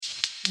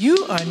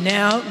You are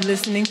now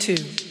listening to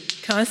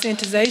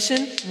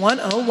Conscientization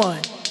 101,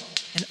 an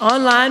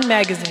online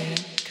magazine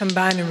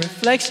combining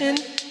reflection,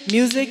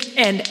 music,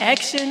 and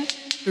action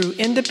through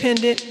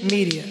independent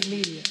media.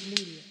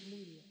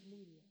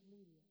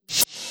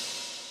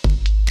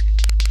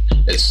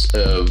 It's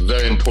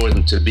very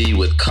important to be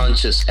with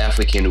conscious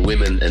African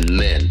women and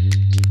men.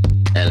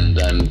 And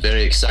I'm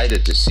very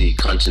excited to see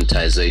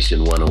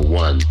Conscientization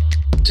 101,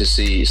 to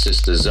see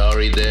Sister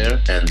Zari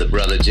there and the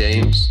brother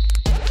James,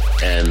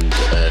 and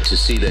to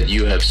see that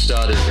you have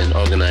started an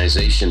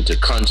organization to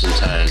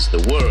conscientize the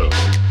world,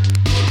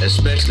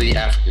 especially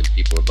African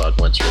people, about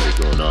what's really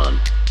going on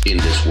in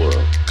this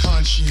world.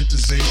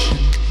 Conscientization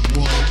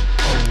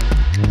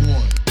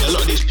 101. A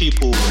lot of these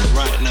people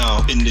right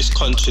now in this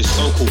conscious,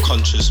 so-called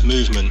conscious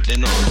movement, they're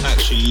not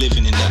actually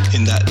living in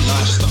that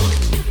lifestyle.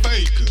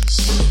 Fakers.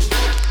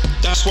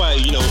 That's why,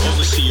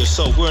 obviously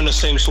yourself, we're on the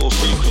same sort of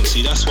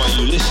frequency. That's why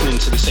you're listening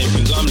to the same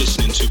things I'm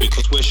listening to,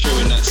 because we're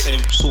sharing that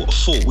same sort of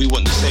thought. We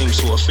want the same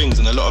sort of things,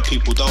 and a lot of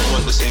people don't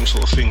want the same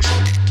sort of things.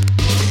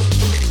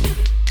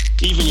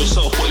 Even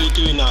yourself, what you're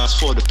doing now is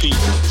for the people.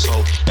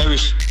 So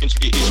everything is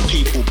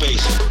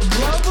people-based.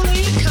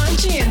 Globally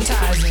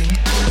conscientizing.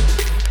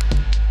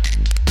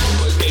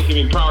 What's making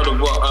me proud of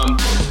what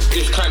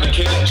this kind of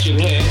connection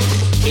here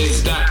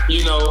is that,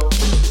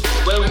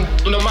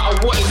 no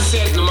matter what is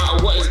said, no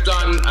matter what is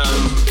done,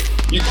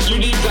 you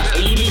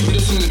leave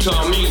listening to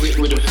our music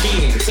with a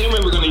feeling. The same way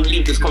we're going to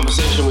leave this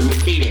conversation with a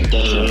feeling. And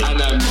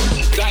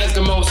that is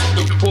the most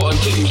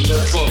important thing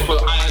for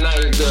I and I,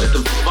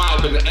 the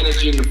vibe and the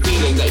energy and the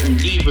feeling that you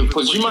leave with,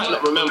 because you might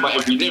not remember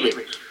every lyric,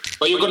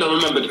 but you're going to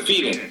remember the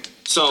feeling.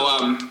 So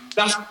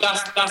that's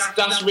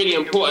really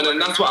important, and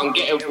that's what I'm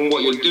getting from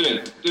what you're doing.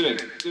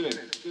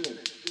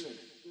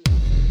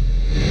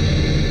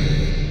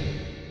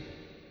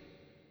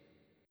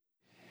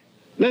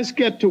 Let's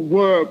get to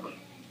work,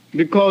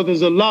 because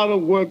there's a lot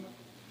of work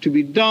to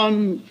be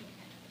done.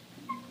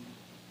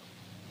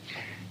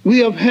 We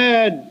have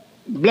had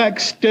Black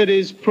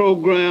Studies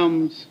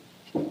programs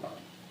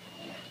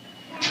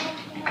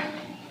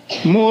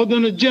more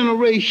than a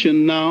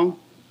generation now.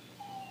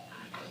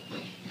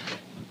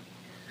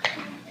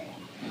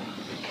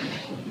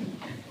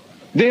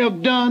 They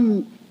have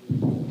done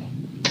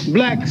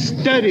Black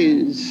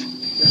Studies,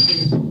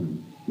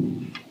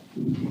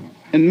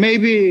 and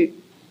maybe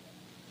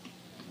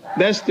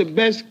that's the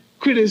best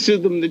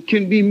criticism that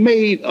can be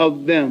made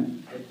of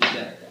them.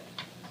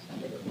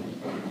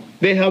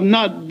 They have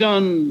not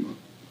done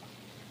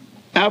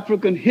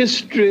African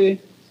history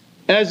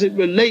as it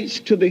relates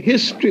to the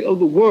history of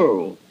the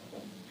world.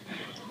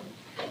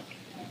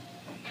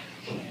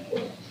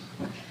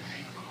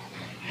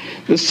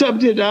 The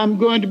subject I'm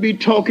going to be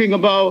talking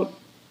about,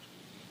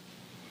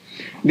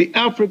 the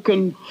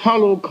African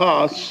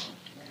Holocaust,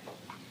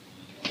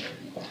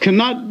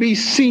 cannot be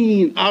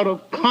seen out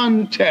of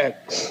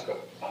context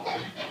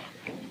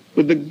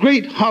with the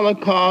great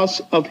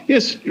Holocaust of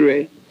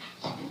history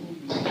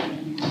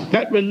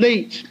that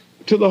relates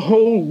to the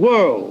whole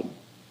world.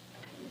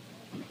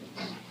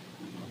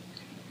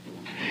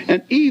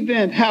 An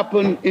event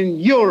happened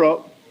in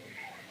Europe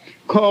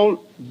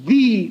called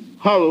the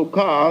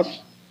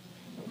Holocaust,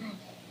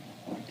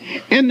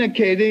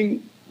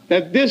 indicating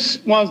that this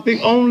was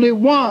the only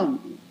one.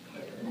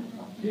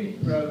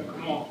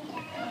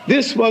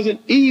 This was an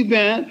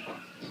event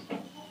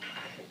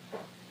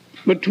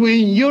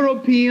between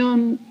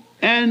European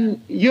and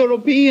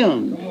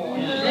European.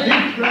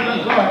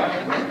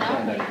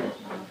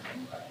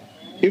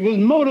 It was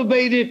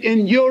motivated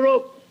in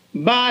Europe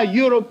by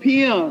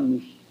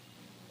Europeans.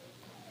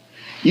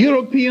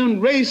 European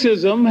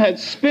racism had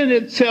spent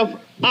itself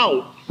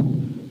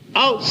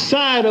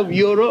outside of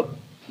Europe.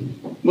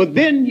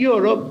 Within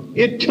Europe,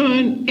 it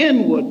turned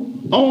inward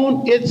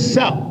on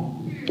itself.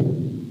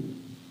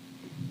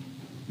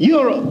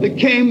 Europe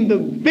became the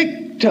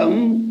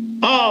victim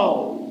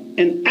of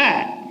an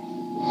act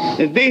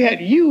that they had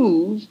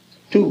used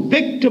to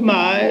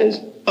victimize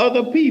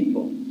other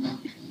people.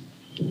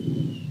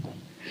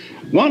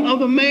 One of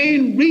the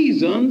main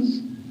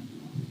reasons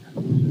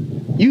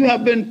you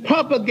have been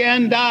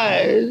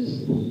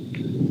propagandized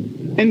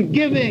in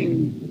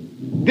giving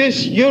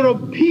this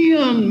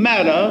European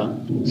matter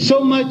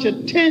so much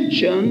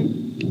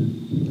attention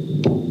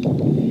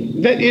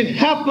that it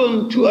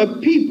happened to a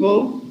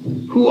people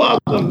who are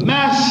the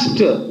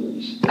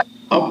masters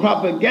of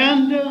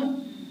propaganda,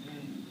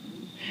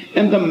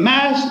 and the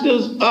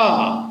masters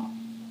are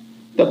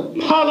the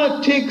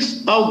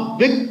politics of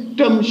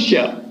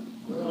victimship.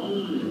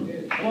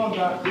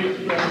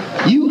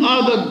 You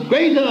are the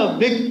greater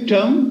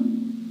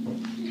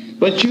victim,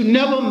 but you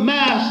never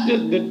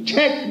mastered the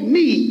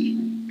technique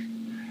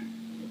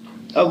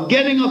of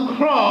getting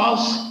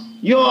across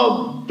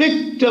your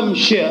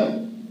victimship.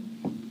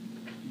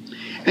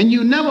 And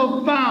you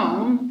never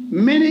found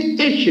many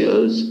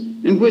issues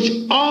in which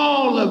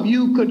all of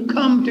you could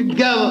come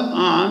together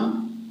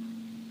on.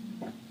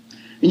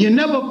 And you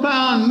never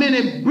found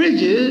many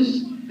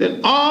bridges that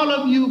all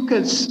of you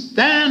could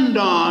stand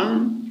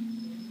on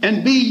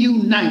and be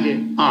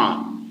united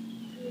on.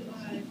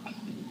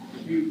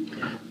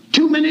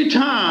 many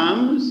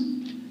times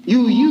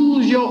you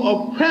use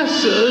your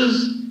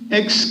oppressor's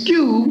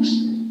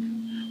excuse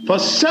for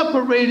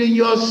separating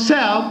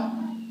yourself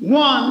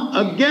one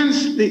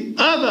against the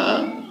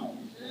other,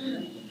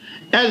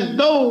 as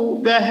though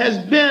there has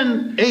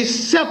been a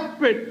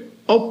separate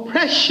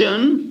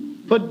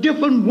oppression for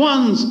different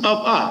ones of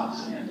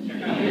us.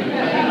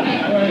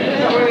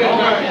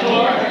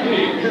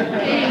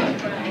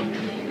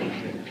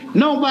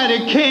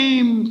 Nobody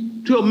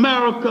came to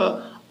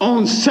America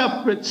on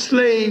separate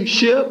slave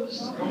ships.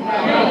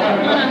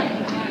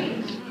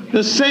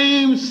 The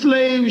same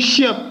slave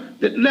ship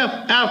that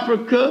left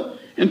Africa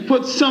and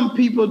put some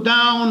people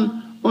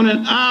down on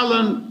an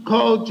island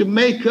called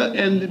Jamaica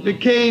and it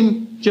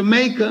became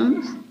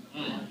Jamaicans,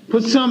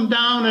 put some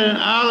down at an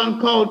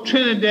island called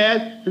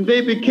Trinidad and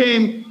they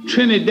became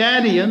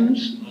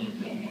Trinidadians,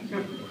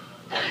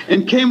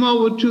 and came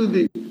over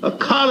to a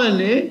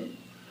colony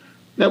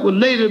that would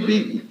later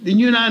be the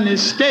United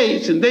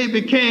States, and they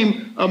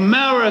became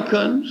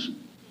Americans.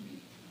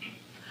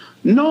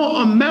 No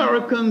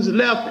Americans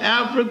left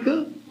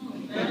Africa.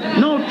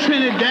 No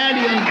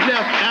Trinidadians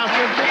left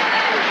Africa.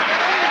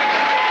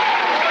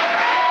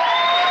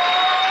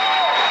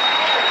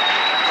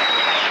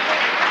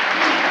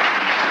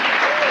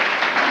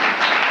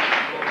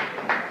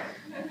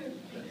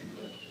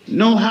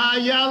 No high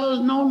yellows,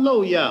 no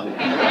low yellows.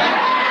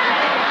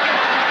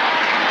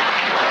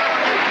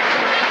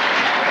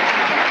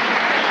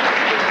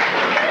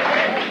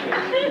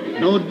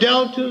 No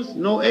deltas,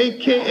 no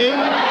AKA.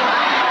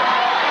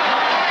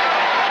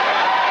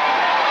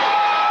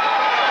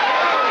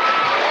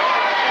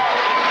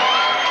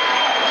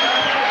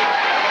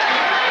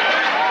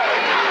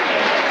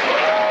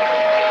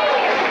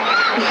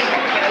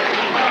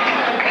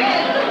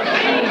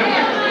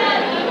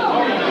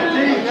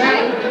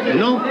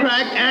 No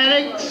crack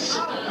addicts.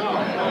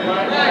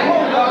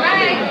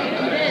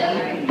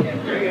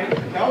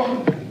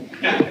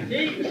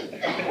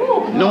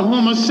 No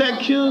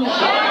homosexuals.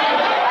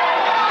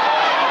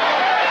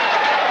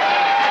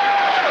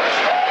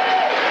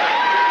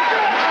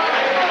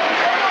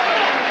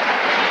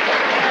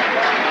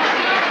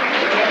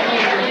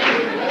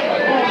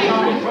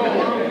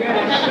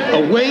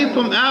 Away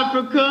from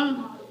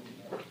Africa,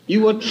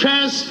 you were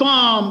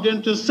transformed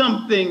into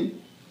something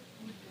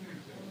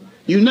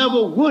you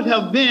never would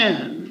have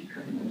been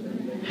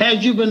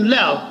had you been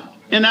left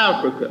in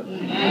Africa.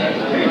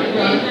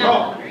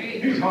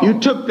 You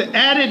took the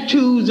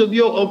attitudes of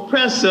your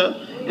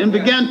oppressor and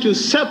began to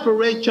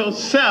separate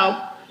yourself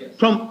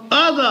from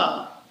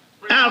other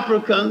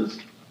Africans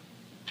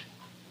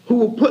who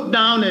were put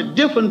down at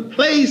different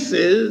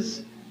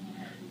places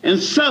and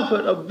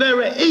suffered a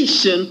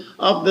variation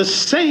of the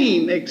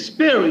same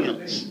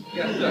experience.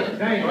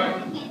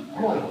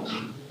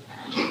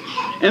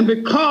 And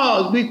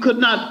because we could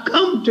not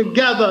come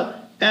together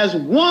as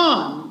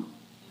one,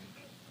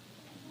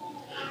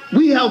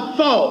 we have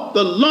fought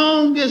the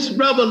longest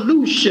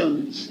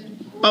revolutions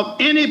of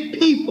any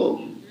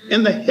people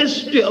in the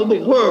history of the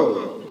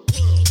world.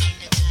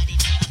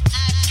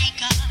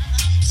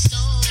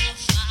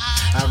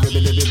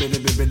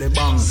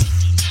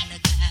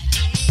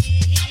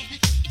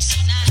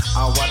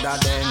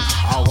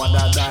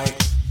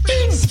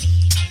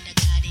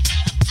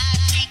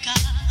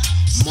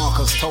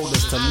 Marcus told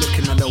us to look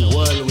into the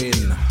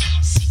whirlwind.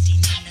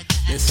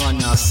 This one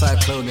your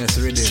cyclonus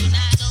rhythm.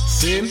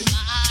 See?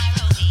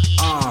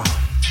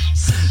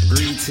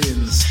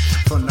 Greetings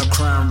from the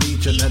Crown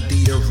region,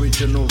 the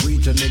original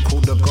region they call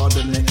the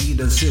Garden of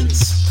Eden.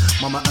 Since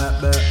Mama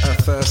Earth, her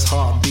first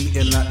heart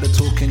beating like the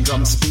talking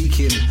drum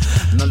speaking.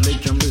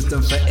 Knowledge and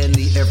wisdom for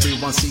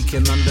everyone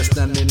seeking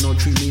understanding, no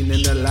true meaning.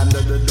 The land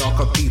of the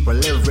darker people,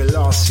 every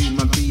last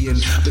human being.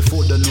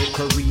 Before the North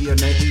Korean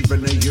and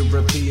even the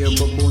European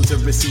were born to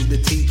receive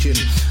the teaching.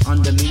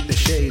 Underneath the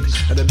shade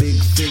of the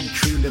big fig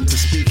tree, them to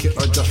speak it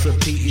or just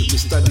repeat it. We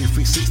studied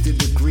 360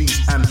 degrees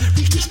and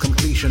reached its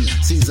completion.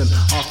 Season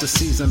after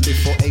season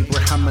before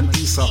Abraham and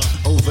Esau.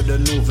 Over the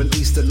northern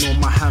eastern, nor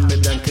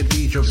Muhammad and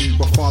Khadijah. We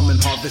were farming,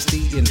 harvest,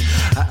 eating.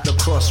 At the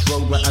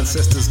crossroad where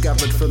ancestors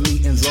gathered for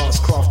meetings. Arts,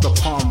 craft, the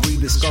palm,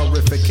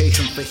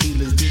 rediscoverification for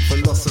healers. Deep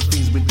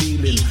philosophies we're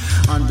dealing.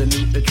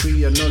 Underneath the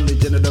tree of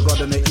knowledge in the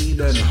Garden of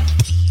Eden.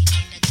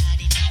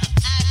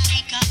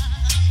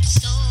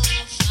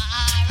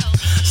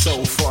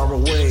 So far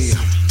away.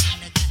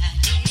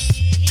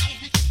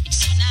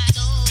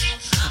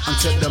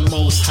 Until the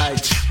Most High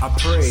I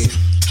pray.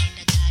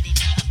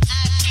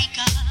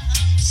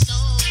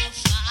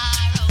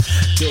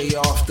 Day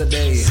after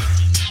day.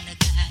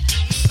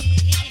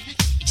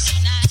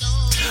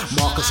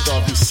 Marcus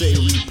Garvey say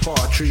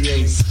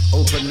repatriate.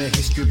 Open the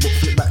history book,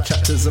 flip back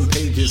chapters and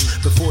pages.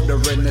 Before the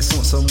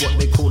Renaissance and what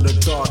they call the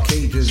Dark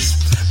Ages.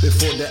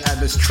 Before the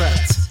Atlas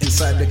trapped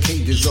inside the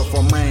cages of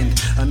our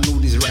mind. And all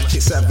these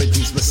ratchet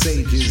savages were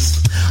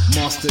sages.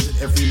 Mastered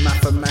every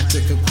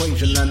mathematic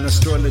equation and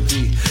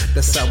astrology.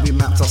 That's how we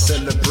mapped our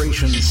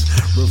celebrations.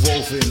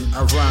 Revolving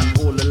around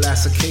all the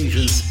last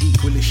occasions.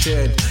 Equally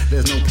shared,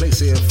 there's no place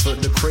here for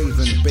the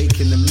craven.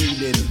 Baking and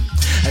meeting,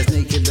 as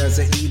naked as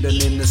an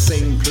Eden in the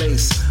same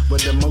place where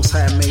the Most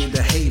High made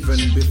a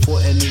haven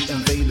before any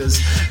invaders.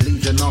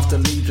 Legion after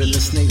legion, the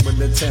snake with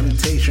the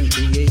temptation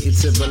created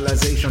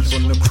civilization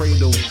from the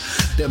cradle,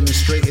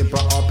 demonstrated by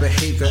our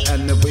behavior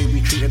and the way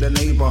we treated a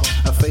neighbor.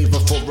 A favor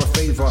for a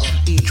favor,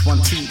 each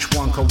one teach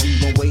one, cause we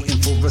were waiting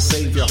for a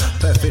savior.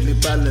 Perfectly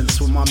balanced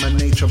with Mama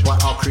Nature by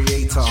our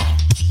creator.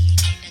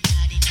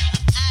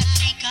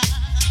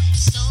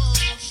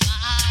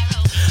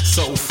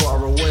 So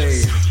far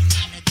away.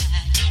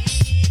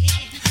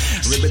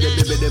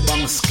 Ribbidi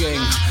bong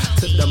skeng,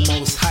 to the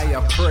Most High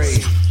I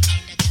pray.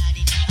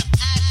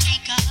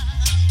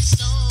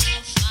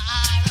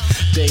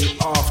 Day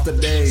after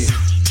day.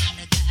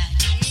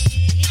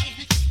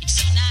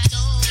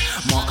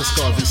 Marcus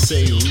Garvey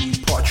say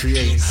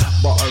repatriate,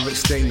 barter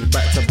exchange,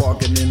 back to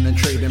bargaining and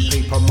trading.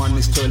 Paper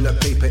money's toilet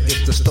paper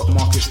if the stock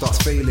market starts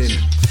failing.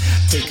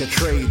 Take a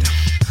trade,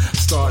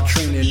 start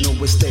training,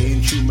 always stay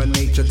in human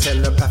nature.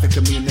 Telepathic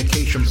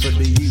communication for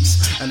the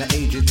youths and the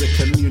aged. The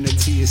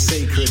community is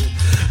sacred.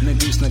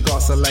 Negus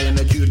Nagasa, Lion,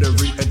 the Judah,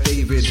 Rita,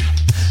 David.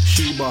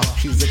 Sheba,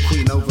 she's the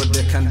queen over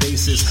the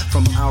Candaces.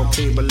 From our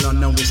cable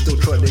on, and we're still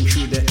trotting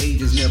through the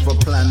ages. Never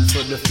planned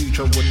for the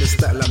future with the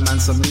stack like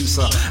Mansa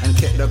Musa. And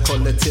kept the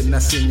quality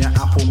that's in your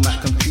Apple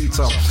Mac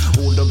computer.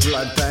 All the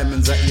blood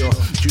diamonds at your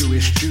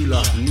Jewish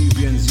jeweler.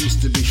 Nubians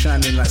used to be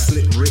shining like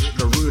Slick Rick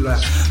the ruler.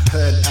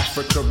 Heard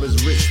Africa was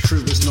rich,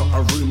 true, it's not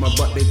a rumor.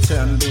 But they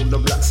turned all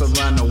the blacks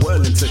around the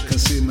world into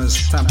consumers.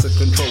 Time to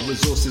control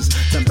resources,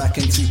 turn back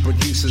into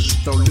producers.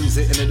 Don't lose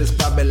it into this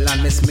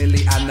Babylon, it's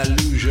merely an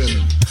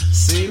illusion.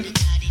 See?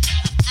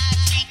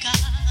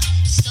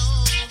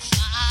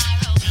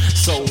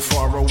 So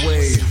far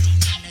away.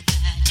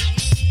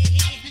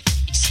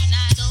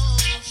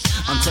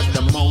 Until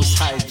the Most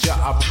High Jah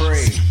I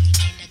pray.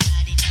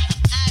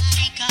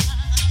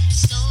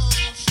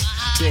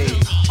 Day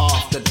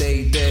after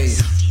day.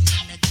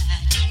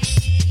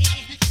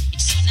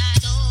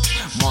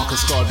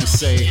 Marcus Garvey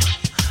say,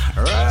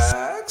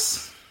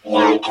 Rex.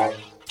 Welcome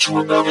to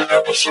another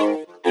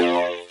episode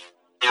of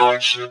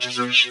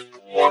Conscientization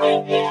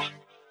 101.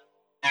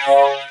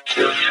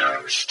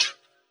 Podcast.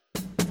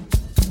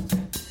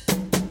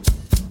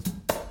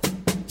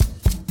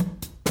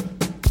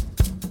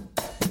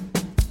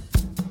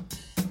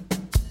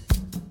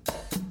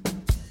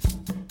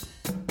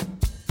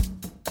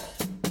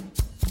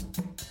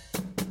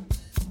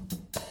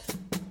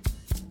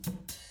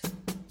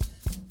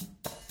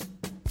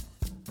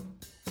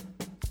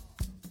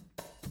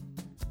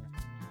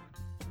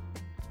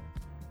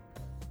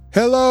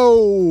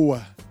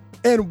 Hello,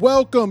 and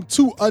welcome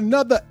to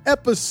another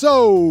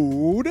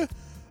episode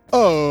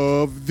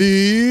of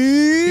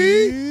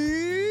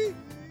the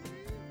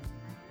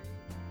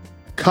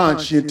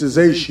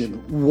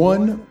Conscientization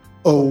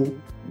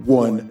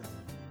 101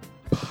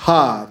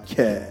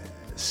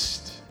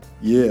 podcast.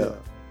 Yeah.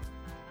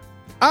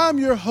 I'm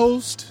your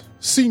host,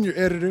 senior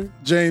editor,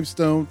 James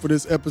Stone, for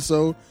this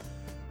episode.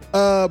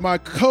 My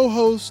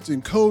co-host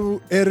and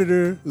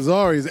co-editor,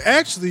 Zari, is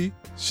actually...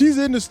 she's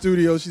in the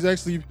studio. She's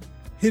actually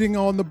hitting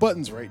on the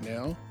buttons right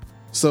now.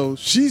 So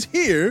she's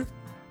here,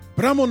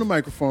 but I'm on the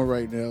microphone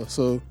right now.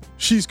 So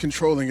she's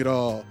controlling it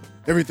all.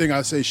 Everything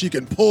I say, she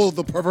can pull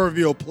the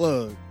proverbial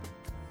plug.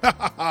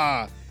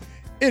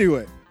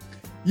 Anyway,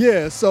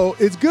 yeah, so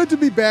it's good to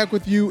be back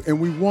with you, and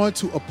we want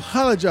to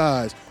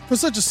apologize for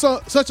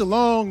such a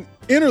long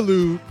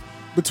interlude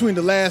between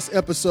the last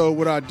episode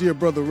with our dear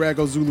brother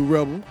Rago Zulu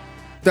Rebel.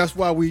 That's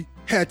why we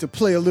had to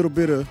play a little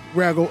bit of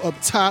Rago up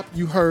top.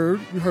 You heard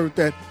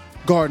that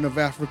Garden of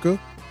Africa,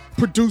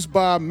 produced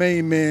by our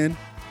main man,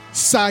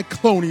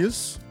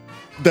 Cyclonius,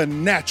 the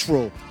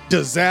natural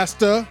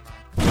disaster.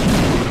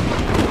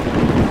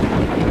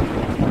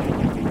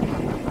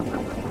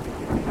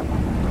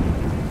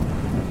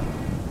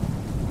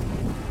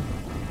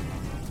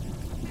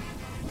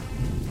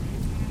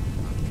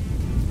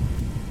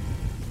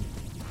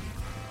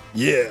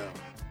 Yeah.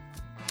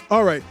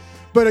 All right.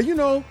 But,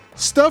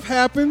 stuff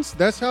happens.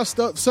 That's how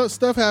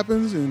stuff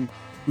happens. And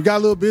we got a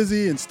little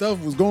busy and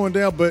stuff was going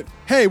down. But,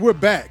 hey, we're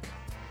back.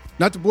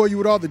 Not to bore you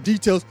with all the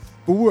details,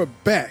 but we're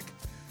back.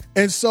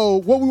 And so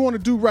what we want to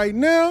do right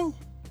now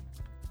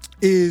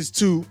is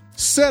to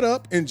set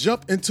up and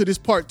jump into this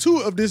part 2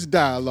 of this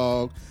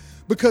dialogue.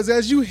 Because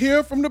as you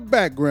hear from the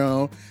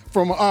background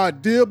from our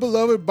dear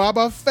beloved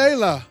Baba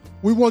Fela,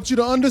 we want you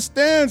to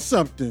understand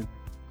something.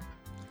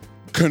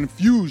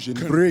 Confusion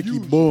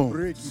breaky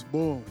bones.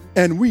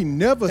 And we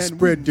never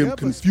spread them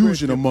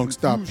confusion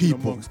amongst our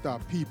people.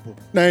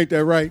 Now ain't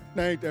that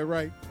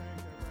right?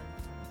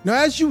 Now,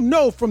 as you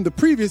know from the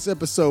previous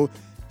episode,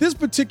 this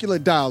particular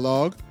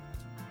dialogue,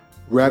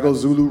 Rago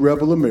Zulu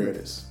Rebel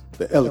Emeritus,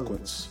 the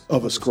eloquence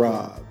of a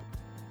scribe,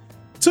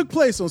 took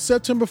place on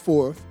September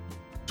 4th,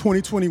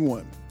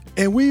 2021,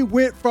 And we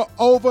went for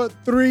over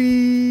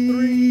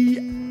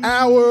 3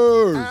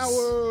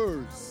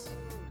 hours.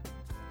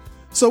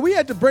 So we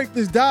had to break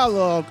this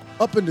dialogue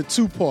up into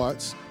 2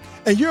 parts.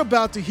 And you're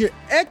about to hear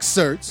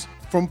excerpts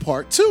from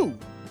part 2.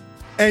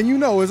 And you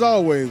know, as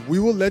always, we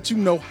will let you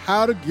know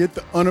how to get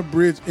the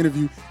unabridged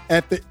interview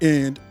at the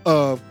end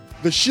of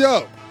the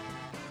show.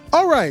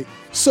 All right,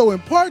 so in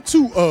part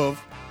 2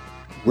 of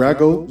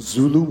Rago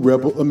Zulu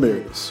Rebel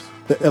Emeritus,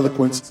 The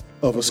Eloquence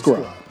of a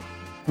Scribe,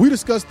 we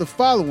discussed the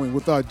following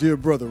with our dear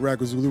brother,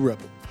 Rago Zulu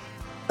Rebel.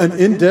 An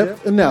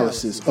in-depth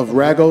analysis of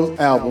Rago's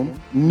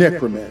album,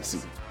 Necromancy.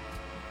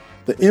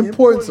 The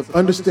importance of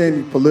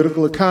understanding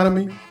political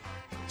economy,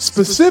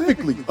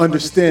 specifically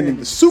understanding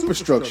the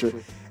superstructure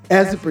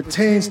as it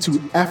pertains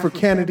to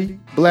Africanity,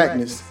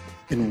 blackness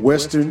in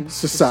Western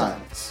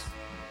societies.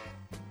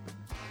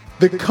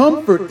 The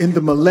comfort in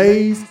the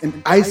malaise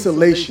and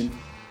isolation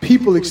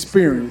people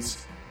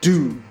experience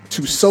due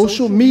to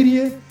social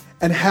media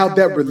and how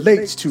that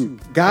relates to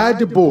Guy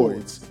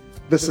Debord's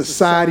The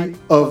Society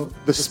of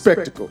the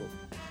Spectacle.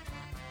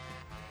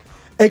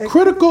 A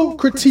critical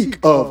critique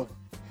of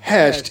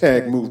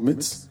hashtag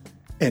movements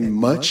and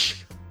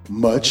much,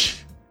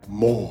 much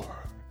more.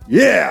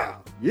 Yeah.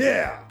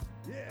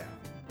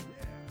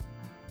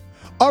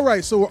 All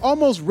right, so we're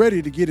almost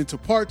ready to get into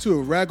part 2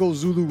 of Rago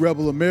Zulu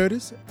Rebel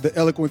Emeritus, The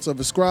Eloquence of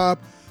a Scribe.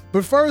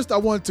 But first, I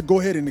wanted to go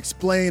ahead and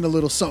explain a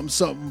little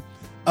something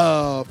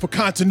for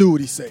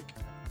continuity's sake.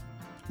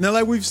 Now,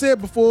 like we've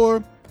said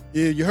before,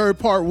 you heard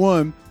part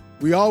 1,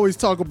 we always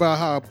talk about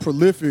how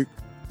prolific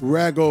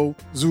Rago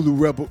Zulu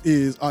Rebel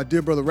is. Our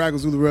dear brother Rago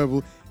Zulu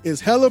Rebel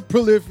is hella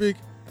prolific,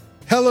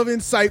 hella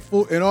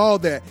insightful, and all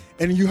that.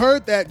 And you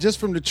heard that just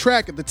from the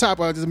track at the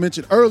top I just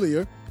mentioned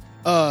earlier,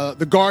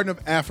 The Garden of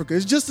Africa.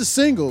 It's just a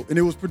single, and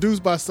it was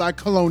produced by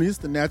Cyclonius,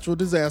 the natural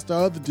disaster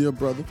of the dear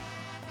brother.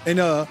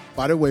 And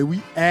by the way,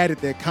 we added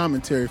that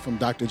commentary from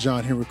Dr.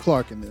 John Henry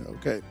Clark in there,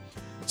 okay?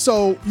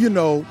 So, you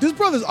know, this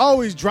brother's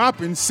always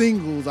dropping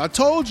singles. I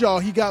told y'all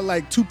he got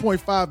like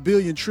 2.5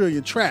 billion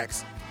trillion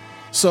tracks.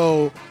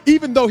 So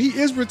even though he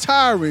is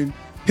retiring,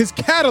 his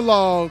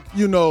catalog,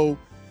 you know,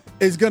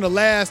 is going to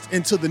last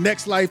until the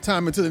next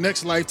lifetime, until the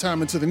next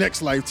lifetime, until the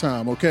next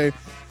lifetime, okay?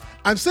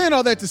 I'm saying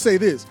all that to say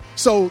this.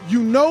 So,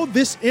 you know,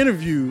 this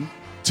interview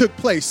took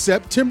place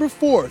September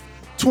 4th,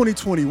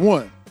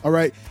 2021, all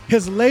right?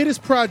 His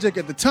latest project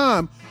at the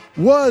time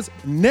was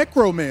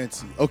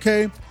Necromancy,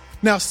 okay?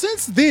 Now,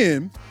 since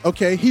then,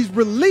 okay, he's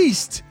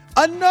released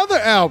another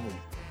album.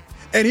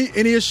 And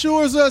he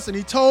assures us, and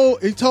he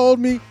told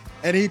me,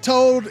 and he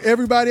told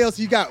everybody else,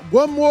 he got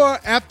one more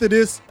after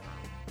this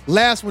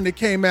last one that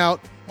came out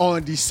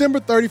on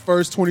December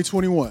 31st,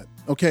 2021,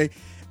 okay?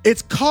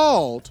 It's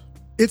called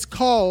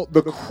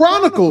The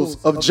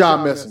Chronicles of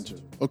Jah Messenger,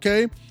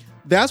 okay?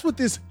 That's what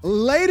this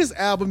latest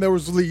album that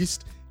was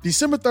released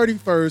December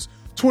 31st,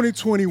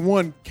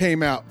 2021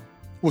 came out,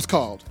 was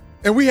called.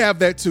 And we have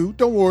that too.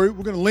 Don't worry.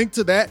 We're going to link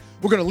to that.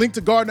 We're going to link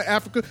to Garden of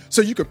Africa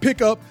so you can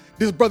pick up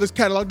this brother's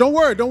catalog. Don't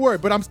worry.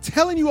 But I'm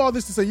telling you all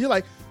this to say, you're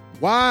like,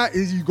 why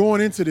is you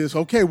going into this?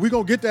 Okay, we're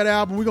going to get that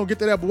album.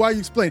 But why are you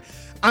explaining?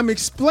 I'm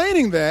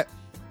explaining that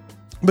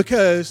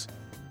because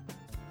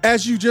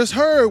as you just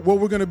heard, what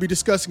we're going to be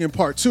discussing in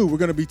part 2, we're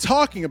going to be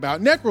talking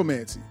about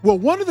necromancy. Well,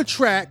 one of the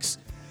tracks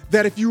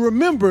that, if you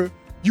remember,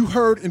 you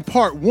heard in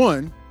part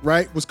 1,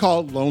 right, was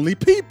called Lonely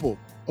People,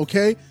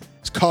 okay?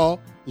 It's called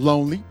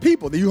Lonely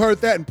People. You heard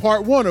that in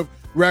part 1 of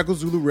Rago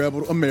Zulu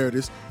Rebel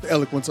Emeritus, The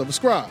Eloquence of a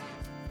Scribe.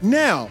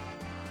 Now,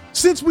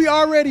 since we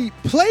already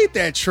played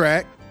that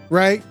track,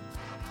 right,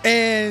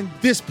 and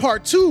this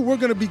part 2, we're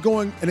going to be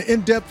going an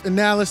in-depth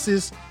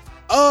analysis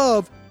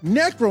of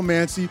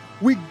necromancy,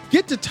 we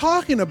get to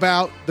talking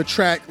about the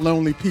track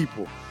Lonely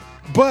People.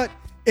 But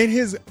in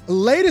his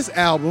latest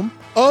album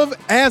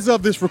as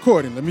of this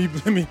recording, let me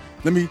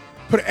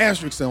put an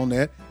asterisk on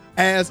that.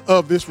 As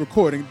of this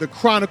recording, The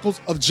Chronicles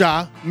of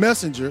Jah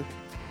Messenger,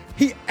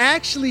 he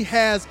actually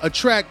has a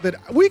track that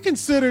we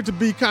consider to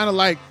be kind of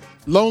like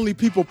Lonely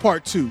People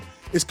Part 2.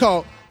 It's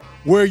called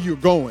Where You're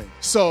Going.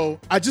 So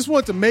I just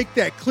want to make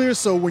that clear,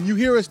 so when you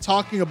hear us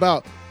talking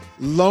about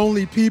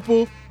Lonely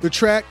People, the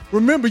track,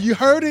 remember you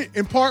heard it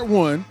in part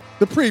 1,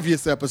 the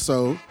previous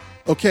episode,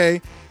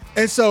 okay?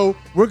 And so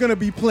we're going to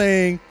be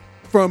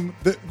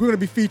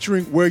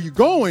featuring Where You're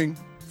Going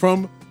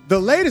from the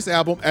latest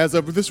album as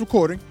of this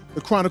recording,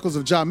 The Chronicles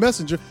of Jah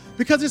Messenger,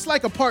 because it's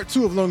like a part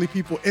 2 of Lonely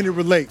People and it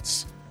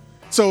relates.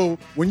 So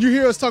when you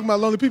hear us talking about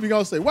Lonely People, you're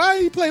going to say, why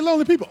did he play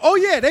Lonely People? Oh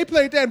yeah, they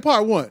played that in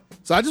part 1.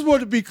 So I just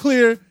wanted to be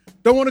clear.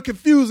 Don't want to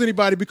confuse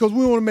anybody because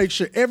we want to make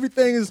sure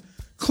everything is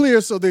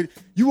clear so that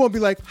you won't be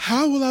like,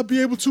 how will I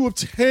be able to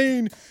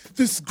obtain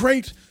this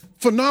great,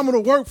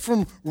 phenomenal work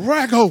from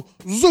Rago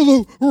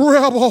Zulu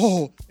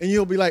Rebel? And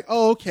you'll be like,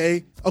 oh,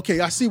 okay,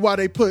 I see why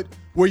they put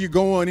Where You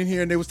Going in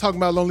here and they was talking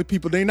about Lonely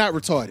People. They're not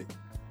retarded.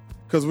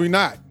 Because we're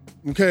not,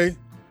 okay?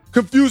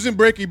 Confusing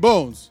breaky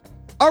bones.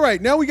 All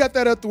right, now we got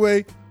that out the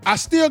way. I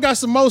still got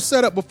some more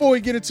set up before we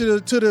get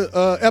into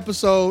the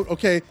episode,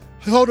 okay?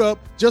 Hold up,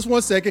 just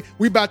one second.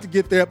 We about to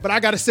get there, but I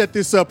got to set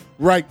this up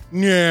right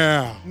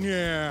now.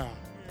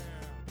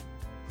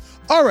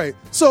 All right.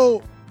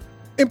 So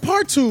in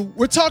part 2,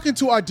 we're talking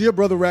to our dear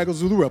brother Raggle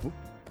Zulu Rebel.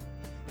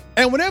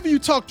 And whenever you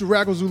talk to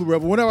Raggle Zulu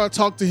Rebel, whenever I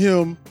talk to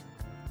him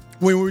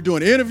when we were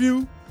doing an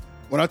interview,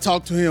 when I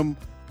talk to him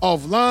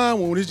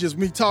offline, when it's just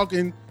me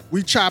talking,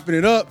 we chopping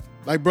it up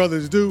like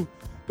brothers do.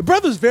 The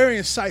brother's very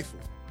insightful,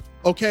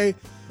 okay?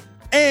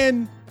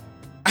 And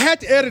I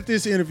had to edit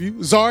this interview,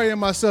 Zari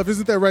and myself.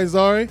 Isn't that right,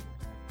 Zari?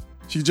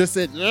 She just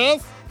said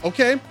yes.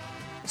 Okay.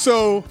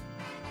 So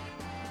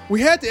we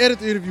had to edit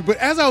the interview, but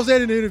as I was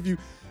editing the interview,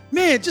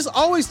 man, just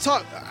always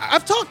talk.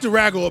 I've talked to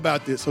Raggle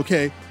about this,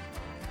 okay?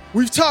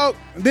 We've talked,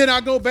 then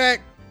I go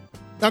back,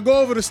 I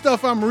go over the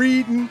stuff I'm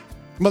reading,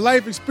 my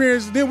life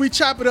experience, then we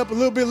chop it up a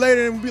little bit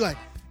later and we'll be like,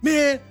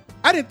 man,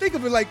 I didn't think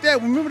of it like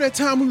that. Remember that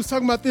time we was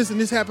talking about this and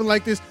this happened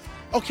like this?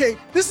 Okay,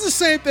 this is the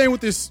same thing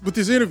with this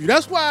interview.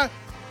 That's why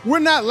we're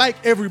not like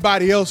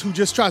everybody else who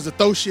just tries to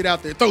throw shit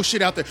out there.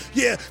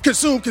 Yeah,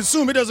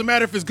 consume. It doesn't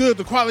matter if it's good,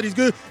 the quality's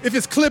good. If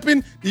it's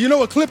clipping, you know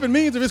what clipping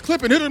means? If it's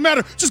clipping, it doesn't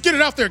matter. Just get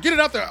it out there.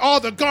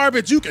 All the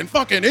garbage you can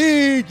fucking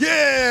eat.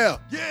 Yeah.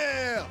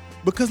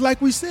 Because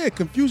like we said,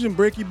 confusion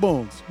break your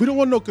bones. We don't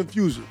want no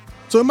confusion.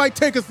 So it might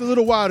take us a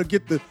little while to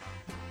get the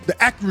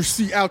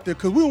accuracy out there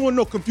because we don't want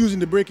no confusion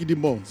to break your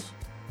bones.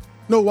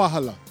 No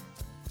wahala.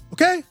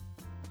 Okay?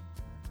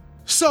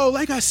 So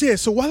like I said,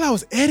 so while I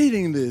was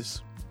editing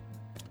this,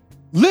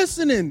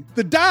 listening,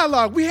 the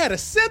dialogue, we had a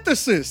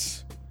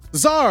synthesis.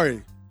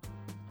 Zari,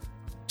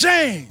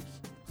 James,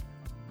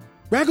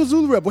 Raggle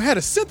Zulu Rebel had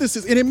a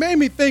synthesis, and it made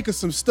me think of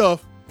some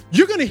stuff.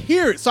 You're going to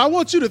hear it, so I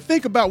want you to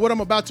think about what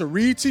I'm about to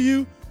read to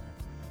you.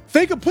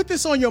 Put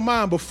this on your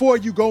mind before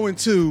you go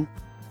into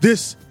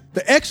the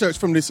excerpts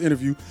from this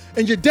interview,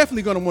 and you're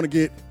definitely going to want to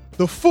get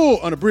the full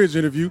unabridged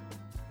interview,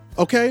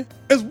 okay?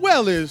 As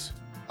well as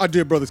our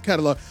dear brother's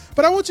catalog.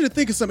 But I want you to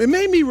think of something. It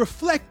made me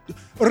reflecto,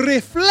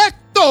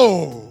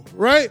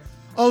 right,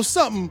 on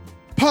something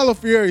Paulo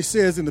Freire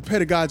says in The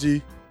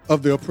Pedagogy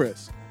of the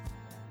Oppressed.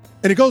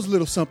 And it goes a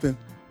little something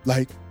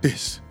like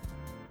this.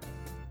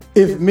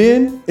 If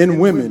men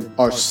and women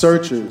are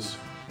searchers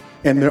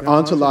and their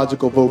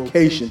ontological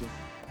vocation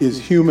is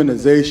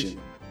humanization,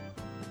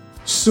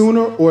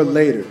 sooner or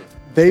later,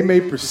 they may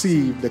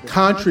perceive the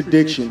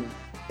contradiction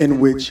in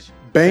which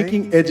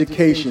banking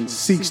education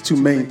seeks to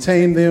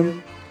maintain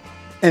them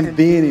and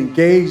then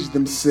engage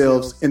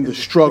themselves in the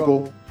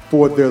struggle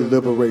for their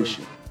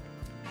liberation.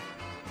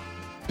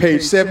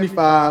 Page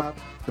 75,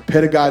 The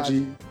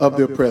Pedagogy of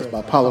the Oppressed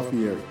by Paulo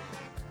Freire.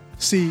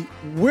 See,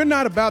 we're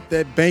not about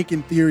that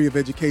banking theory of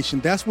education.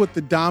 That's what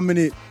the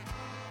dominant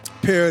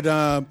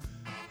paradigm,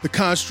 the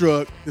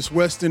construct, this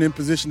Western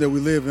imposition that we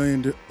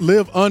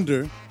live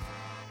under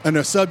and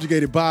are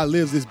subjugated by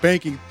lives this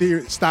banking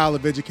theory style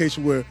of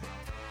education where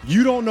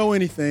you don't know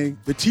anything,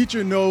 the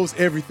teacher knows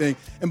everything,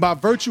 and by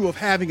virtue of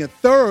having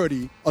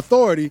authority,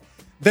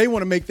 they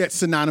want to make that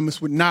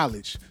synonymous with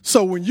knowledge.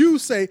 So when you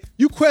say,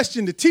 you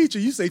question the teacher,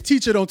 you say,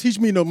 teacher, don't teach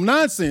me no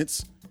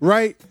nonsense,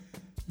 right?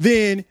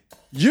 Then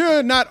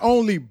you're not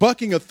only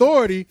bucking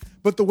authority,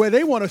 but the way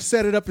they want to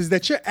set it up is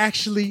that you're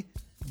actually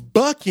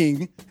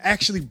bucking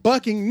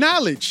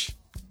knowledge.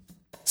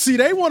 See,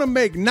 they want to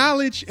make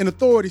knowledge and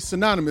authority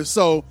synonymous.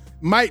 So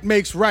might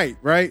makes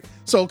right?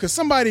 So because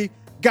somebody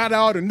got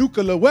all the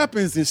nuclear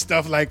weapons and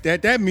stuff like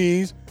that, that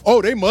means,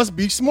 oh, they must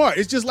be smart.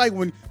 It's just like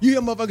when you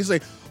hear motherfuckers say,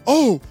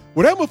 oh,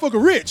 well, that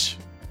motherfucker rich.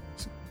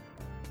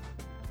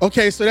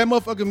 Okay, so that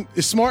motherfucker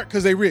is smart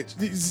because they rich.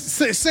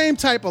 Same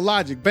type of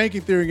logic,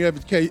 banking theory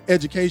and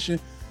education.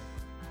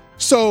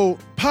 So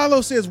Paulo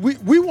says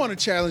we want to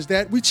challenge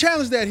that. We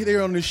challenge that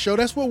here on this show.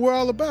 That's what we're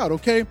all about,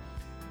 okay?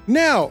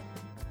 Now,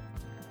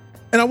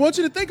 and I want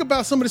you to think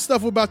about some of the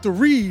stuff we're about to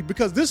read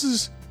because this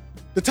is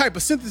the type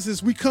of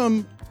synthesis we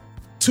come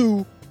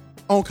to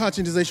on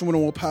Conscientization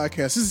 101 podcast.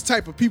 This is the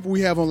type of people we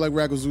have on like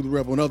Raggle Zulu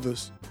Rebel and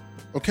others,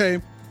 okay?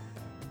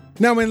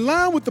 Now, in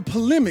line with the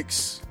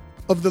polemics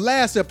of the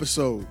last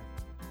episode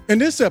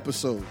and this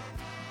episode,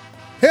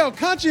 hell,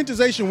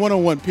 Conscientization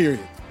 101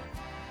 period,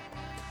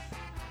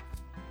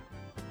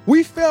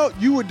 we felt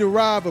you would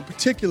derive a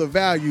particular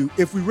value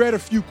if we read a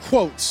few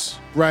quotes,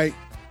 right?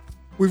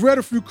 We've read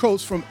a few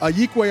quotes from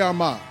Ayikwe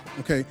Armah,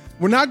 okay?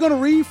 We're not going to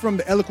read from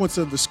The Eloquence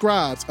of the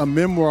Scribes, a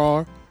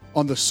memoir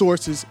on the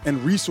sources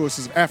and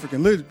resources of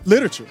African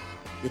literature,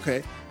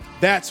 okay?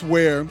 That's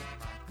where,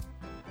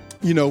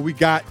 we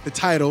got the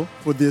title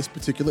for this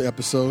particular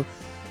episode.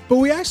 But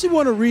we actually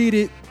want to read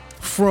it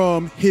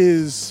from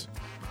his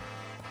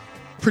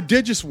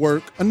prodigious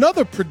work,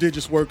 another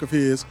prodigious work of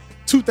his,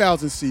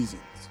 2000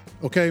 Seasons,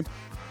 okay?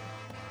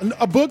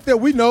 A book that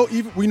we know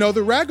that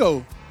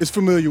Raggo is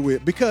familiar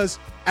with because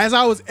as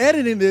I was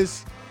editing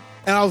this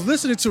and I was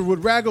listening to what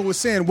Raggo was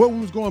saying, what we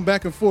was going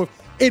back and forth,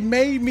 it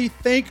made me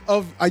think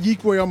of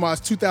Ayikwe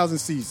Armah's 2000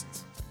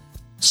 Seasons.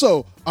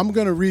 So I'm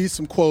going to read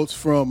some quotes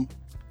from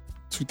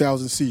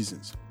 2000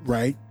 Seasons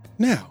right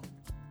now.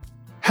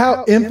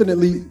 How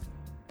infinitely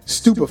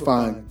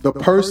stupefying the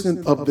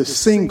person of the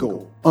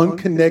single,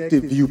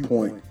 unconnected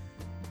viewpoint,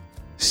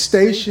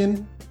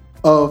 station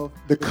of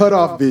the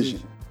cutoff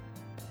vision.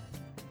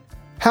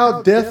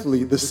 How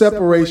deathly the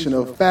separation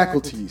of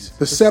faculties,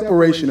 the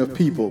separation of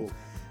people.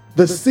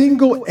 The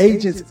single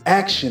agent's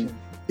action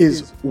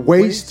is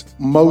waste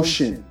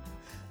motion.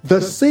 The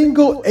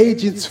single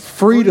agent's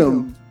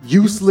freedom,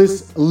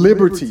 useless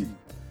liberty.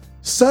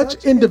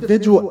 Such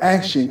individual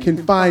action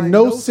can find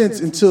no sense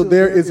until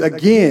there is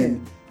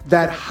again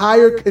that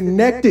higher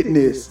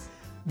connectedness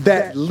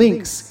that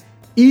links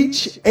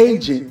each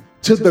agent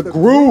to the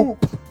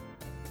group.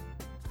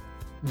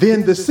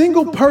 Then the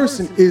single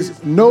person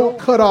is no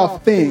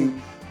cut-off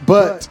thing,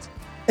 but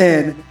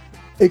an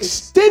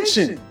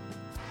extension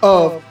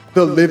of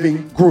the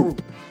living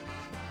group.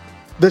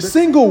 The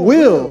single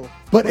will,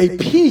 but a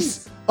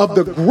piece of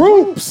the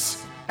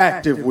group's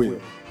active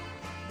will.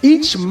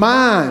 Each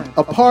mind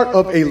a part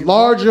of a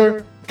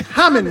larger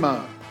common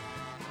mind.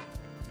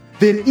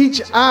 Then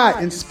each eye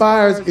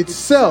inspires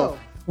itself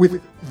with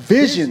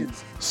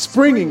visions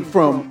springing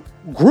from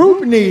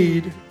group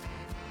need.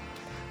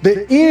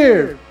 The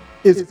ear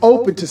is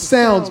open to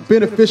sounds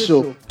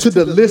beneficial to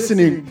the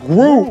listening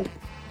group.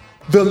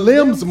 The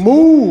limbs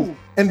move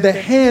and the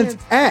hands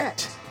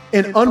act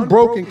in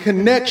unbroken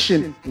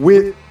connection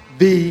with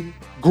the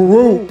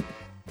group.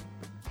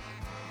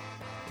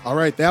 All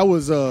right, that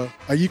was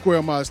Ayikwe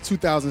Omar's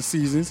 2000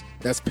 Seasons.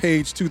 That's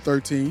page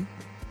 213.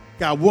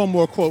 Got one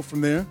more quote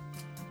from there.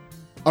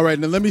 All right,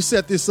 now let me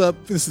set this up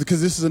because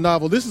this is a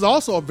novel. This is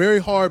also a very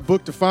hard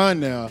book to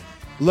find now.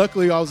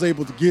 Luckily, I was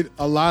able to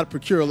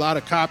procure a lot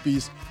of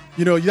copies.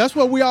 You know, that's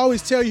what we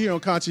always tell you here on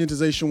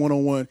Conscientization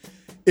 101.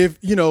 If,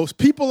 you know,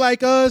 people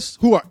like us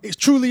who are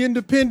truly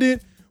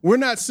independent, we're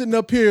not sitting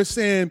up here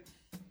saying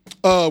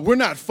we're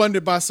not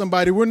funded by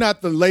somebody. We're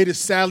not the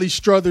latest Sally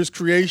Struthers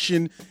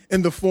creation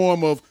in the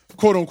form of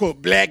quote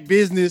unquote black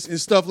business and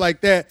stuff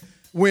like that.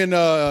 When,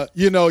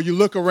 you know, you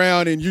look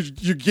around and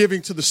you're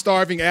giving to the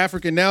starving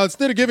African. Now,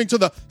 instead of giving to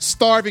the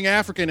starving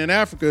African in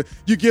Africa,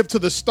 you give to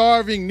the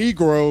starving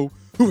Negro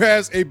who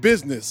has a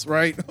business,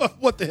 right?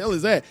 What the hell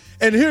is that?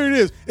 And here it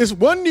is. It's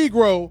one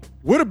Negro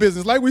with a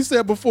business, like we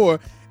said before.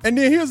 And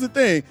then here's the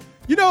thing.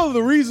 You know,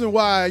 the reason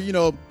why, you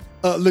know,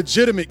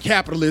 legitimate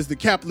capitalists, the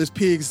capitalist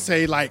pigs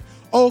say like,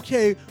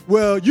 okay,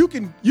 well, you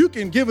can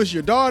give us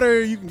your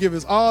daughter, you can give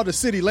us all the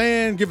city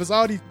land, give us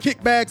all these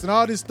kickbacks and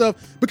all this stuff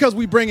because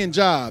we bring in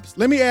jobs.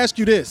 Let me ask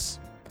you this.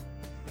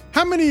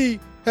 How many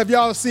have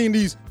y'all seen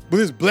this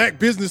black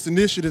business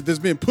initiative that's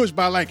been pushed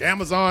by like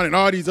Amazon and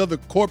all these other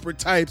corporate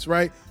types,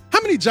 right? How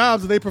many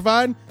jobs are they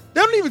providing?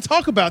 They don't even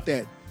talk about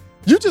that.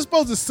 You're just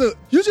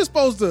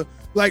supposed to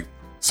like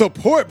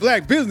support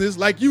black business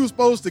like you were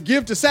supposed to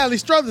give to Sally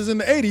Struthers in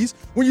the 80s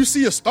when you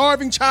see a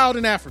starving child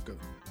in Africa.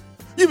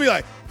 You'd be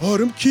like, oh,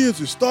 them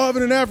kids are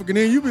starving in Africa. And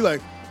then you'd be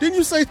like, didn't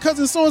you say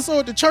cousin so-and-so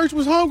at the church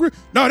was hungry?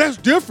 No, that's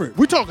different.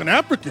 We're talking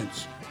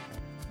Africans.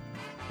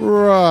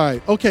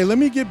 Right. Okay, let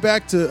me get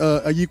back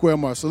to Ayikwe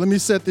Omar. So let me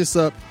set this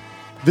up.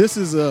 This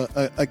is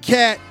a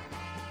cat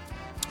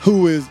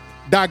who is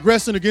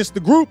digressing against the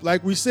group,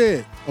 like we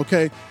said.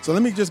 Okay, so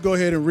let me just go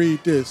ahead and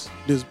read this.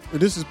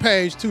 This is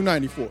page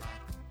 294.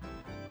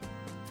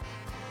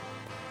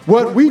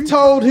 What we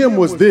told him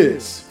was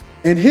this.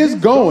 In his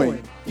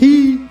going,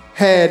 he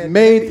had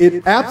made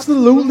it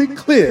absolutely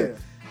clear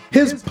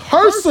his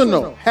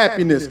personal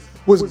happiness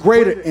was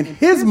greater in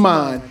his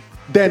mind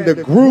than the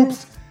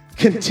group's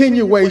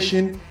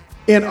continuation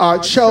in our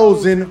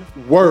chosen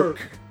work.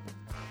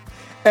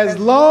 As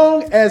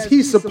long as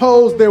he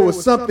supposed there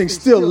was something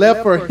still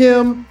left for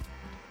him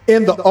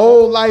in the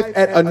old life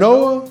at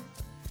Anoa,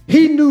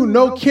 he knew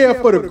no care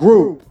for the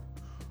group.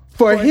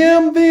 For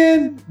him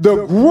then,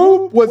 the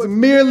group was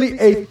merely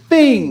a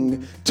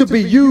thing to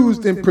be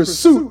used in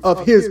pursuit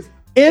of his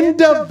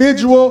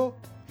individual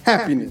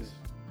happiness.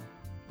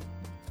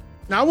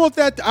 Now, I want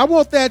that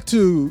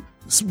to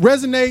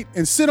resonate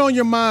and sit on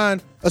your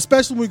mind,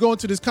 especially when we go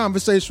into this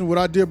conversation with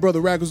our dear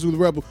brother Ragazoo the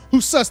Rebel, who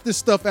sussed this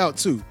stuff out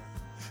too.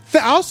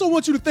 I also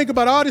want you to think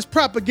about all this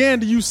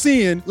propaganda you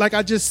seeing, like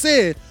I just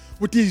said,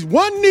 with these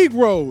one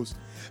Negroes.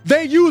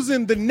 They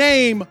using the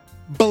name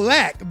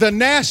black, the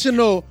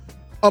national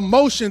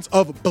emotions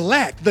of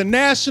black, the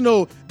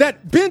national,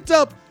 that bent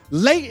up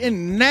latent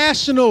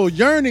national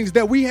yearnings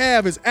that we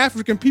have as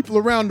African people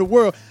around the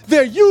world.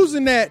 They're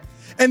using that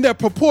and they're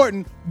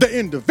purporting the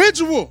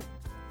individual.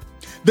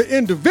 The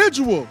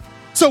individual.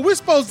 So we're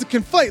supposed to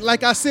conflate,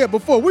 like I said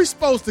before, we're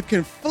supposed to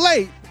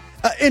conflate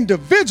an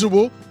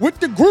individual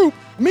with the group.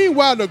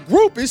 Meanwhile, the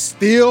group is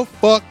still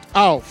fucked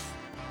off.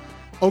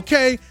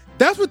 Okay?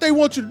 That's what they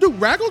want you to do.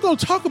 Raggo's gonna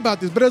talk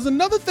about this, but there's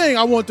another thing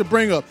I want to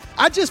bring up.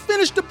 I just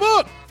finished the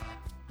book.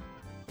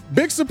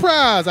 Big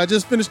surprise, I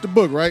just finished the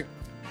book, right?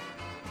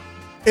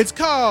 It's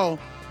called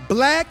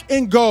Black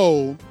and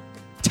Gold,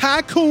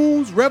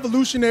 Tycoons,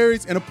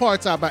 Revolutionaries, and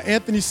Apartheid by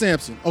Anthony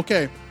Sampson.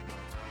 Okay,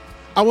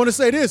 I want to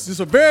say this. It's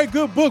a very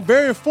good book,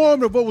 very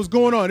informative of what was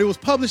going on. It was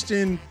published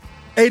in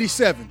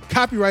 87.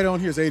 Copyright on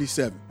here is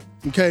 87.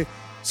 Okay,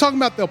 it's talking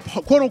about the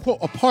quote-unquote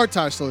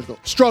apartheid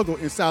struggle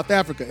in South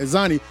Africa.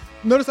 Azani,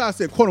 notice how I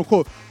said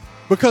quote-unquote,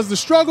 because the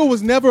struggle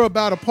was never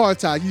about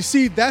apartheid. You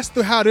see, that's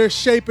how they're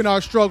shaping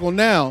our struggle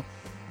now.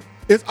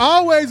 It's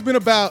always been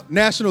about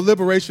national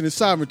liberation and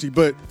sovereignty,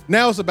 but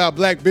now it's about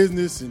black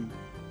business and,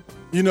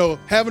 you know,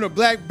 having a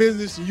black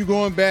business and you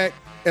going back,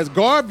 as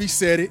Garvey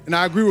said it, and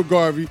I agree with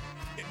Garvey,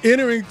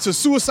 entering to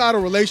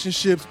suicidal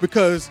relationships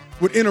because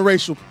with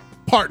interracial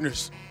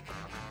partners.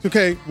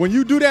 Okay, when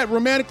you do that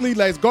romantically,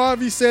 like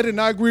Garvey said it,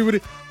 and I agree with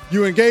it,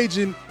 you're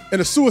engaging in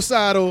a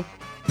suicidal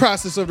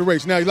process of the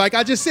race. Now, like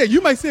I just said, you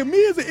might say,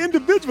 me as an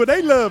individual,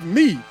 they love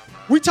me.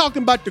 We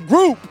talking about the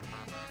group.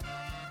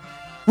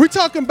 We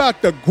talking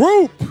about the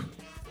group,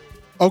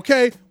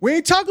 okay? We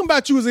ain't talking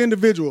about you as an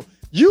individual.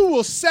 You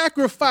will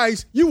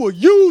sacrifice, you will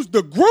use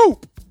the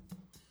group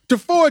to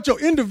forward your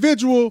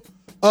individual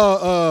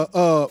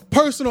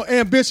personal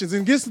ambitions.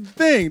 And guess the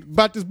thing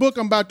about this book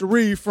I'm about to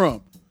read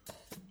from,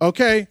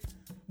 okay?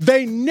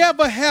 They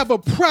never have a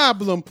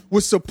problem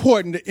with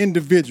supporting the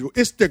individual.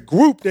 It's the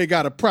group they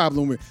got a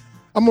problem with.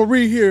 I'm going to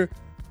read here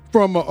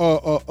from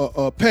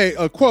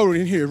a quote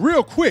in here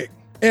real quick.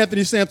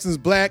 Anthony Sampson's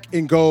Black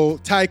and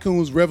Gold,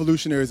 Tycoons,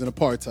 Revolutionaries, and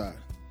Apartheid.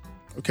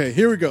 Okay,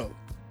 here we go.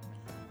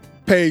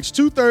 Page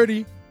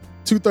 230,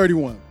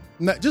 231.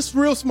 Just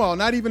real small, I'm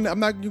not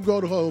going to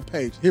go the whole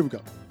page. Here we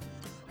go.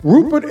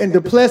 Rupert and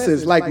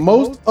Duplessis, like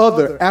most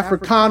other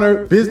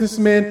Afrikaner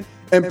businessmen,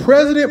 and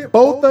President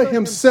Botha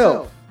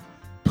himself,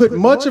 put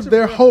much of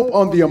their hope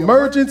on the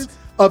emergence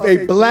of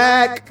a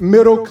black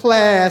middle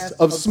class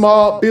of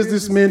small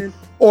businessmen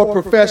or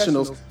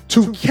professionals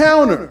to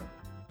counter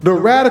the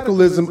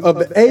radicalism of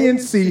the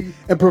ANC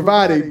and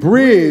provide a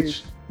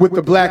bridge with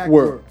the black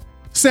world.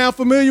 Sound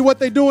familiar what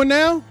they doing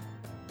now?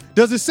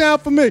 Does it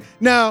sound familiar?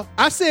 Now,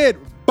 I said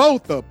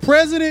Botha,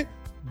 Prime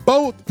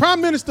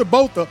Minister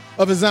Botha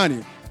of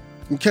Tanzania.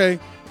 Okay?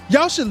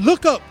 Y'all should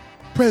look up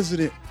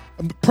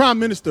Prime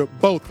Minister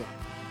Botha.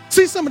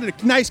 See some of the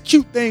nice,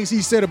 cute things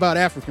he said about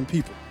African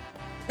people.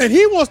 And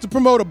he wants to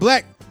promote a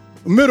black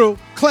middle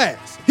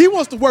class. He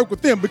wants to work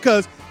with them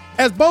because,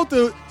 as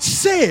Botha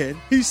said,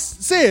 he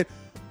said,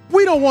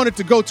 we don't want it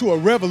to go to a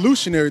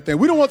revolutionary thing.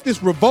 We don't want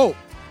this revolt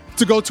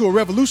to go to a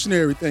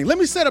revolutionary thing. Let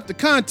me set up the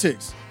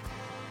context.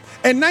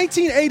 In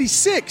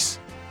 1986,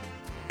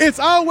 it's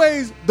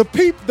always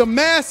the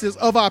masses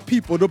of our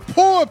people, the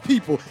poor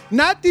people,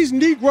 not these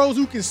Negroes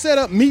who can set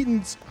up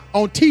meetings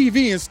on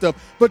TV and stuff,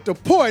 but the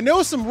poor. And there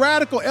were some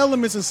radical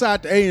elements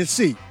inside the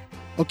ANC,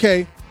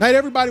 okay? Not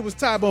everybody was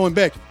Thabo and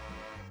Becky,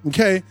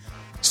 okay?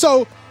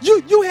 So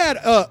you had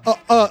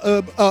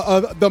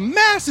the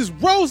masses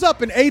rose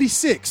up in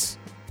 86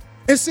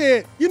 and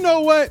said, you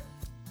know what?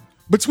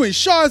 Between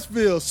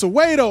Charlottesville,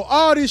 Soweto,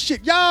 all this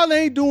shit, y'all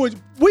ain't doing,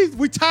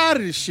 we tired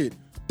of this shit.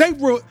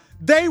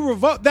 They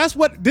revolt. That's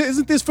what,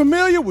 isn't this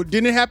familiar?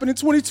 Didn't it happen in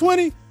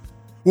 2020?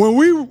 When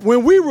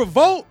we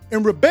revolt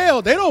and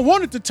rebel, they don't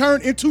want it to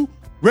turn into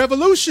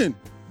revolution.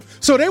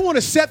 So they want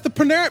to set the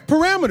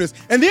parameters.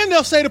 And then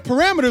they'll say the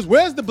parameters,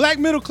 where's the black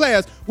middle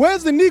class?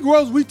 Where's the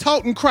Negroes we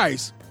taught in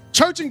Christ?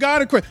 Church and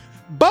God in Christ.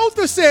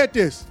 Botha said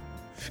this.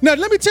 Now,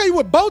 let me tell you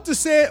what Botha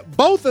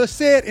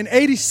said in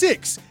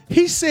 86.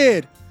 He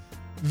said,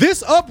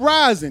 this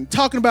uprising,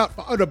 talking about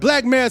the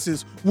black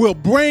masses, will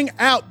bring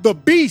out the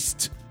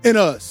beast in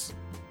us.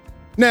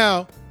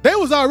 Now, they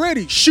was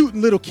already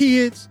shooting little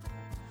kids.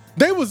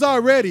 They was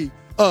already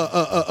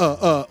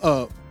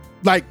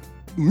like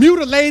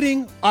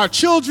mutilating our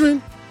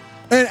children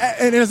and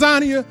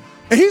Tanzania.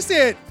 And he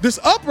said this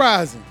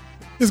uprising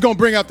is going to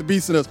bring out the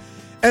beast in us.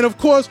 And of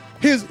course,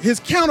 his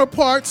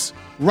counterparts,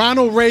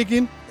 Ronald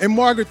Reagan and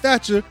Margaret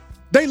Thatcher,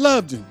 they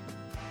loved him.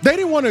 They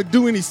didn't want to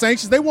do any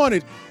sanctions.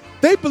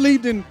 They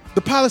believed in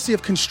the policy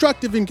of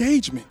constructive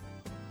engagement.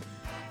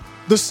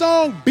 The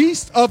song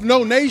Beast of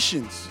No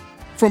Nations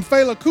from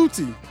Fela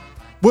Kuti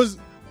was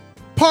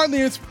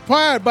partly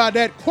inspired by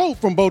that quote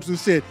from Botha who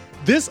said,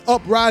 this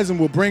uprising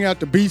will bring out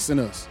the beast in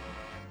us.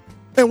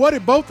 And what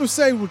did Botha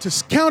say? Well,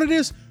 to counter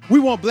this, we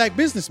want black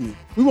businessmen.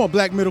 We want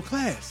black middle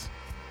class.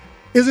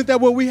 Isn't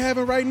that what we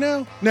having right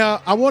now?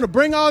 Now, I want to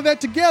bring all that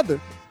together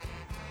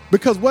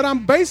because what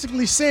I'm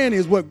basically saying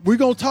is what we're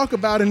going to talk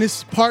about in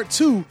this part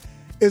 2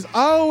 is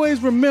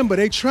always remember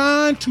they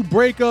trying to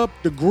break up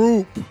the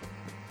group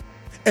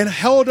and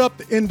hold up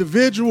the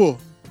individual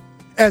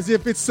as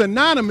if it's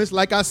synonymous,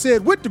 like I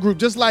said, with the group,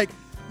 just like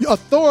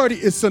authority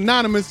is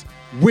synonymous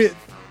with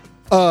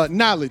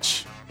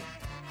knowledge.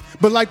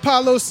 But like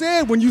Paulo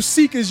said, when you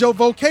seek as your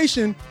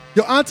vocation,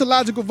 your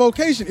ontological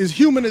vocation is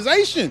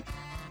humanization.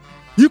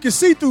 You can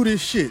see through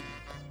this shit.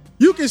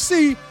 You can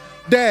see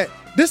that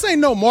this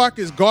ain't no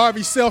Marcus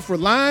Garvey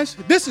self-reliance.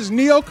 This is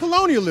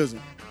neo-colonialism.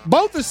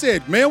 Botha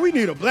said, man, we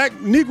need a black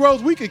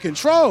Negroes we can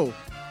control.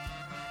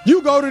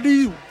 You go to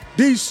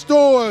these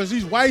stores,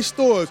 these white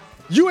stores,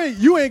 you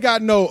ain't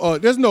got no,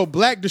 there's no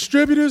black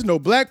distributors, no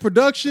black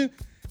production,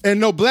 and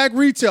no black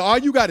retail. All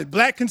you got is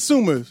black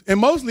consumers.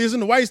 And mostly it's in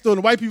the white store and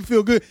the white people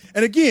feel good.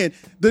 And again,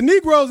 the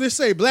Negroes that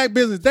say black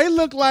business, they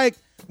look like,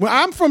 when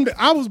I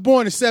was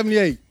born in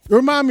 78. It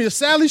remind me of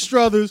Sally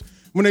Struthers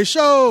when they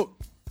showed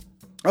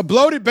a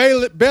bloated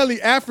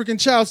belly African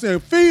child saying,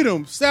 feed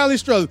him, Sally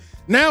Struthers.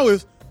 Now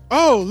it's,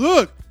 oh,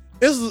 look,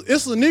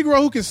 it's a Negro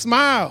who can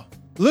smile.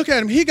 Look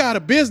at him, he got a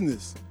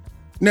business.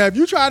 Now, if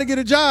you try to get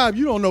a job,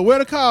 you don't know where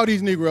to call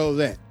these Negroes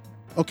at,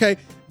 okay?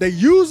 They're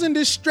using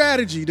this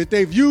strategy that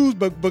they've used,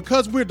 but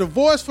because we're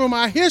divorced from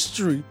our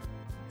history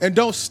and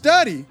don't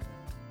study,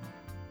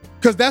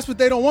 because that's what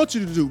they don't want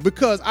you to do.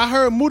 Because I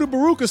heard Muda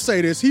Baruka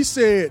say this. He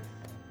said,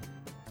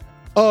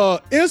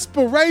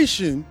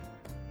 inspiration,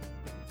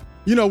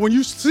 when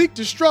you seek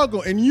to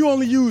struggle and you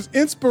only use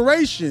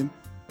inspiration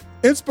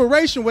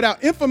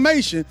without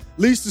information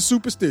leads to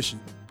superstition.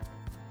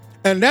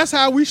 And that's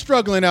how we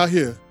struggling out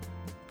here.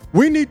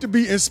 We need to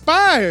be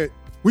inspired.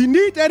 We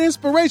need that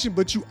inspiration,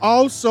 but you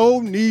also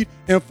need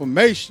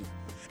information.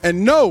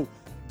 And no,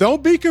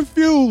 don't be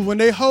confused when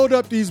they hold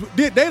up these.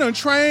 They done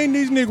train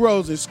these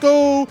Negroes in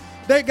school.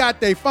 They got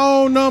their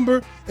phone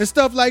number and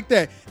stuff like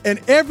that. And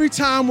every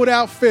time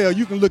without fail,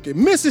 you can look at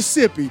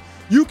Mississippi.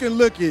 You can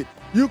look at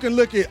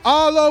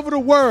all over the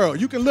world.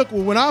 You can look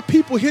when our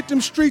people hit them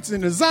streets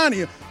in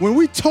Azania, when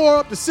we tore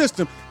up the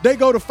system, they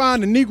go to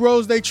find the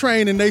Negroes they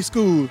train in their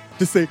school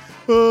to say,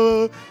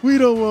 we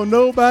don't want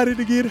nobody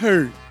to get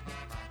hurt.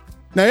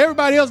 Now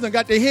everybody else done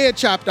got their head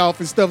chopped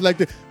off and stuff like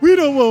that. We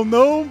don't want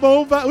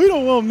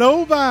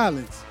no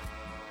violence.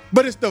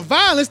 But it's the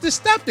violence that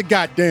stopped the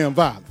goddamn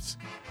violence.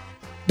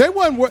 Let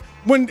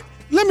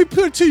me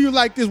put it to you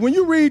like this. When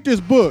you read this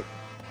book,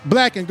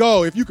 Black and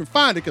Gold, if you can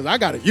find it, because I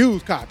got a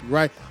used copy,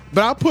 right?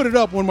 But I'll put it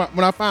up when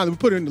I finally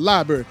put it in the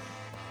library.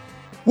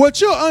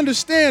 What you'll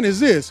understand is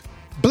this.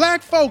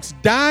 Black folks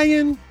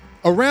dying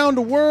around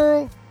the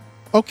world,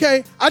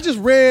 okay? I just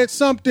read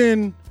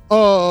something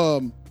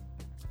a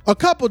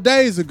couple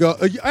days ago,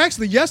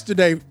 actually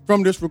yesterday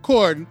from this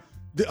recording.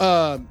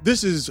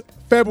 This is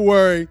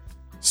February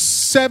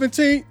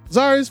 17th.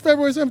 Sorry, it's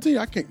February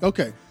 17th?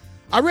 Okay.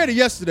 I read it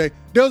yesterday.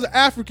 There was an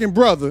African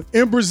brother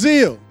in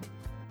Brazil,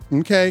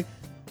 okay?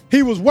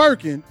 He was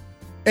working,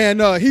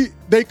 and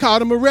they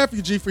called him a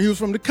refugee he was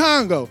from the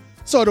Congo.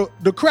 So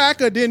the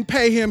cracker didn't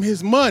pay him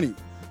his money.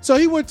 So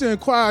he went to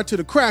inquire to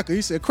the cracker.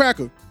 He said,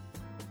 Cracker.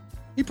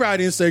 He probably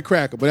didn't say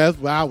cracker, but that's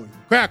what I would.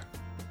 Cracker,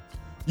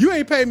 you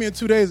ain't paid me in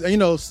 2 days. I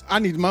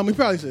need my money. He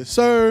probably said,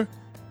 Sir,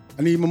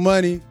 I need my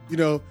money.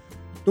 The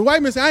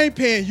white man said, I ain't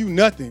paying you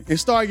nothing, and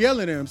started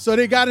yelling at him. So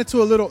they got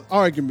into a little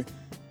argument.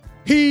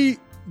 He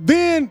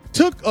then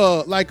took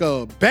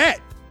a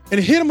bat and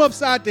hit him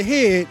upside the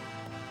head,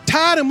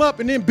 tied him up,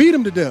 and then beat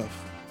him to death.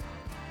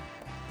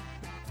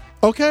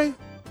 Okay?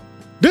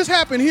 This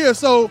happened here,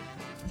 so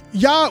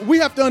y'all, we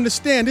have to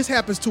understand this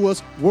happens to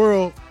us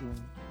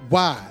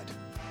worldwide.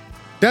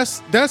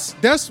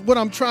 That's what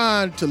I'm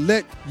trying to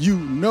let you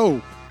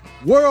know.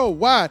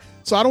 Worldwide.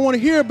 So I don't want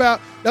to hear about,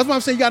 that's why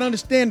I'm saying you got to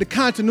understand the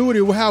continuity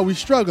of how we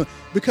struggle.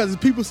 Because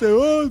people say,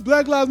 oh,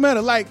 Black Lives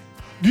Matter. Like,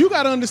 you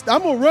got to understand,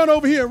 I'm going to run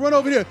over here and run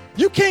over there.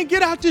 You can't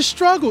get out this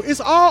struggle. It's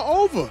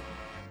all over.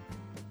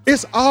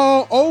 It's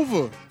all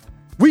over.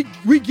 We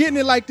getting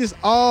it like this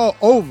all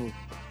over.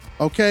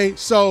 Okay?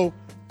 So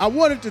I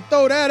wanted to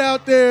throw that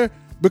out there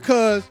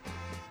because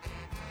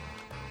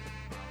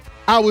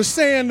I was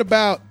saying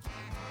about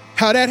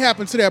how that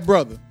happened to that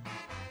brother.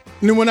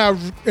 And then when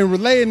and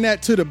relaying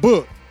that to the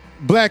book,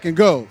 Black and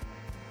Gold.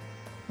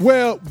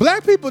 Well,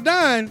 black people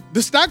dying,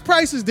 the stock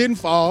prices didn't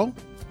fall.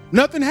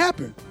 Nothing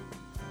happened.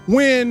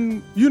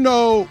 When,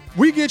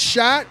 we get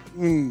shot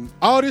and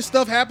all this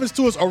stuff happens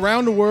to us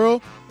around the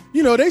world,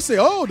 they say,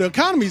 oh, the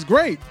economy's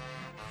great.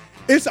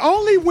 It's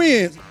only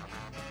when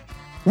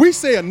we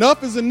say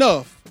enough is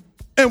enough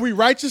and we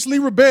righteously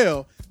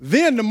rebel,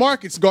 then the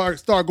markets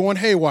start going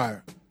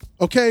haywire.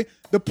 Okay?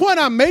 The point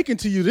I'm making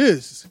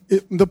is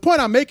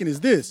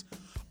this.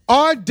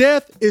 Our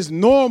death is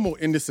normal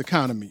in this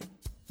economy.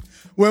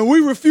 When we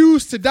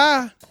refuse to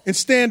die and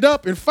stand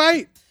up and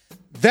fight,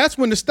 that's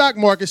when the stock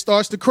market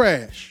starts to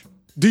crash.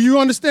 Do you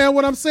understand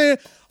what I'm saying?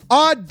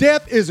 Our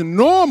death is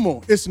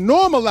normal. It's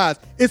normalized.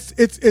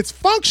 It's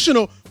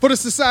functional for the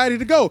society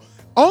to go.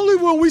 Only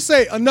when we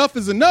say enough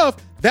is enough,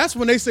 that's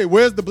when they say,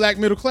 where's the black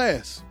middle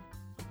class?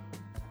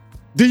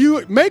 Do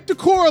you make the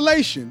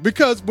correlation?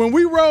 Because when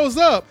we rose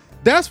up,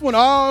 that's when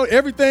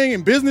everything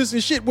in business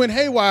and shit went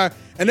haywire,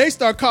 and they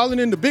start calling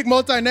in the big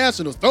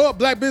multinationals, throw up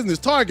black business,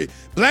 Target,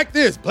 black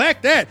this,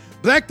 black that,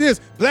 black this,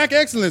 black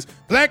excellence,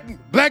 black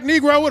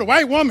Negro with a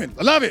white woman.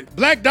 I love it.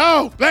 Black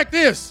dog, black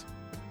this.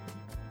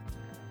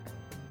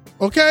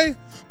 Okay?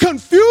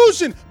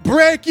 Confusion,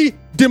 breaky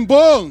them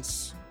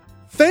bones.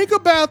 Think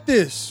about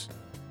this.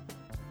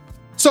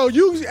 So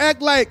you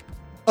act like,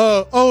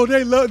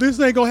 they love this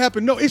ain't gonna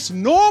happen. No, it's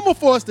normal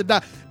for us to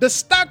die. The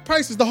stock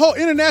prices, the whole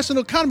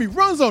international economy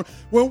runs on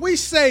when we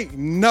say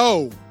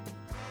no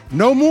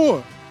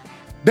more.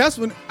 That's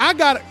when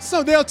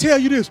so they'll tell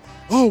you this.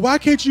 Oh, why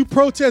can't you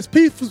protest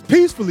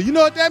peacefully? You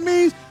know what that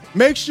means?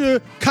 Make sure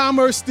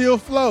commerce still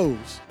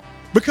flows.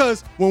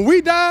 Because when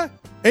we die,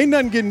 ain't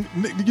nothing getting,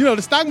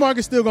 the stock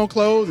market's still gonna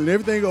close and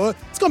everything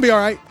it's gonna be all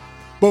right.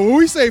 But when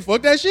we say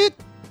fuck that shit,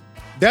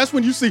 that's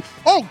when you see,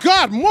 oh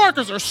God,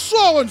 markets are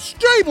so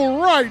unstable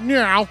right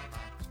now.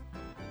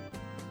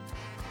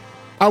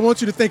 I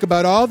want you to think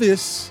about all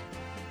this.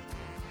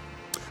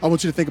 I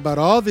want you to think about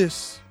all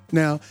this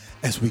now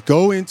as we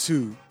go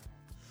into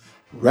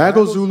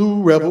Rago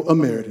Zulu Rebel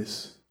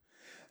Emeritus,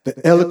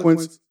 The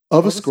Eloquence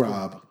of a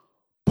Scribe,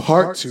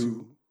 Part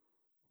 2,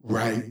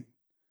 right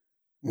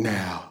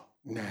now.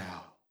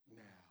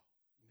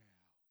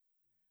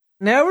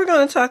 Now we're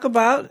going to talk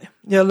about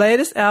your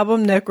latest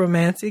album,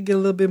 Necromancy, get a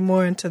little bit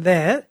more into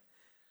that.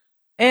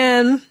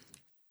 And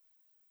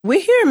we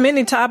hear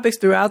many topics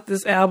throughout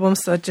this album,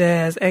 such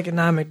as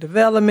economic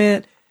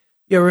development,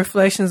 your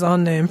reflections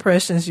on the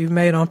impressions you've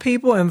made on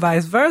people and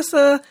vice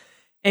versa,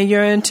 and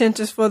your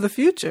intentions for the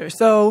future.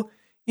 So,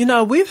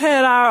 we've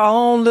had our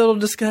own little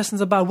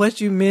discussions about what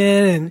you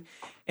meant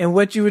and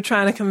what you were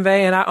trying to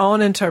convey in our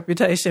own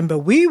interpretation, but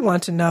we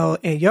want to know,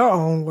 in your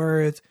own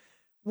words,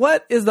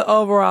 what is the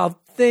overall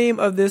theme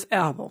of this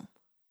album?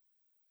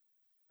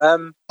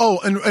 And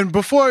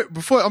before,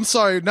 I'm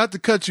sorry, not to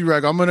cut you,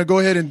 Rago. I'm going to go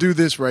ahead and do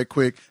this right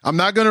quick. I'm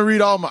not going to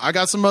read I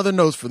got some other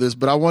notes for this,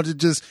 but I want to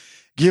just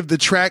give the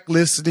track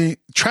listing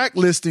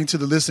to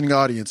the listening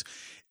audience.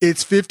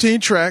 It's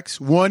 15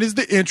 tracks. One is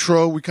the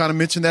intro. We kind of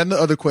mentioned that in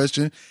the other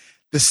question.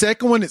 The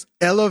second one is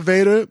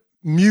Elevator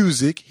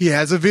Music. He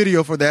has a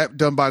video for that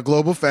done by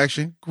Global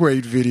Faction.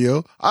 Great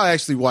video. I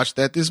actually watched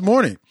that this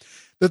morning.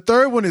 The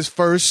third one is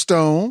First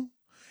Stone.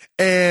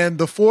 And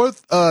the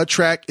fourth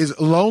track is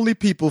Lonely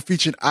People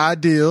featuring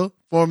Ideal,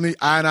 formerly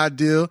Iron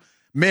Ideal.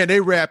 Man,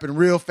 they rapping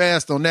real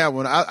fast on that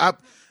one. I'm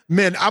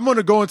going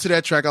to go into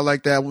that track. I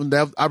like that one.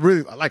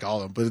 I like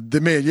all of them.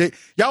 But,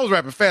 y'all was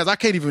rapping fast. I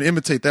can't even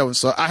imitate that one.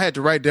 So I had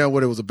to write down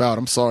what it was about.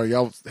 I'm sorry.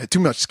 Y'all had too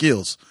much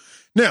skills.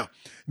 Now,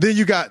 then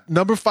you got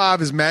number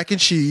 5 is Mac and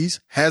Cheese.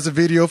 Has a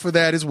video for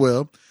that as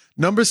well.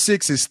 Number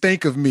 6 is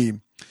Think of Me.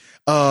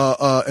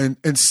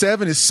 And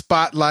 7 is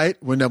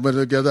Spotlight. When I'm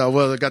together,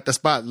 I got the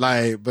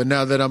spotlight. But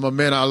now that I'm a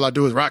man, all I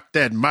do is rock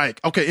that mic.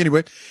 Okay,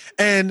 anyway.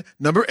 And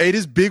number 8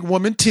 is Big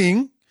Woman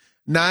Ting.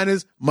 9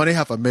 is Money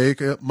Have a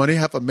Make.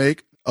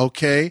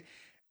 Okay.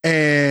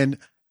 And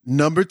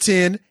number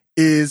 10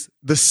 is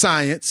The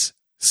Science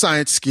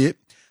Skit.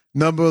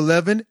 Number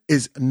 11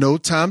 is No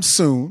Time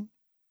Soon.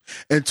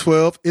 And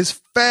 12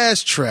 is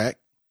Fast Track.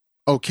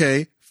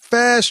 Okay.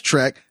 Fast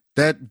Track.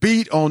 That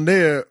beat on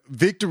there,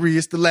 Victory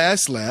is the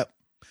Last Lap.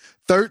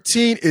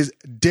 13 is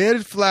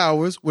Dead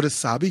Flowers with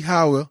Asabi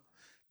Howell.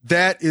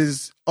 That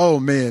is, I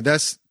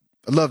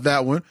love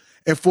that one.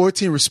 And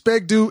 14,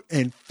 Respect Due.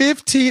 And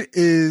 15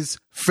 is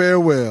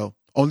Farewell,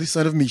 Only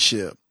Son of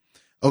Michelle.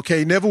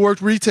 Okay, never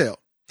worked retail.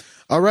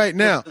 All right,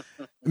 now,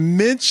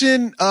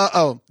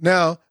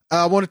 now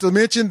I wanted to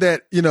mention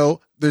that,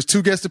 there's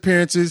 2 guest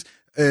appearances.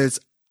 It's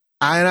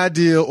Iron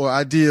Ideal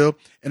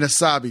and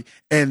Asabi.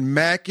 And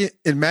Mac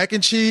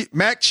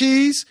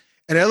Cheese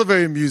and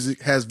Elevator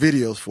Music has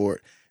videos for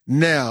it.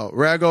 Now,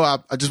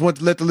 Rago, I just want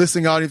to let the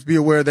listening audience be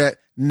aware of that.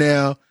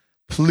 Now,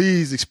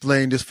 please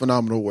explain this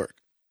phenomenal work.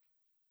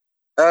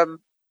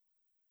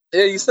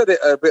 Yeah, you said it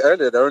a bit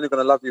earlier. They're only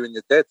going to love you when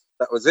you're dead.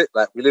 That was it.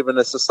 Like, we live in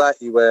a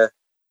society where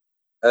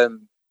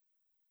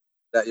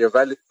that your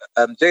value.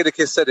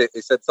 Jadakiss said it.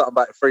 He said something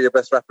about throw your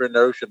best rapper in the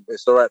ocean, but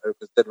it's all right though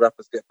because dead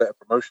rappers get better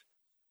promotion.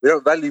 We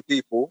don't value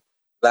people.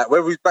 Like,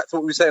 where we back to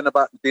what we were saying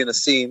about being a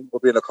scene or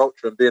being a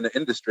culture and being an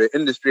industry.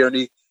 Industry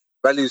only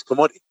values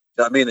commodity.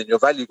 You know what I mean? And your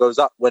value goes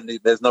up when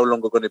there's no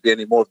longer going to be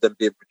any more of them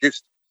being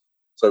produced.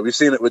 So we've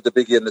seen it with the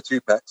Biggie and the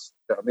Tupacs.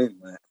 You know what I mean?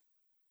 Like,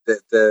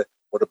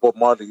 or the Bob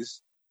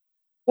Marleys.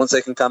 Once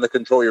they can kind of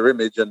control your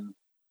image and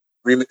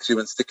remix you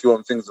and stick you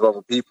on things with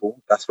other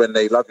people, that's when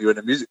they love you in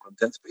the music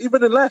content. But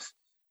even in life,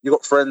 you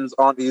got friends,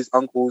 aunties,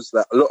 uncles.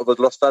 Like, a lot of us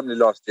lost family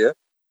last year,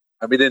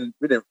 and we didn't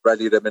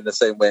value them in the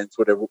same way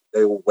until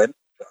they all went.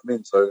 You know what I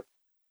mean? So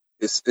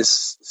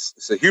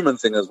it's a human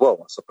thing as well,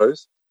 I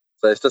suppose.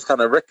 So it's just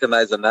kind of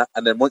recognizing that,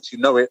 and then once you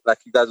know it, like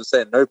you guys were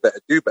saying, know better,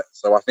 do better.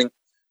 So I think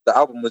the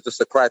album was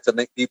just a cry to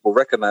make people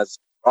recognize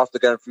after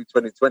going through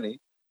 2020.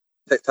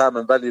 Take time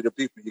and value the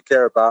people you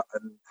care about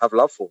and have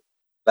love for.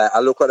 Like, I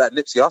look at that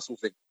Nipsey Hussle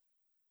thing.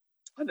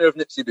 I knew of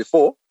Nipsey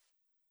before,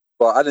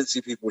 but I didn't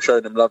see people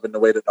showing him love in the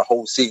way that the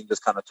whole scene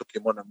just kind of took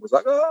him on and was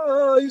like,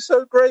 oh, he's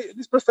so great, and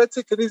he's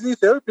prophetic, and he's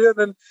Ethiopian,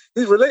 and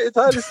he's related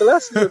to Haile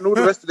Selassie, and all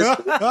the rest of this.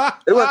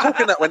 They weren't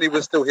talking that when he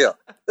was still here.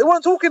 They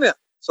weren't talking it.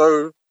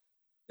 So,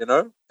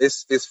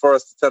 it's for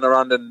us to turn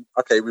around and,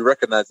 okay, we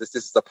recognize this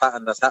is a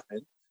pattern that's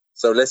happening.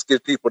 So let's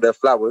give people their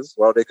flowers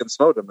while they can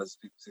smell them, as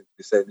people seem to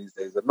be saying these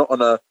days. And not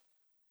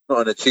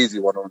on a cheesy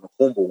one or on a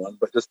cornball one,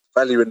 but just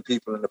valuing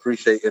people and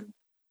appreciating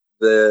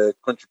the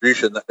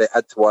contribution that they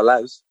add to our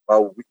lives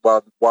while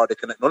they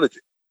can acknowledge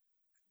it.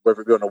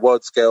 Whether it be on a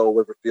world scale,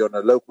 whether it be on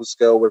a local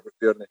scale, whether it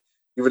be on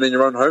even in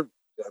your own home.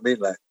 You know what I mean?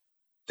 Like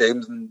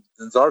James and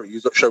Zari,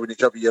 you're showing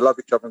each other you love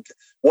each other. And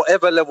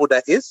whatever level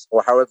that is,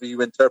 or however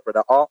you interpret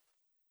that art,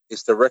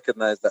 is to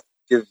recognize that,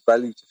 give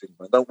value to things,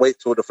 man. Don't wait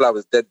till the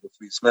flower's dead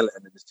before you smell it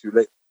and then it's too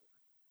late.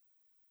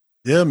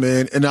 Yeah,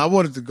 man. And I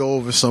wanted to go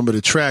over some of the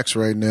tracks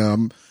right now.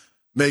 I'm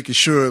making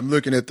sure I'm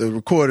looking at the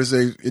recorders,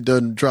 it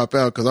doesn't drop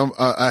out because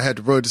I had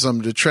to write some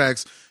of the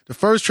tracks. The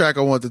first track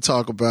I want to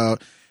talk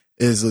about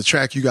is a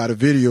track you got a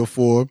video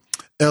for.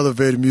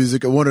 elevator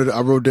music. I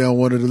wrote down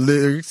one of the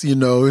lyrics. You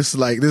know, it's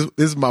like this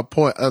is my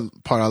part I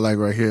like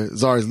right here.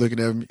 Zari's looking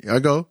at me.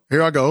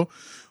 Here I go.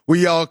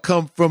 We all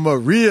come from a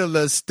real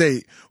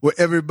estate where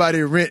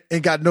everybody rent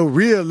ain't got no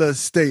real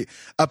estate.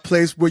 A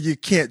place where you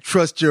can't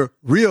trust your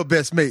real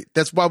best mate.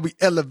 That's why we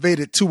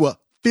elevated to a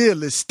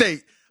fearless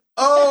state.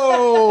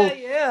 Oh,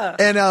 yeah.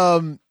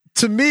 And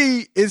to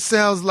me, it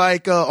sounds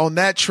like on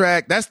that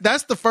track, that's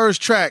the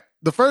first track.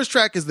 The first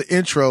track is the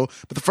intro,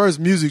 but the first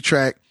music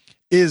track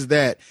is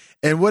that.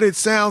 And what it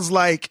sounds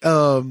like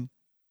in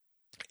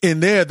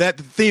there, that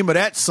the theme of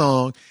that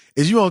song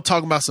is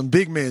talking about some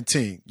big man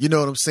ting. You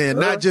know what I'm saying?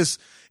 Not just,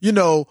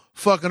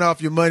 fucking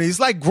off your money. It's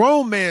like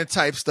grown man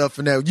type stuff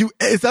in there.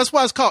 That's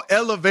why it's called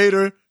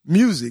elevator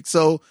music.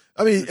 So,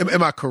 I mean,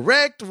 am I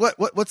correct?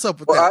 What's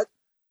up with that?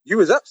 You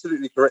was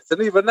absolutely correct.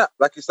 And even that,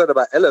 like you said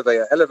about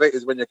elevator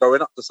is when you're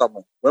going up to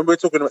someone. When we're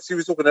talking about, we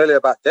were talking earlier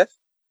about death,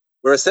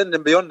 we're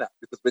ascending beyond that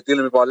because we're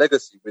dealing with our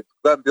legacy. We're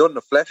going beyond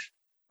the flesh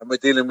and we're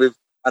dealing with,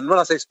 and when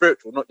I say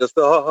spiritual, not just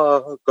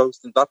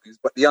ghosts and duppies,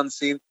 but the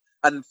unseen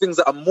and things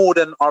that are more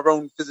than our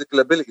own physical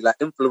ability, like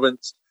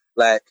influence,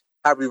 like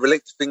how we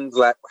relate to things,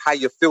 like how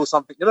you feel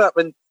something. You know, like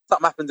when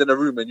something happens in a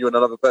room and you and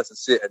another person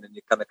see it and then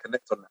you kind of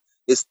connect on that.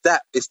 It's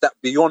that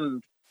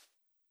beyond.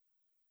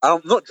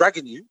 I'm not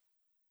dragging you,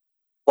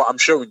 but I'm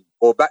showing you.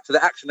 Or back to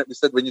the action that we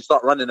said when you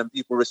start running and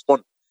people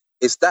respond.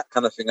 It's that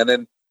kind of thing. And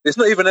then it's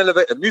not even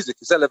elevator music,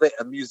 it's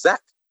elevator music.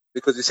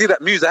 Because you see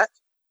that music,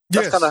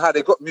 that's kind of how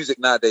they got music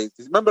nowadays.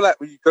 Remember like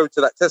when you go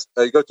to that test,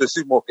 you go to a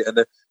supermarket and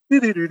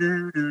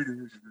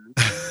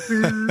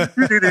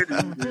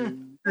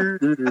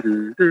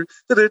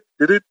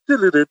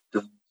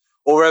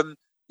or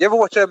you ever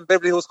watch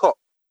Beverly Hills Cop?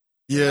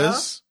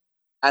 Yes.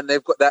 And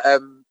they've got that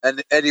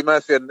and Eddie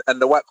Murphy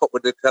and the white cop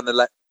with the kind of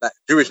like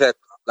Jewish hair,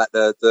 like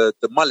the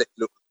mullet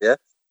look, yeah.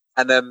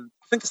 And I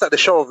think it's like the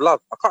Show of Love.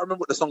 I can't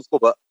remember what the song's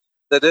called, but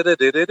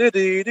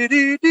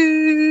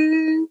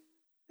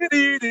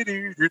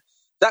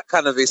that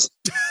kind of is.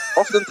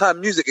 Oftentimes,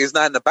 music is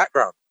now in the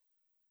background,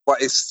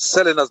 but it's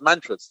selling us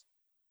mantras,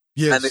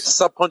 and it's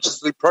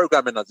subconsciously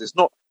programming us. It's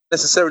not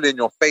necessarily in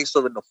your face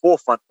or in the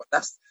forefront, but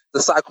that's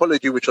the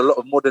psychology which a lot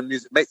of modern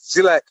music makes.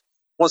 See, like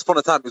once upon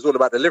a time, it was all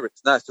about the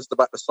lyrics. Now it's just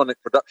about the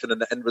sonic production and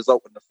the end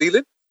result and the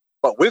feeling.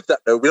 But with that,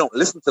 though, we don't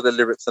listen to the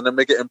lyrics, and then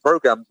we're getting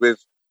programmed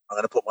with, I'm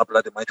going to put my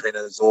blood in my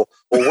trainers, or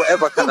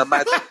whatever kind of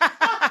mad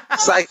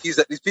psyches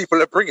that these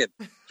people are bringing.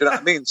 Do you know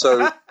what I mean?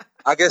 So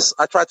I guess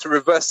I tried to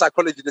reverse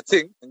psychology the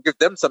thing and give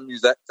them some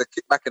music to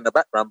kick back in the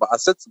background, but I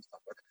said some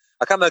stuff.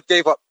 I kind of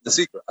gave up the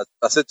secret.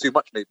 I said too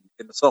much maybe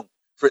in the song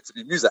for it to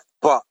be music.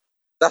 But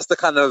that's the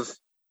kind of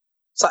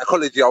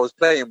psychology I was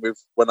playing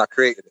with when I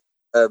created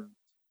it.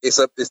 It's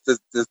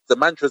the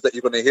mantras that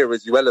you're going to hear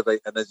as you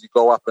elevate and as you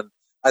go up, and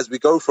as we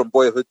go from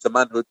boyhood to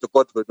manhood to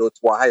godhood or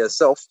to our higher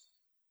self,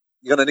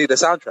 you're going to need a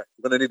soundtrack.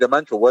 You're going to need a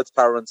mantra, words,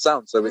 power, and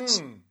sound. So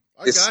it's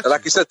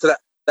like you said, to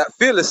that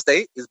fearless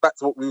state is back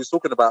to what we were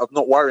talking about of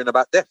not worrying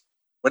about death.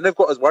 When they've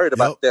got us worried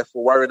about death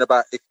or worrying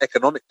about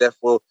economic death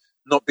or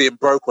not being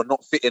broke or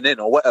not fitting in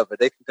or whatever,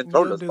 they can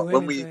control us. But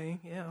when we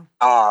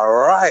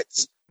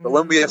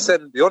when we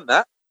ascend beyond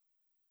that,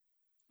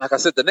 like I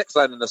said, the next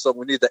line in the song,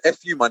 we need the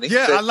FU money.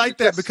 Yeah, I like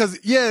that because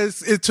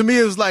to me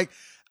it was like,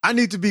 I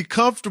need to be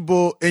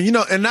comfortable and,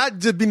 and not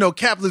just be no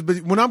capitalist, but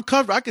when I'm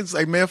comfortable, I can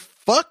say, man,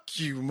 fuck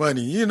you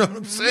money. You know what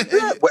I'm saying?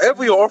 Yeah,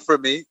 whatever you're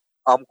offering me,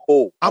 I'm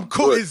cool. I'm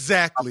cool. Good.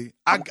 Exactly.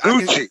 I'm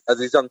Gucci, as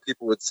these young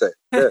people would say.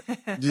 Yeah.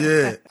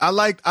 Yeah.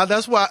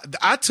 That's why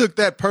I took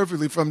that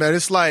perfectly from that.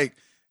 It's like,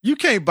 you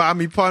can't buy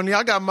me, partner.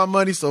 I got my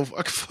money, so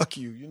fuck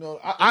you.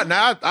 I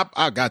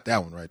got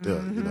that one right there.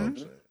 Mm-hmm. You know what I'm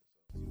saying?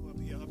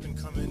 You're up and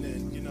coming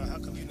in, how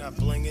come you're not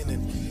blinging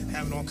and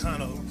having all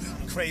kind of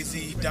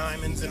crazy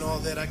diamonds and all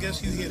that? I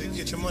guess you here to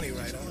get your money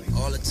right, huh?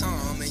 All the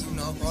time, and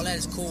all that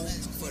is cool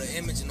for the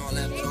image and all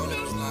that, but all that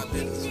is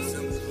liability, you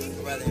feel me?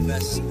 I'd rather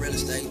invest in real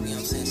estate, you know what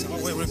I'm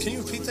saying? Wait, can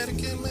you repeat that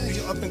again, man?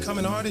 You're up and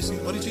coming artist.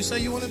 What did you say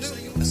you want to do?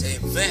 I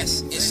said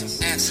invest in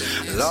some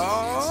assets.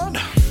 Lord,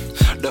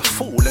 the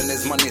fool and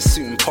his money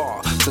soon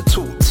part. To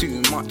talk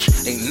too much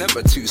ain't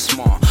never too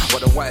smart. While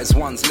the wise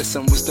ones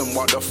listen wisdom,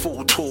 while the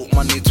fool talk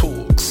money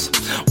talks.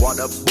 While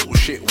the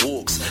bullshit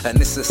walks,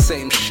 and it's the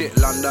same shit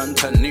London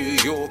to New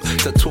York.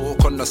 To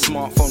talk on the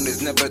smartphone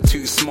is never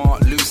too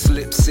smart. Loose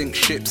lips sink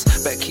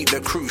ships, better keep the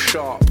crew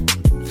sharp.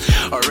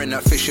 Or in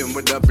a fishing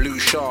with the blue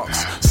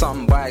sharks.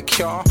 Some buy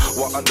car,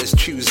 what others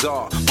choose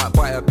art. Might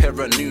buy a pair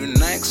of new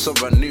Nikes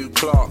or a new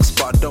Clarks,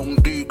 but I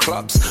don't do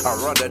clubs,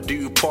 I'd rather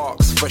do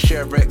parks. Fresh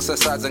air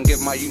exercise and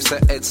give my youth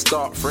a head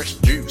start. Fresh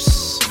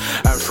juice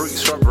and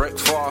fruits for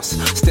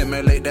breakfast.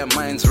 Stimulate their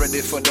minds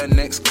ready for the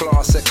next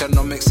class.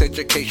 Economics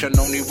education,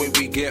 only way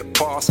we get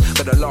past.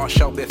 But the last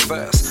shall be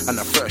first and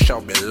the first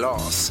shall be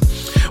last.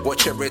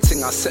 Watch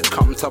everything I said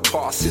come to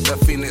pass. See the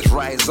phoenix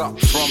rise up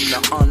from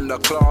the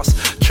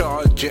underclass.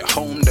 Charge it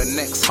home the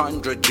next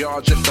 100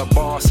 yards. If the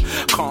boss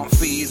can't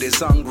feed his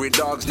hungry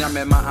dogs,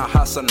 Nyame Maha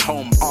Hassan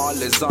home, all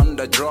is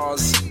under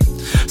draws.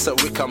 So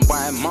we can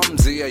buy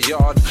Mumsy a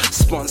yard,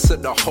 sponsor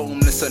the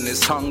homeless and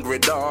his hungry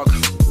dog.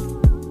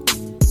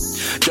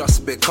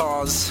 Just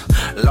because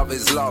love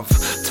is love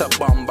to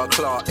Bumba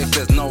Clark. If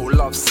there's no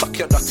love, suck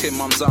your dirty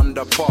mum's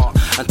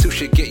underpart until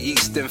she get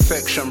yeast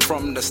infection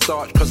from the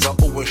start. Cause I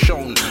always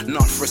shown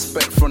enough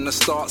respect from the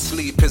start.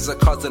 Sleep is a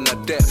cousin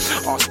of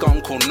death. Ask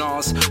Uncle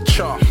Nas,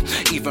 Cha.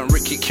 Even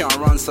Ricky can't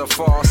run so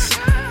fast.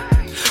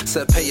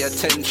 So pay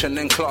attention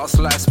in class,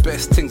 life's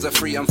best things are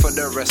free and for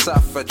the rest I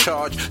for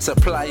charge.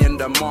 Supply and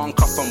demand,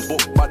 cuff and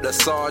book by the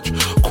sarge.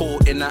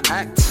 Caught in an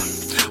act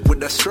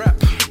with a strap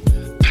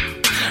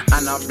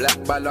and a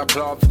black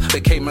balaclava.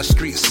 Became a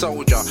street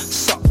soldier,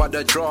 sucked by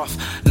the draft.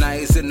 Now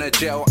he's in the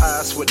jail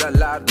ass with a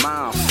loud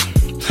mouth.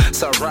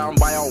 Surrounded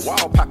by a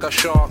wild pack of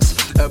sharks.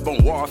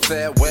 Urban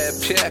warfare, where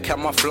pure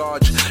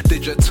camouflage.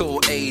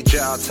 Digital age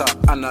out to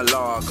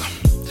analog.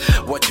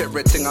 Watch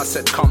everything I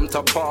said come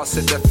to pass.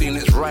 If the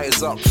phoenix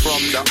rise up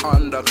from the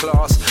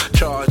underclass,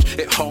 charge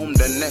it home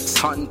the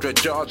next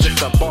 100 yards. If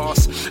the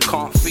boss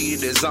can't feed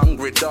his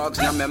hungry dogs,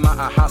 now me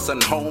matter house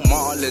and home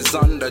all is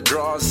under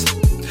draws.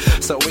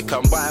 So we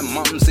can buy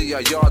mumsy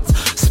a yards,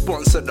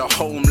 sponsor the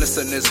homeless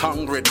and his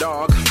hungry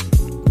dog.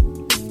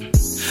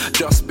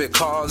 Just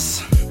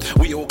because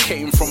we all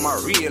came from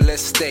a real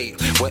estate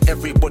where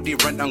everybody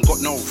rent and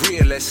got no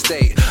real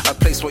estate. A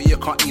place where you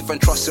can't even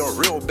trust your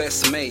real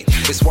best mate.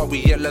 It's why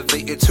we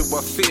elevated to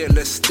a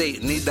fearless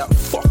state. Need that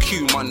fuck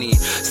you money,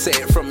 say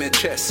it from your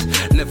chest.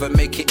 Never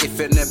make it if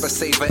you never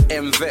save and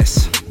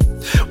invest.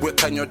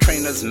 Whip and your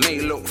trainers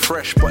may look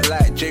fresh, but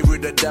like J. Rue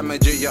the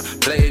damager, you're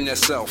playing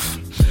yourself.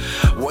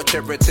 Watch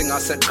everything I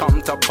said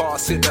come to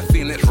pass. See the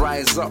phoenix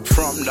rise up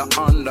from the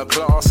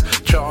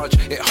underclass. Charge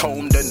it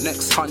home the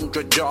next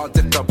 100 yards.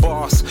 If the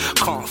boss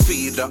can't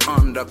feed the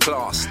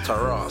underclass.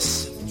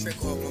 Taras. Trick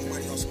off my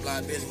money on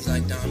supply business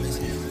like diamonds.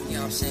 You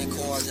know what I'm saying?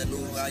 Cars that lose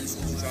value,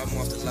 drive them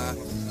off the lot.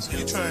 So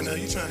you're trying to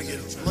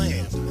get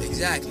land.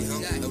 Exactly.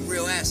 A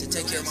real asset.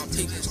 Take care of my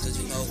people, because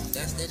you know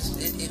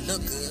it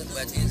look good,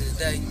 but at the end of the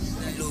day,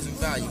 you losing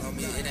value. I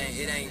mean,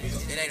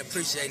 it ain't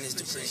appreciating, it's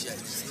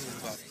depreciating.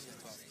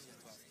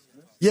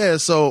 Yeah,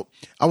 so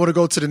I want to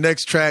go to the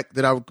next track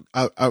that I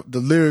the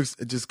lyrics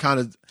just kind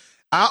of,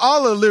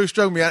 all the lyrics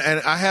struck me,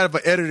 and I have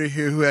an editor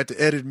here who had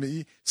to edit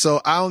me,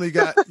 so I only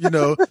got,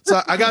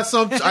 so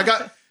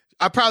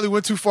I probably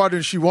went too far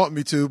than she want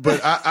me to, but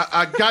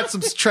I got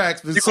some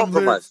tracks. You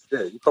compromised.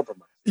 Yeah, you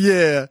compromised.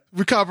 Yeah,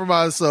 we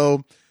compromised.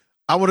 So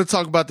I want to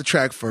talk about the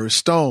track first,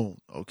 Stone.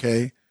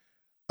 Okay.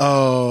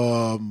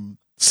 So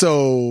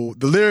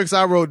the lyrics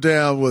I wrote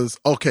down was,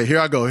 okay, here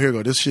I go.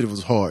 This shit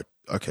was hard.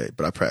 Okay,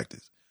 but I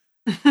practiced.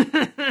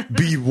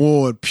 Be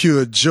warned,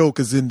 pure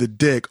jokers in the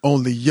deck.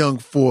 Only young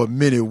for a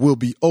minute, will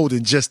be old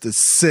in just a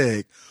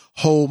sec.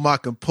 Hold my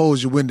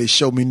composure when they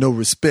show me no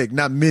respect.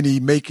 Not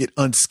many make it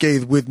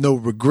unscathed with no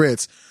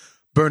regrets.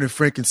 Burning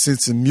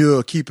frankincense and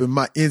myrrh, keeping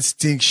my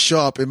instincts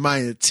sharp and my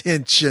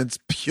intentions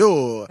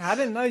pure. I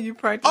didn't know you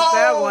practiced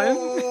that one.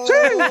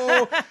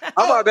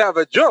 I might be out of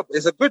a job.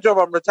 It's a good job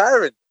I'm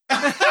retiring.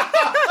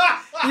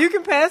 You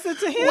can pass it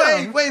to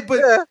him. Wait, but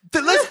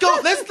let's go.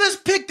 Let's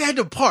pick that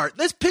apart.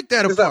 Let's pick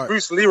that apart. Like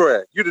Bruce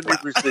Leroy. You didn't need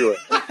Bruce Leroy.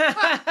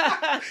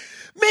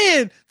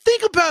 Man,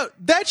 think about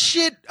that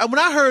shit. When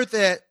I heard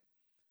that,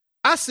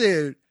 I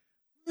said,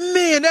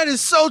 man, that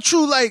is so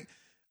true. Like,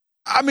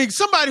 I mean,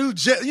 somebody who,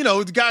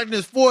 the guy in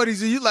his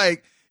 40s, and you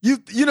like, you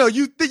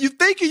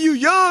thinking you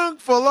young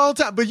for a long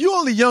time, but you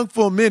only young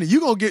for a minute.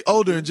 You gonna get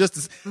older in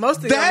just most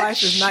of your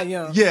life is not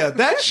young. Yeah,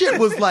 that shit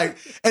was like,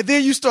 and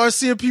then you start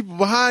seeing people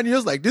behind you.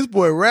 It's like, this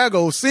boy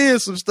Rago seeing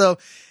some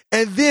stuff.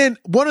 And then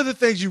one of the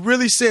things you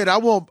really said, I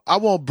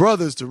want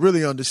brothers to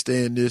really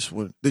understand this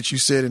one that you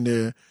said in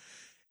there,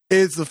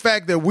 is the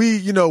fact that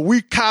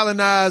we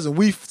colonize and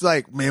we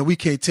like, man, we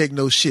can't take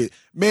no shit.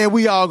 Man,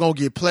 we all gonna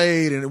get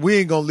played and we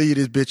ain't gonna leave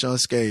this bitch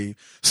unscathed.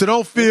 So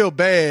don't feel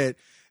bad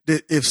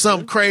that if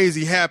something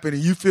crazy happened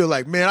and you feel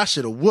like, man, I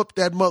should have whooped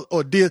that mother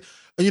or did,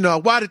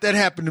 why did that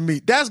happen to me?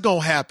 That's gonna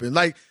happen.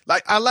 Like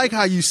I like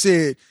how you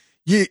said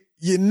you're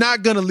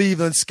not gonna leave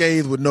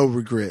unscathed with no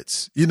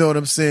regrets. You know what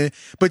I'm saying?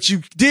 But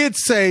you did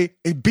say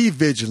and be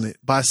vigilant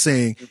by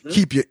saying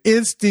keep your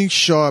instincts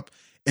sharp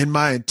and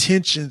my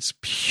intentions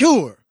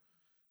pure.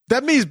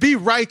 That means be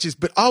righteous,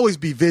 but always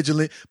be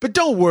vigilant. But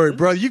don't worry,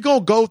 brother. You're going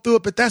to go through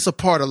it, but that's a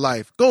part of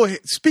life. Go ahead.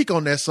 Speak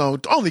on that song.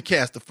 Only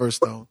cast the first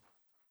stone.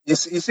 You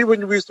see,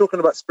 when we was talking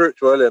about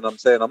spiritual earlier, and I'm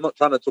saying, I'm not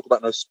trying to talk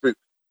about no spook,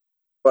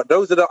 but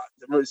those are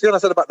see when I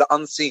said about the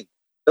unseen,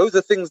 those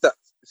are things that,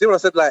 see what I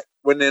said, like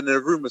when they're in a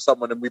room with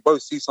someone and we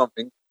both see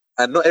something,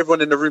 and not everyone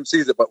in the room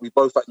sees it, but we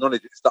both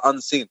acknowledge it. It's the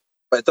unseen.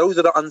 But those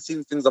are the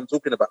unseen things I'm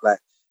talking about. Like,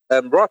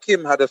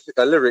 Rakim had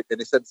a lyric and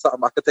he said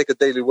something, I could take a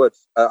daily word.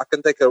 I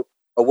can take a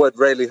word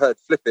rarely heard,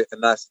 flip it,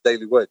 and that's a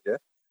daily word, yeah?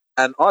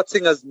 And our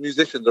thing as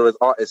musicians or as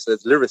artists,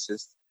 as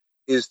lyricists,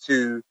 is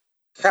to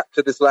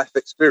capture this life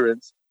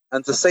experience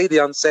and to say the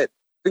unsaid,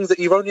 things that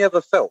you've only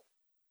ever felt,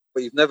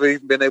 but you've never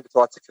even been able to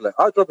articulate.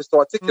 Our job is to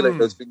articulate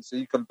those things so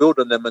you can build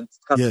on them and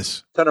kind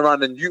of turn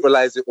around and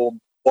utilize it or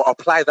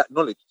apply that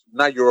knowledge.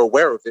 Now you're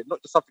aware of it,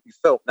 not just something you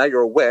felt. Now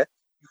you're aware,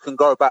 you can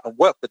go about and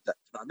work with that.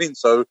 You know what I mean?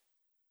 So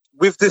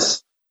with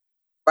this,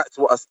 back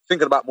to what I was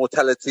thinking about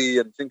mortality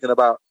and thinking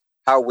about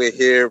how we're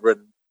here,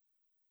 and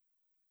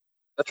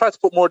I tried to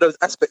put more of those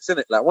aspects in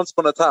it. Like once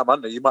upon a time, I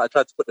don't know, you might have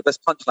tried to put the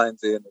best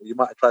punchlines in, or you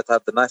might have tried to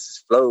have the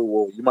nicest flow,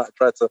 or you might have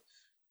tried to.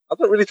 I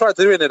don't really try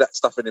to do any of that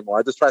stuff anymore.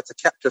 I just try to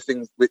capture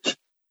things which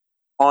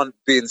aren't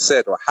being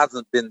said or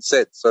hasn't been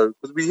said. So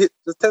because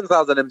there's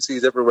 10,000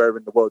 MCs everywhere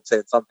in the world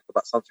saying something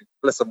about something.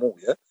 Bless them all,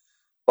 yeah.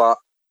 But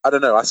I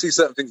don't know. I see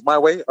certain things my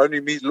way.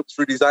 Only me looks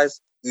through these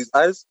eyes.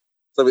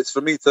 So it's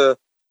for me to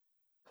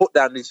put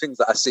down these things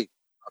that I see.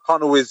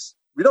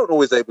 We don't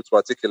always able to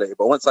articulate it,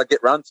 but once I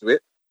get round to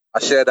it, I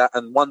share that,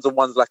 and ones and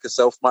ones like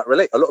yourself might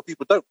relate. A lot of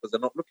people don't because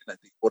they're not looking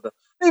at deep, or not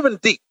even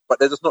deep, but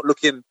they're just not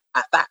looking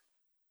at that.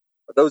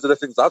 But those are the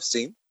things I've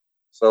seen.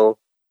 So,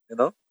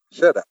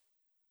 share that.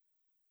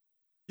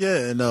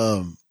 Yeah,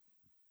 and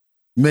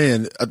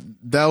man,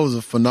 that was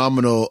a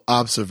phenomenal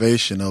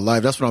observation of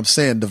life. That's what I'm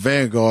saying. The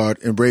Vanguard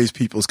and raise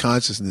people's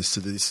consciousness to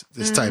this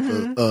type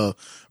of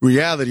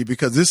reality,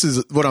 because this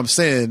is what I'm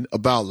saying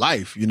about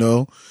life,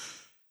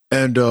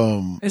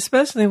 And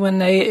especially when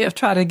they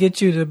try to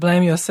get you to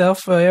blame yourself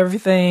for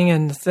everything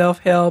and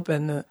self-help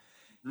and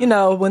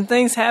when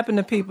things happen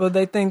to people,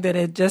 they think that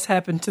it just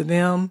happened to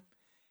them.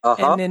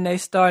 And then they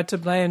start to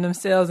blame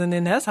themselves, and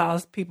then that's how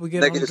people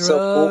get on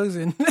drugs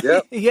and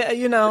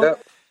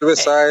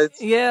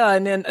suicides. Yeah,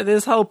 and then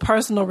this whole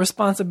personal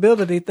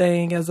responsibility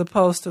thing, as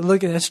opposed to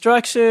looking at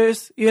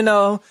structures,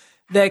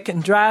 that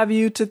can drive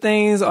you to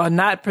things or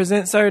not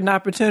present certain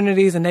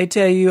opportunities, and they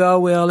tell you, oh,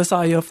 well, it's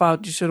all your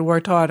fault. You should have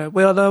worked harder.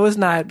 Well, no, it's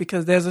not,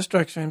 because there's a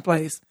structure in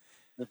place,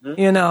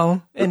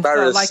 The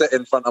barriers set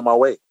in front of my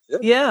way.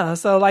 Yeah,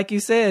 so like you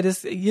said,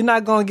 you're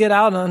not going to get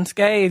out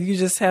unscathed. You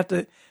just have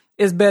to,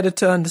 it's better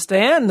to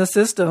understand the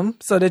system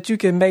so that you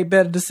can make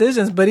better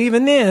decisions. But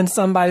even then,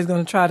 somebody's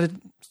going to try to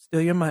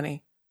steal your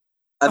money.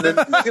 And then,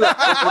 on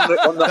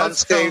the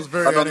unscathed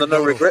and on the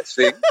no regrets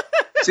thing,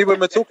 see,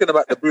 when we're talking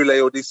about the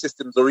Brule or these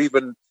systems, or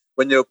even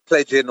when you're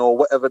pledging or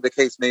whatever the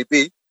case may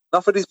be,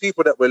 enough of these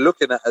people that we're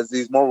looking at as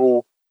these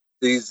moral,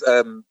 these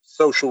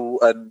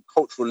social and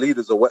cultural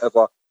leaders or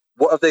whatever,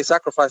 what have they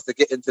sacrificed to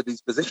get into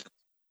these positions?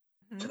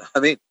 Do you know what I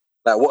mean?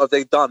 Like, what have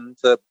they done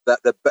to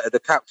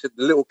the couch, the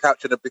little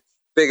couch in a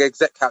big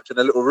exec couch in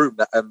a little room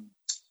that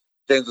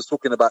James was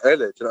talking about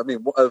earlier? Do you know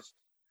what I mean?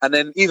 And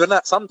then even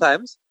that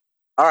sometimes.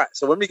 All right,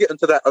 so when we get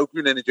into that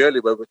open energy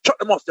early where we chuck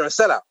them off, they're a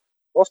sellout.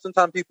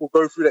 Oftentimes people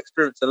go through the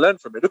experience and learn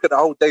from it. Look at the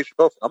whole Dave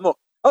Chappelle thing.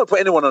 I don't put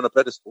anyone on a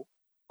pedestal,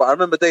 but I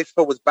remember Dave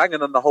Chappelle was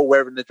banging on the whole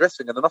wearing the dress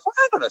thing, and then I thought,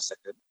 hang on a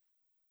second.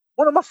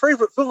 One of my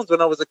favorite films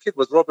when I was a kid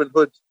was Robin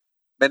Hood,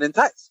 Men in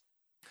Tights.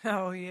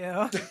 Oh,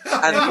 yeah.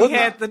 And he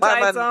had the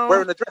tights on.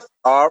 Wearing the dress.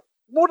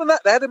 More than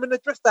that, they had him in the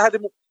dress. They had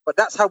him, but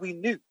that's how we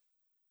knew.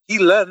 He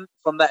learned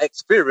from that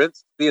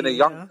experience, being a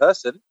young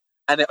person,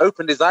 and it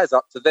opened his eyes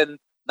up to then.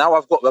 Now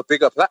I've got a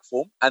bigger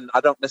platform, and I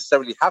don't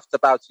necessarily have to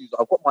bow to you.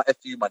 I've got my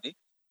FU money.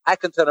 I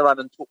can turn around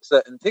and talk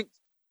certain things.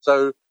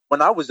 So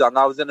when I was young,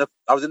 I was in the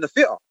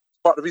theatre.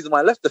 It's part of the reason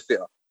why I left the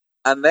theatre.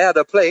 And they had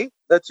a play.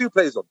 There are two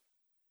plays on.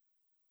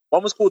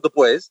 One was called The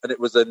Boys, and it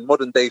was a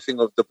modern day thing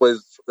of The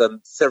Boys,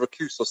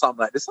 Syracuse or something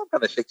like this, some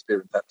kind of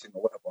Shakespearean type thing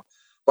or whatever.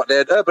 But they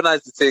had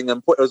urbanized the thing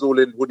and put us all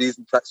in hoodies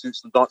and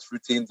tracksuits and dance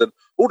routines and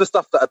all the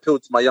stuff that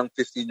appealed to my young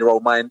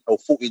 15-year-old mind or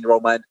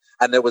 14-year-old mind.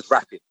 And there was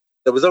rapping.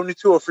 There was only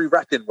 2 or 3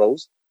 rapping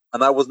roles,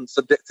 and I wasn't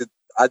subjected.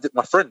 I did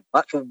my friend,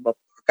 my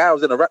guy I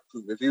was in a rap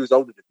crew with, he was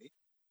older than me.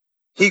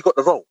 He got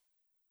the role,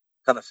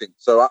 kind of thing.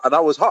 So, I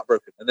was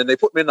heartbroken. And then they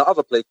put me in the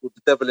other play called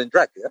The Devil in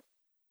Drag. Yeah.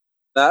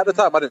 Now at the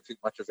time, I didn't think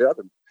much of it. I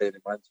didn't pay any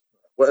mind.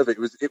 Whatever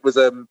it was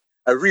a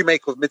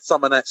remake of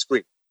Midsummer Night's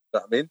Dream. You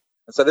know what I mean?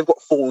 And so they've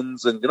got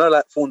Fawns, and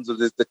like Fawns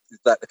is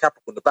like the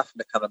Capricorn, the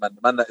Baphomet kind of man,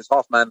 the man that is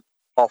half man,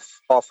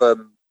 half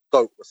goat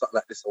or something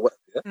like this or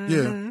whatever.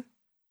 Yeah.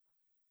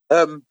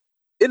 Yeah.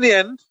 In the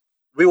end,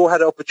 we all had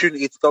an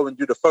opportunity to go and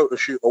do the photo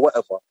shoot or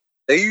whatever.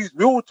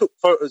 We all took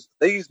photos.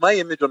 They used my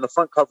image on the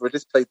front cover of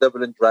this play,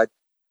 Devil in Drag.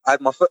 I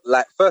had my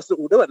first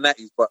little, they weren't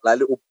natties, but like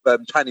little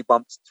tiny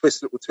bumps,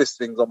 little twist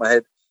things on my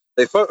head.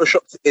 They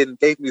photoshopped it in,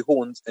 gave me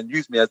horns, and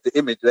used me as the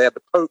image. They had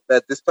they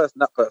had this person,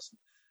 that person,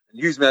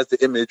 and used me as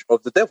the image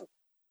of the devil.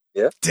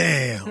 Yeah.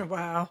 Damn.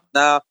 Wow.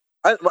 Now,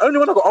 only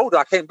when I got older,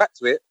 I came back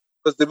to it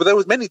because there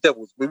was many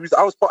devils.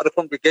 I was part of the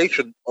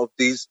congregation of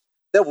these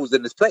devils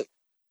in this play.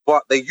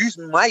 But they used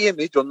my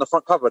image on the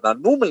front cover. Now,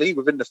 normally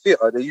within the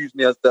theatre, they use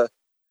me as the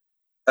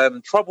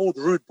troubled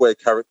rude boy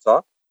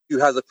character who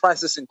has a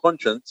crisis in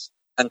conscience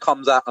and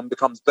comes out and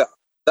becomes better.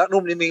 That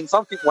normally means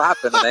something will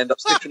happen and I end up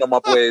snitching on my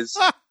boys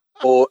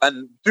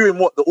and doing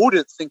what the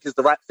audience think is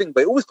the right thing.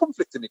 But it always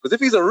conflicted me because if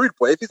he's a rude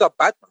boy, if he's a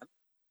bad man,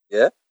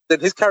 yeah, then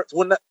his character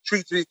wouldn't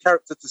true to his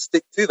character to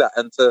stick to that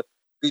and to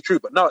be true.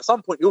 But no, at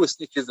some point he always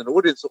snitches and the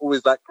audience are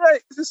always like,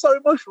 great, this is so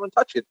emotional and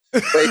touching.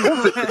 But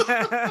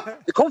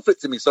it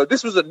conflicted me. So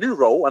this was a new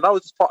role and I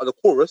was just part of the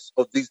chorus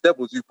of these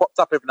devils who popped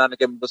up every now and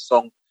again with a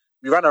song.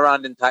 We ran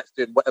around in tights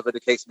doing whatever the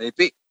case may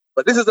be.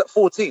 But this is at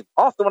 14.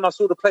 After when I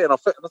saw the play and I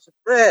said,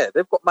 rare,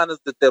 they've got man as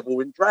the devil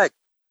in drag.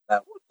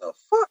 Like, what the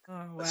fuck? Oh,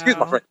 wow. Excuse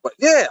my French. But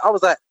yeah, I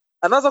was like,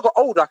 and as I got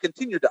older, I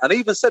continued that. And I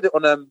even said it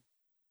on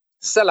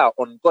sellout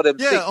on God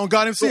MC. Yeah, on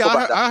God MC.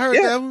 I heard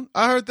that one.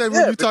 I heard that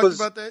when you talked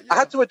about that. Yeah. I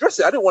had to address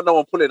it. I didn't want no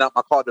one pulling out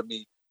my card on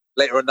me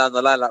later on down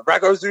the line, like,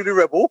 Rago Zulu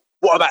Rebel,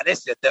 what about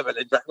this, you devil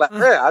in drag? Like,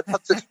 I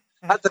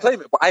had to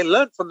claim it. But I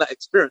learned from that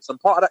experience, and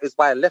part of that is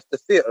why I left the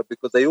theatre,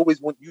 because they always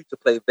want you to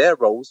play their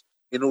roles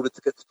in order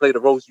to get to play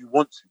the roles you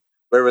want to.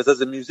 Whereas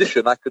as a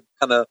musician, I could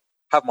kind of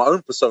have my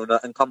own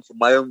persona and come from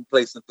my own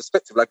place and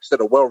perspective. Like you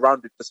said, a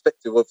well-rounded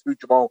perspective of who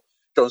Jamal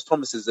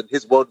Jones-Thomas is and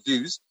his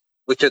worldviews,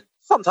 which are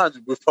sometimes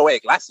with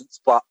poetic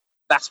license, but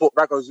that's what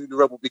Rago Zulu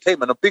Rebel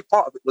became. And a big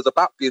part of it was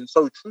about being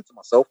so true to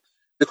myself,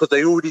 because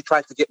they already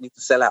tried to get me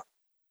to sell out.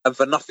 And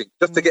for nothing,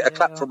 just to get a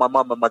clap from my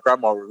mum and my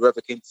grandma or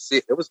whoever came to see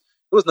it. There was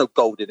no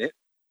gold in it. Do you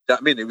know what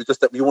I mean? It was just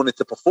that we wanted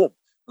to perform.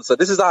 And so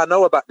this is how I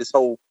know about this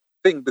whole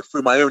thing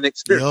through my own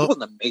experience. It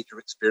wasn't a major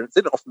experience.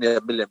 They didn't offer me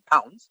 £1 million.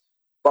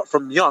 But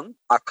from young,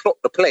 I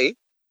clocked the play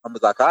and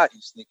was like, all right, you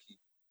sneaky.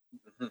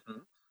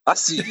 I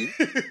see you.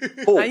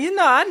 Cool.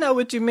 I know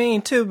what you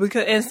mean too,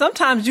 and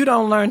sometimes you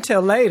don't learn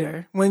till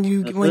later when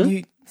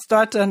you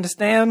start to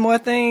understand more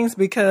things,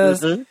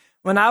 because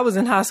when I was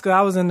in high school, I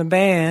was in the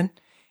band.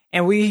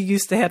 And we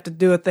used to have to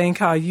do a thing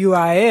called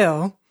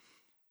UIL.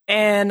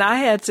 And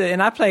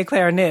I played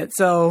clarinet.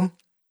 So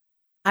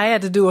I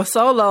had to do a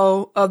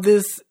solo of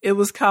this. It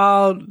was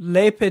called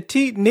Les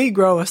Petites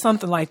Negros or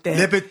something like that.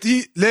 Les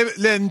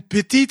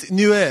Petites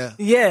Nuères.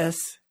 Yes.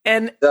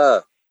 And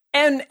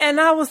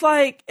I was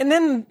like, and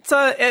then,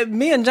 so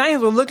me and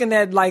James were looking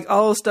at like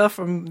old stuff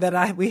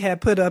we had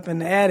put up in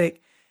the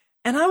attic.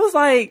 And I was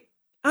like,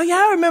 oh yeah,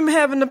 I remember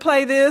having to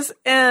play this.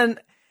 And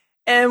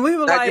we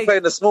were like, you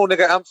playing the small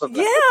nigga anthem.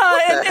 Yeah,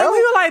 and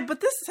we were like, but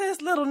this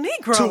says Little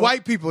Negro. To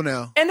white people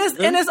now. And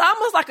it's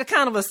almost like a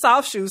kind of a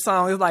soft shoe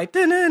song. It's like,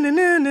 that's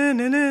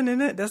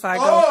how I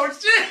go. Oh,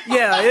 shit.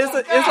 Yeah,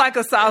 it's like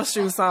a soft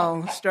shoe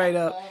song, straight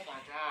up.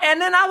 And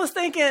then I was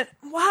thinking,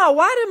 wow,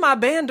 why did my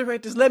band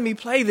directors let me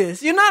play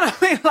this? You know what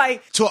I mean?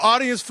 Like, to an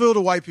audience filled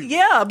with white people.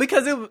 Yeah,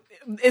 because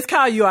it's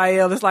called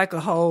UIL. It's like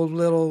a whole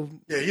little.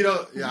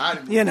 Yeah, I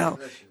didn't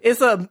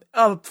it's a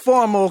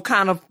formal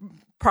kind of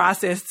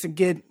process to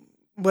get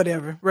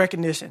whatever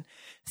recognition.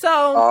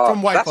 So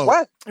from white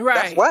folks, right?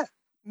 That's why.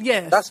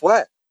 Yes, that's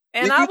why.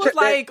 And I was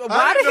like,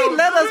 why did he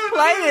let us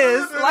play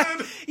this? Like,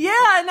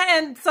 yeah,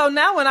 and so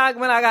now when I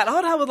got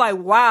older, I was like,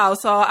 wow.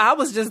 So I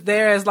was just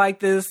there as like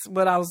this.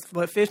 I was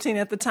 15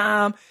 at the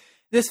time.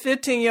 This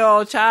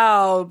 15-year-old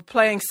child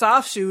playing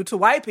soft shoe to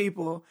white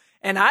people,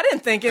 and I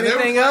didn't think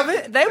anything of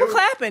it. They were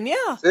clapping,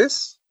 yeah.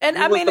 And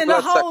I mean, in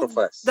the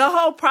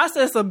whole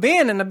process of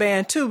being in the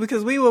band too,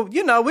 because we were,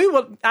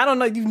 I don't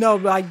know,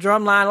 like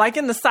drumline, like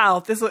in the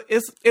South,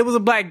 it was a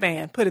black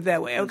band, put it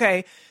that way.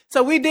 Okay.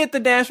 So we did the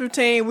dance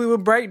routine. We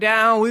would break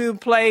down, we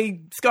would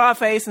play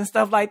Scarface and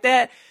stuff like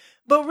that.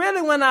 But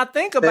really, when I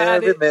think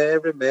about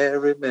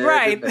Mary,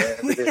 right,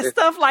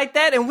 stuff like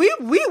that. And we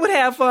would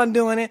have fun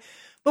doing it.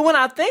 But when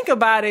I think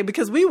about it,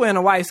 because we were in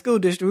a white school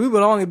district, we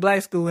were the only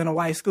black school in a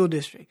white school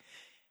district.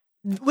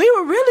 We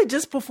were really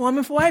just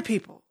performing for white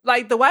people.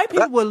 Like, the white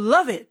people would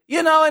love it,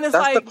 and it's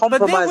like,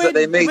 but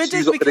then we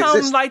just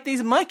become like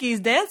these monkeys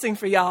dancing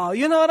for y'all.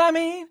 You know what I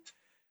mean?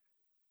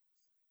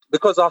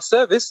 Because our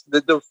service,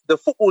 the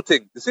football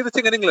thing, you see the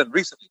thing in England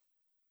recently,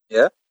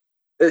 yeah?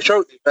 It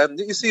showed,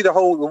 you see the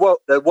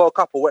World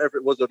Cup or whatever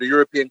it was, or the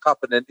European Cup,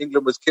 and then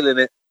England was killing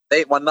it. They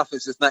ain't won nothing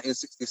since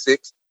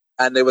 1966,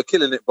 and they were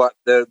killing it, but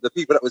the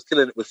people that was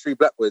killing it was 3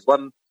 black boys.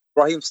 One,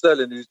 Raheem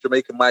Sterling, who's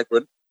Jamaican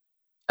migrant,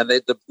 and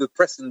the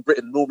press in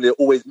Britain normally are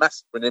always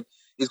massacring him.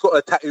 He's got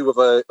a tattoo of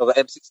an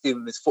M16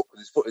 on his foot,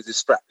 because his foot is his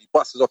strap. He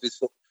busts off his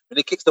foot. When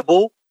he kicks the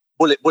ball,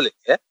 bullet,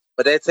 yeah?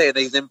 But they're saying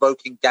he's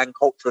invoking gang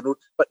culture and all.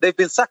 But they've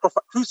been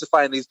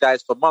crucifying these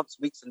guys for months,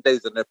 weeks, and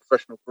days in their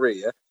professional career,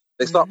 yeah?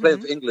 They start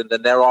playing for England,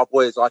 and they're our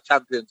boys, our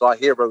champions, our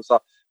heroes.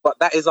 But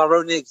that is our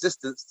only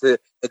existence to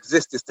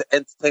exist, is to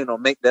entertain or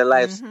make their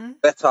lives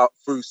better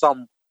through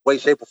some way,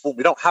 shape, or form.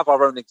 We don't have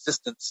our own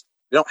existence.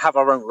 We don't have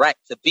our own right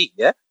to be,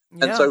 yeah?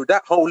 And so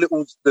that whole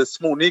the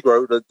small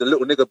Negro, the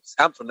little nigger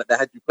anthem that they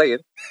had you playing,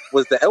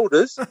 was the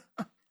elders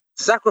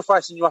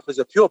sacrificing you up as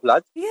a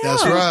pureblood. Yeah.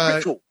 That's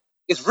right.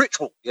 It's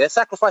ritual, yeah?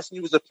 Sacrificing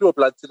you as a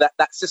pureblood to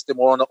that system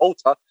or on an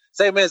altar.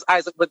 Same way as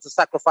Isaac went to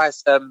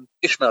sacrifice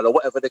Ishmael or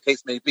whatever the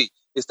case may be.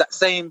 It's that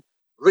same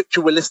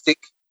ritualistic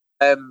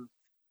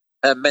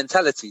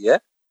mentality, yeah?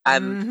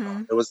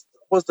 And what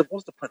was the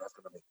point I was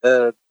going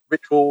to make?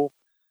 Ritual,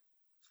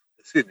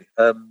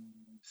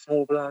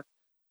 small blood,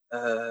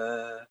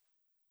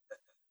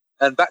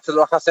 and back to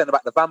like I was saying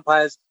about the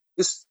vampires,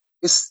 it's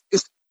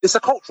a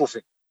cultural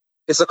thing.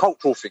 It's a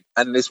cultural thing,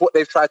 and it's what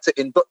they've tried to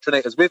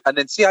indoctrinate us with. And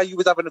then see how you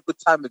was having a good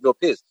time with your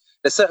peers.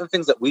 There's certain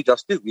things that we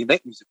just do. We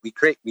make music, we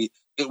create.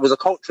 It was a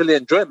cultural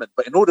enjoyment.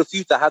 But in order for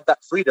you to have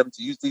that freedom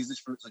to use these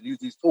instruments and use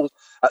these tools,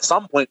 at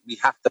some point we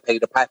have to pay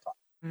the piper.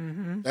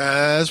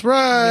 That's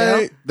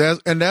right. Yep.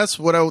 That's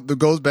what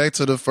goes back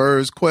to the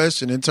first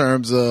question in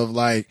terms of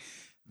like,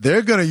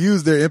 they're going to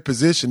use their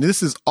imposition.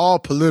 This is all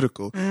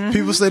political.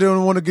 People say they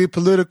don't want to get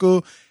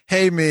political.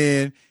 Hey,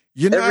 man,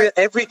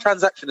 every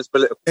transaction is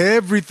political.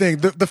 Everything.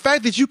 The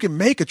fact that you can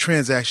make a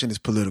transaction is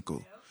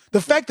political. The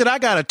fact that I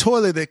got a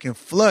toilet that can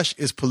flush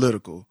is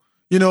political.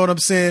 You know what I'm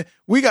saying?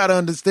 We got to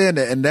understand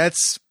that. And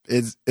that's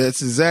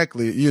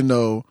exactly, you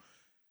know,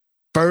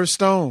 first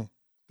stone.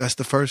 That's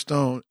the first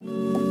stone. Yeah.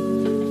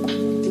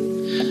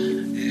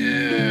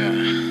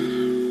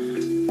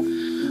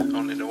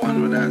 Only the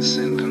one without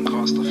sin can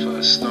cast the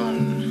first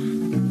stone.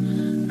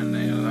 And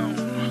they alone.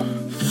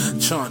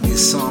 Chant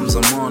these psalms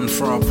I'm on,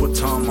 for I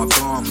put on my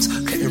gums.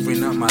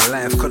 Clearing up my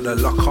life, cut the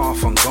lock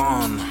off and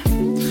gone.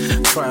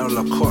 Try all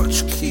the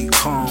coach, keep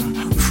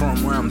calm.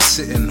 From where I'm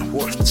sitting,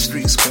 watch the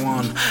streets go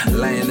on.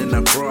 Lying in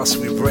the grass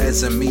with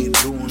breads and meat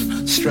doon.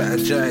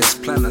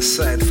 Strategize, plan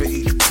aside for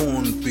each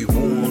pawn. Be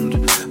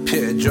warned,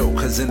 pure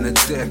jokers in the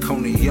deck.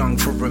 Only young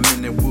for a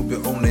minute, we'll be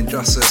owning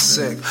just a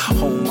sec.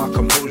 Hold my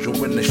composure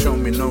when they show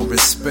me no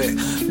respect.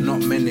 Not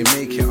many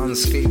make it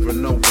unscathed with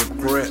no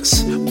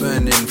regrets.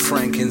 Burning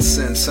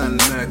frankincense and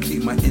myrrh,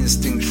 keep my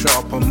instinct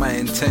sharp and my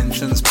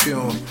intentions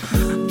pure.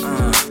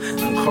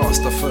 And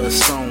cast the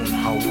first stone.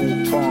 I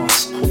walk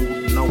past,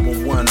 called, no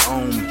one went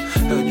home.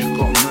 Heard you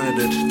got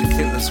murdered, the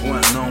killers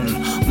weren't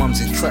known.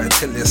 Mumsy tried to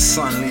tell your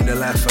son, leave the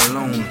life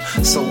alone.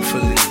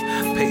 Soulfully,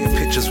 painting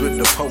pictures with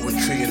the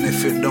poetry. And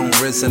if it don't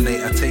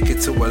resonate, I take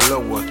it to a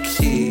lower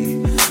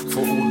key. For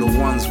all the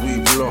ones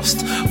we've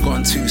lost,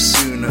 gone too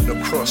soon at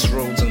the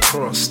crossroads and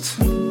crossed.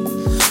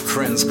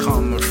 Friends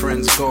come and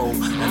friends go,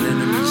 and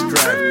enemies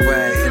drive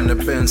by in the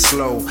bend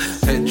slow.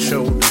 Head,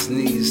 shoulders,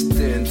 knees,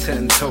 then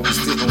 10 toes.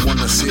 Didn't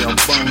wanna see our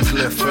bones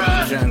left for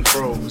the Jan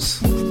Crows.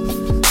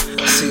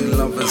 Seen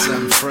lovers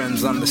and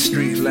friends on the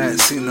street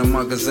lights, seen the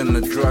muggers and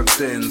the drug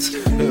dens.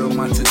 Who am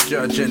I to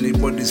judge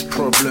anybody's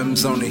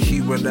problems? Only he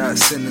without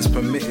sin is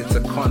permitted to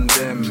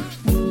condemn.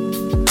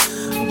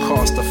 And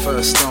cast the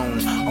first stone.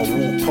 I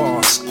walk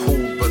past,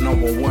 cool, but no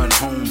one went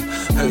home.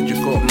 Heard you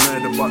got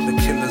murdered, but the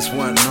killers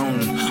weren't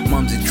known.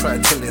 Mumsy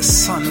tried to tell his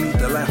son, leave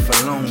the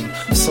life alone.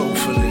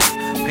 Soulfully,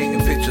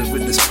 painting pictures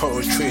with this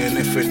poetry. And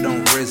if it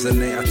don't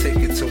resonate, I take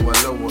it to a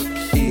lower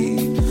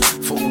key.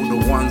 For all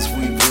the ones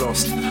we've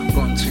lost,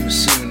 gone too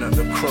soon at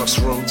the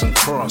crossroads and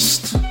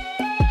crossed.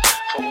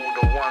 For all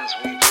the ones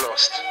we've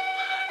lost,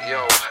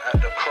 yo,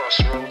 at the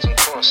crossroads and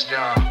crossed,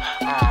 yeah.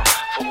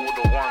 For all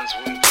the ones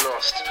we've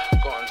lost,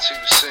 gone too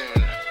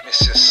soon,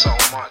 miss you so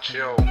much,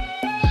 yo.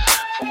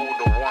 For all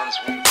the ones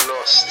we've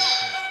lost,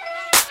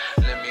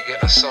 let me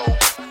get a soul,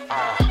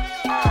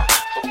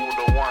 for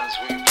all the ones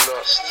we've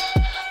lost,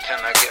 can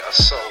I get a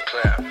soul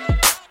clap?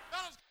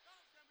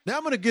 Now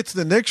I'm going to get to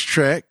the next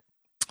track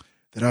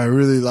that I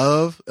really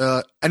love.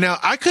 And now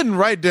I couldn't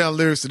write down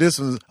lyrics to this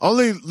one.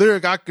 Only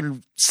lyric I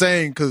can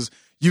sing, because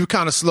you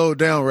kind of slowed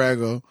down,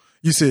 Rago.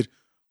 You said,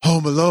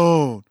 Home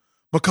Alone,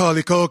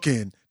 Macaulay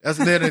Culkin. That's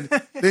then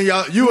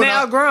y'all, you and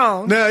now I,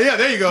 grown. Now, yeah,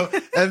 there you go.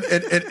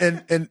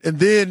 And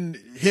then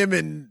him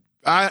and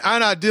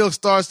Ideal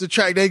starts the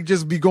track. They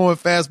just be going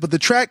fast, but the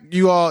track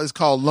you all is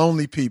called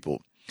Lonely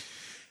People.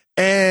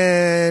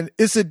 And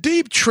it's a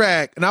deep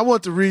track, and I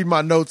want to read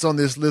my notes on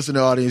this listener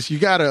audience. You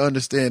got to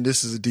understand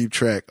this is a deep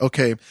track.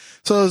 Okay.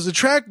 So it's a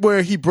track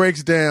where he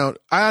breaks down,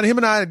 him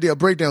and I did a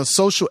breakdown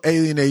social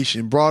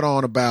alienation brought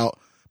on about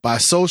by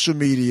social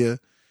media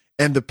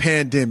and the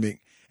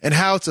pandemic and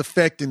how it's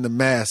affecting the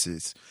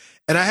masses.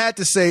 And I had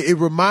to say, it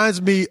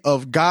reminds me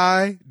of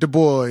Guy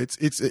Debord.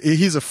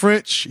 He's a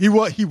French, he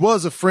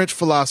was a French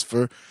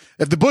philosopher.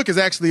 If the book is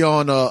actually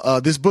on,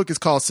 this book is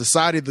called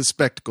Society of the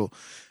Spectacle.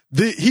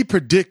 He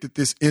predicted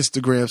this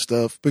Instagram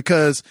stuff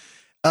because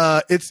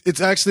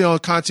it's actually on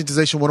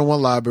Conscientization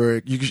 101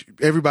 library.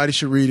 Everybody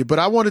should read it. But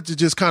I wanted to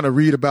just kind of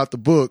read about the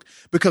book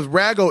because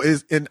Rago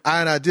and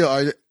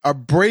Ideal are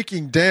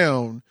breaking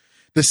down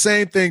the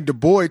same thing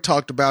Debord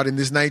talked about in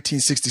this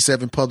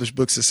 1967 published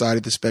book, Society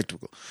of the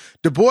Spectacle.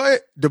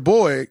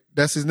 Debord,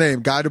 that's his name,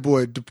 Guy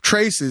Debord,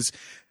 traces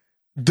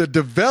the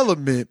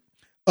development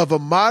of a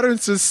modern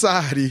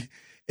society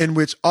in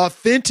which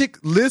authentic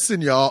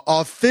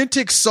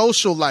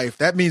social life,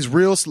 that means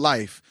real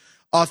life,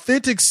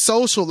 authentic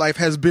social life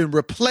has been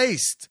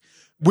replaced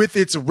with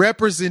its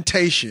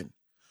representation.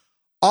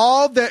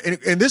 All that,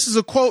 and this is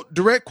a quote,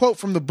 direct quote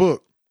from the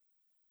book,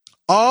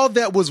 all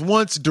that was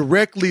once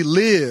directly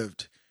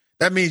lived,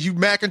 that means you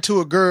macking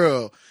to a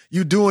girl,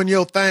 you doing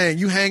your thing,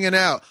 you hanging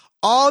out,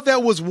 all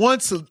that was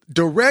once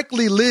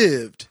directly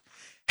lived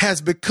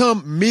has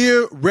become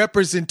mere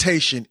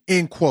representation,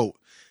 end quote.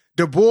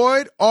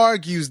 Debord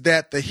argues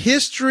that the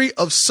history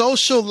of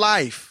social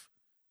life,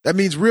 that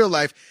means real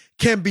life,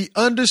 can be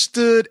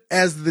understood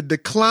as the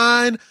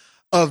decline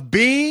of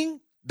being,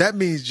 that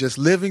means just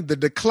living, the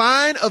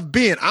decline of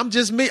being, I'm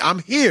just me, I'm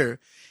here,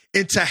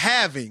 into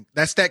having,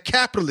 that's that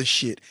capitalist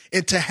shit,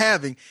 into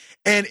having,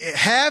 and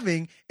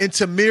having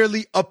into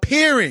merely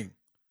appearing.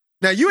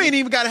 Now, you ain't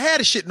even got to have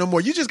the shit no more.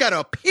 You just got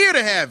to appear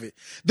to have it.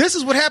 This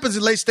is what happens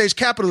in late stage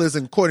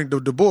capitalism, according to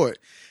Debord.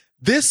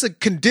 This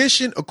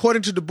condition,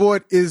 according to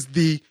Debord, is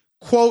the,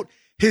 quote,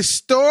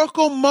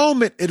 historical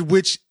moment at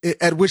which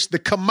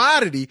the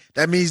commodity,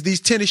 that means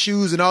these tennis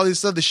shoes and all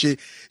this other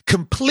shit,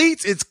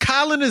 completes its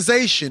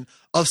colonization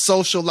of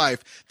social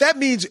life. That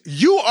means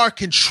you are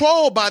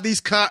controlled by these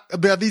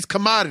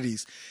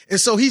commodities. And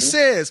so he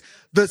says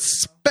the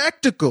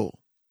spectacle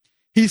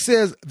is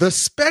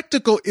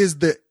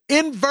the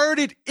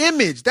inverted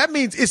image. That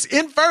means it's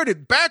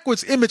inverted,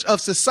 backwards image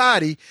of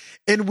society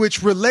in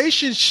which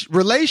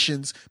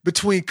relations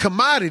between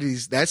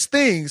commodities, that's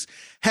things,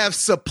 have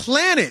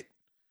supplanted.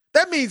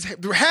 That means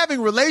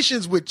having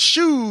relations with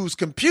shoes,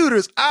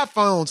 computers,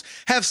 iPhones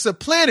have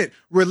supplanted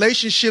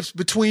relationships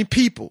between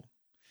people,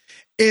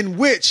 in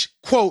which,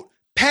 quote,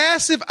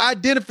 passive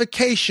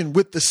identification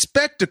with the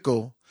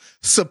spectacle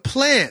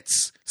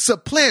supplants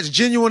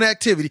genuine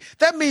activity.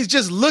 That means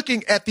just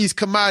looking at these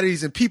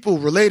commodities and people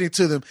relating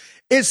to them,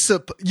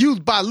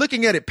 by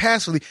looking at it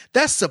passively,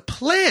 that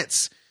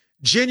supplants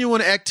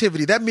genuine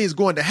activity. That means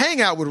going to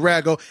hang out with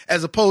Rago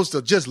as opposed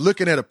to just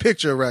looking at a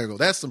picture of Rago.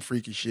 That's some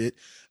freaky shit.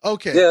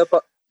 Okay. Yeah,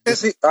 but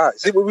see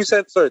what we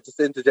said. Sorry, just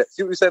to interject.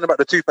 See what we're saying about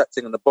the Tupac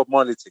thing and the Bob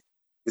Marley thing.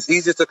 It's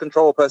easier to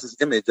control a person's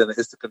image than it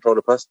is to control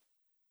a person.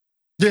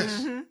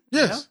 Yes. Mm-hmm.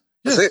 Yes.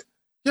 That's it.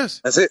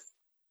 Yes. That's it.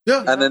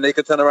 Yeah. And then they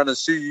can turn around and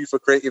sue you for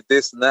creative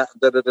this and that.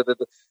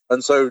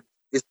 And so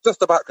it's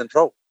just about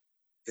control.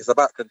 It's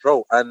about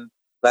control. And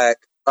like,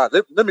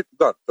 let me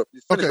go on.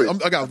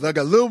 Okay, I got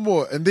a little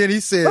more. And then he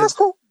says, that's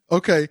cool.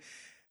 Okay.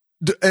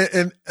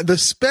 And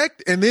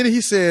then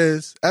he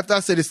says, after I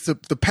said it's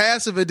the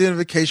passive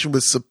identification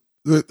with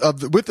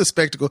the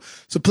spectacle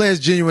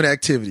supplants genuine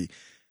activity.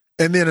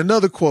 And then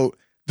another quote,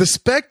 the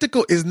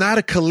spectacle is not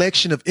a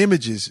collection of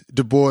images,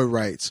 Du Bois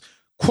writes.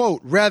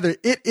 Quote, rather,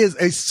 it is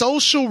a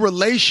social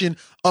relation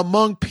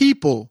among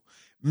people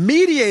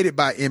mediated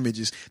by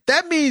images.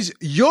 That means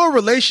your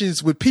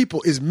relations with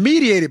people is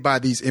mediated by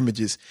these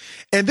images.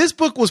 And this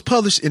book was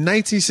published in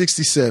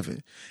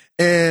 1967.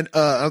 And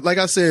like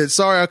I said,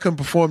 sorry I couldn't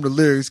perform the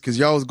lyrics because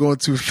y'all was going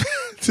too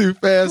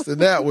fast in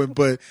that one.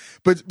 But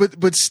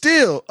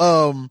still,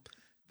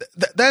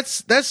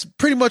 that's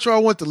pretty much where I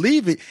want to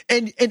leave it.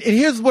 And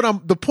here's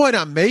the point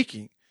I'm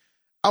making.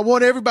 I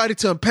want everybody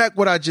to unpack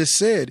what I just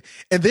said,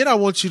 and then I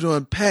want you to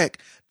unpack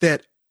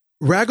that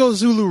Rago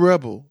Zulu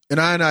Rebel and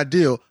Iron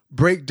Ideal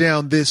break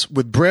down this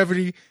with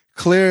brevity,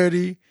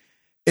 clarity,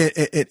 and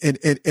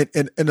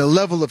a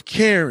level of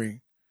caring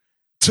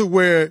to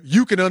where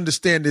you can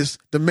understand this,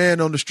 the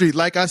man on the street.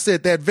 Like I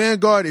said, that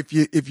Vanguard, if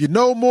you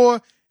know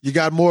more, you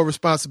got more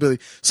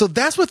responsibility. So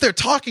that's what they're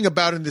talking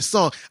about in this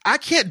song. I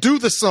can't do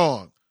the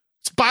song.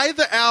 By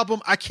the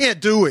album, I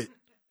can't do it.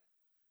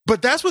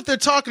 But that's what they're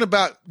talking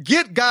about.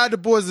 Get Guy Du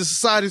Bois, the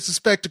Society's a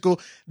Spectacle.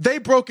 They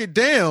broke it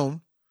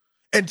down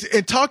and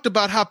talked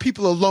about how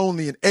people are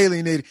lonely and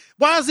alienated.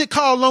 Why is it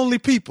called Lonely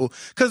People?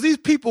 Because these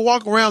people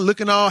walk around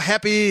looking all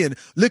happy and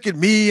look at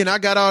me and I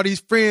got all these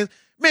friends.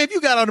 Man, if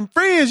you got all them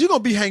friends, you're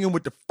going to be hanging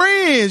with the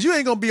friends. You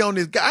ain't going to be on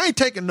this guy. I ain't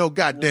taking no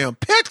goddamn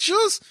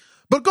pictures.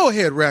 But go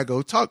ahead,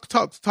 Rago. Talk.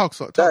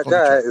 That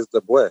guy is the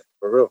boy,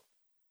 for real.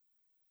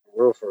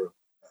 For real.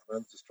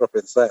 I'm just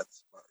dropping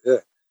stats. But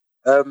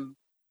yeah.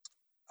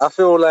 I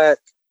feel like,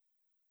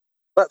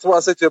 back to what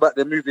I said to you about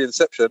the movie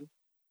Inception,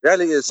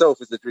 reality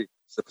itself is a dream.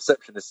 It's a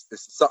perception. It's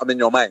something in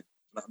your mind.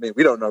 You know what I mean?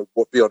 We don't know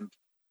what beyond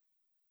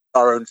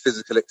our own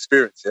physical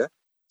experience, yeah?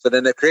 So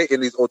then they're creating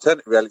these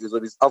alternate realities or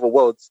these other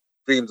worlds.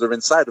 Dreams are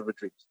inside of a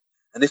dream.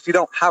 And if you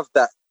don't have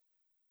that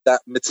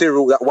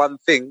material, that one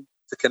thing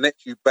to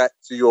connect you back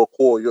to your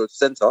core, your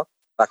center,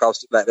 like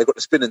they got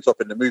the spinning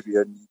top in the movie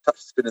and you touch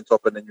the spinning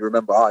top and then you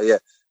remember, and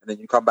then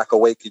you come back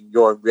awake in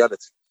your own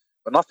reality.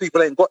 But enough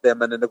people ain't got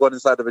them, and then they're gone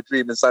inside of a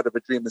dream, inside of a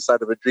dream,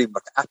 inside of a dream,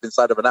 like an app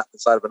inside of an app,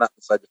 inside of an app,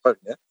 inside your phone,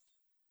 yeah?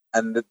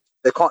 And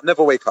they can't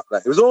never wake up.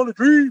 Like, it was all a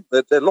dream.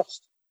 They're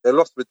lost. They're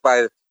lost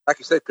by, like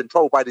you said,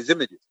 controlled by these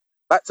images.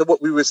 Back to what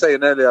we were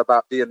saying earlier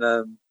about being,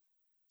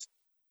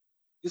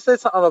 you said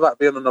something about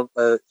being on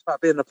a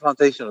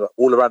plantation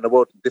all around the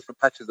world, in different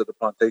patches of the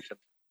plantation.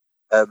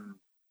 What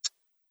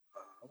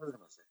was I going to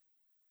say?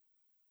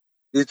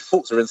 These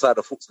thoughts are inside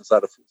of thoughts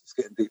inside of thoughts. It's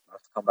getting deep. I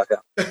have to come back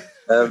out.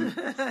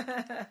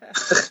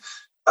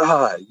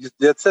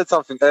 You had said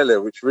something earlier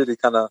which really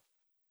kind of,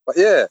 but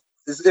yeah,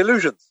 it's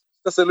illusions.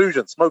 It's just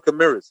illusions, smoke and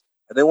mirrors.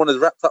 And they want us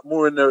wrapped up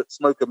more in their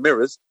smoke and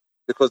mirrors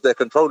because they're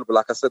controllable,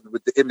 like I said,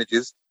 with the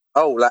images.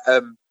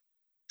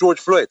 George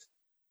Floyd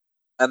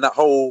and that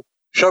whole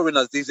showing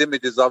us these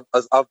images of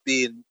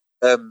being,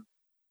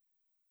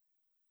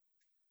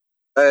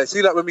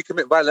 see, like when we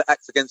commit violent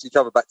acts against each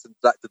other, back to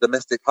like the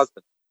domestic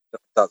husband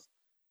does.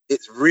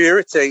 It's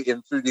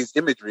reiterating through these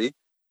imagery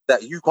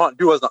that you can't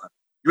do us nothing.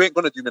 You ain't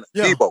gonna do me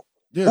nothing. Debo.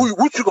 Yeah.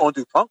 What you gonna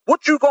do, punk?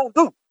 What you gonna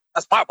do?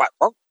 That's my back,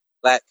 punk.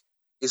 Like,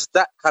 it's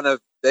that kind of,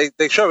 they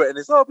show it and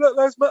it's, Black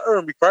Lives Matter,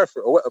 and we cry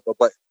for it or whatever.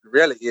 But the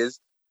reality is,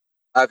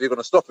 either you're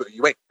gonna stop it or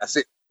you ain't. That's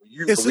it.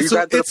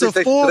 It's a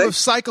form of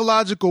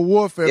psychological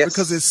warfare, yes,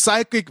 because it's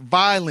psychic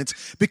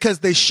violence, because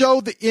they show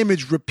the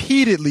image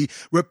repeatedly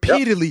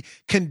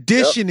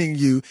conditioning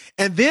you.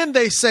 And then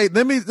they say,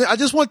 I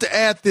just want to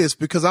add this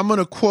because I'm going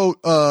to quote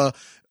a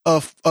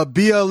former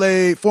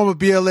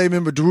BLA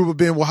member, Dhoruba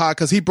bin Wahad,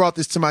 because he brought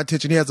this to my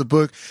attention. He has a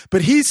book,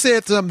 but he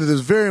said something that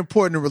is very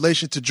important in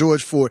relation to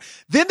George Ford.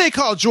 Then they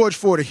call George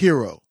Ford a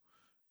hero.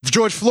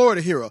 George Floyd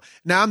a hero.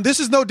 Now, this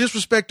is no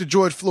disrespect to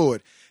George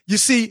Floyd. You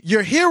see,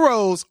 your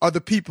heroes are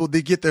the people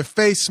that get their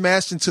face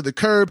smashed into the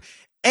curb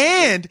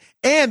and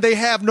they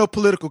have no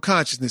political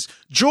consciousness.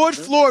 George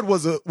Floyd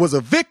was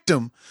a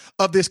victim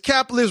of this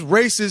capitalist,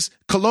 racist,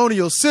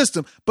 colonial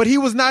system, but he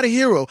was not a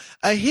hero.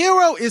 A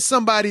hero is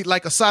somebody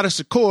like Assata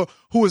Shakur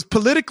who is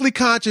politically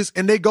conscious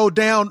and they go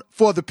down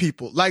for the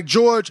people, like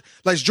George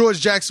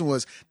Jackson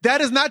was.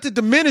 That is not to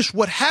diminish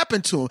what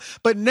happened to him,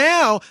 but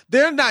now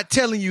they're not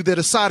telling you that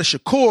Assata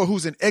Shakur,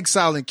 who's in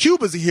exile in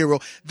Cuba, is a hero.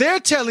 They're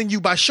telling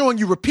you by showing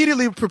you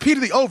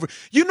repeatedly over.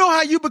 You know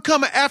how you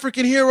become an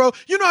African hero?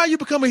 You know how you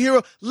become a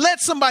hero? Let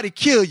somebody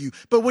kill you.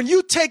 But when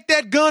you take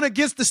that gun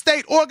against the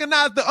state,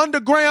 organize the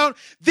underground,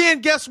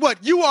 then guess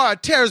what? You are a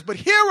terrorist. But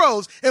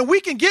heroes, and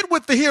we can get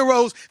with the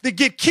heroes that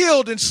get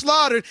killed and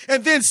slaughtered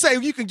and then say,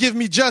 you can give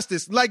me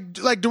justice. Like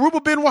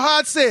Dhoruba bin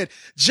Wahad said,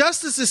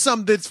 justice is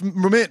something that's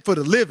meant for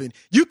the living.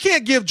 You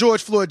can't give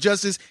George Floyd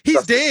justice.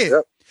 He's dead.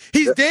 Yep.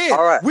 He's dead.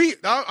 All right.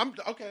 I'm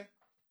okay.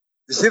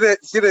 You see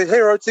the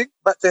hero thing?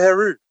 Back to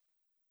Heru.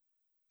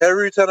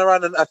 Heru turned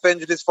around and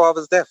avenged his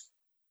father's death.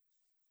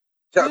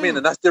 You know what I mean?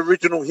 And that's the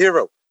original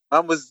hero.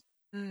 Man was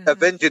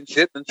avenging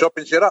shit and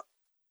chopping shit up.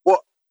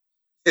 What?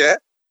 Yeah?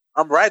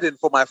 I'm riding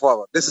for my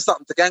father. This is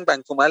something to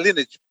gangbang for my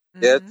lineage.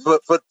 Yeah?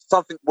 For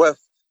something worth.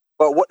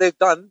 But what they've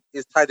done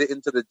is tied it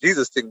into the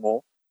Jesus thing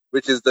more,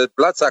 which is the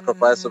blood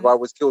sacrifice of I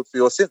was killed for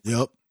your sins.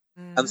 Yep.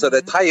 And so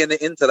they're tying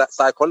it into that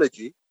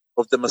psychology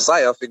of the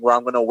Messiah thing where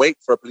I'm going to wait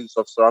for a police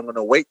officer. I'm going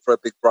to wait for a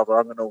big brother.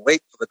 I'm going to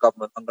wait for the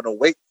government. I'm going to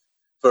wait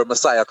for a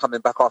Messiah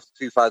coming back after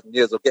 2,000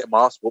 years of getting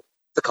my ass whooped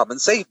to come and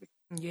save me.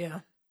 Yeah.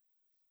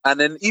 And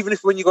then even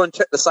if when you go and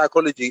check the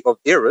psychology of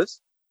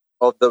eras,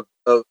 of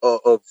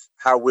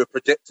how we're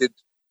projected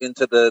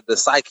into the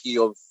psyche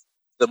of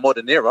the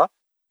modern era,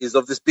 is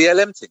of this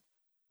BLM thing.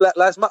 Black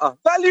Lives Matter.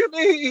 Value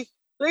me.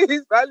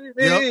 Please value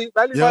me.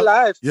 Value my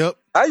life. Yep.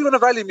 How are you going to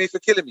value me for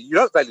killing me? You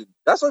don't value me.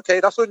 That's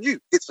okay. That's on you.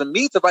 It's for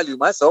me to value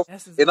myself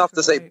enough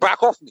to say,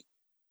 back off me.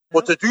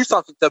 Or to do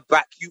something to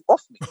back you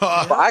off me.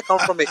 But I come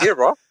from an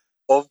era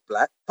of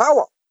black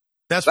power.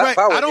 That's black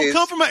right. I don't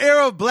come from an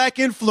era of black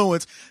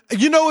influence.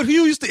 You know what? Who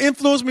used to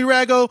influence me,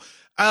 Rago?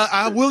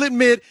 I will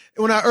admit,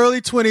 in our early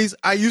 20s,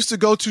 I used to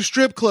go to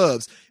strip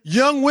clubs.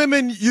 Young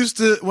women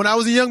when I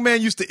was a young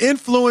man, used to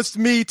influence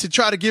me to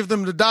try to give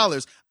them the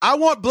dollars. I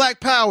want black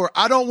power.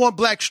 I don't want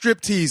black strip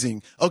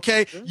teasing.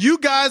 Okay. You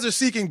guys are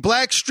seeking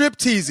black strip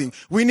teasing.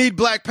 We need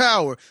black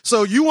power.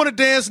 So you want to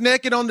dance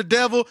naked on the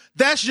devil?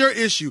 That's your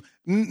issue.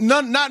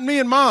 Not me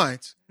and mine.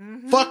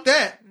 Fuck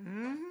that.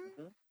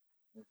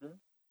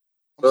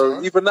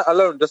 So even that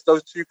alone, just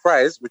those two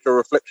cries, which are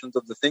reflections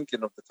of the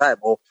thinking of the time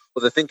or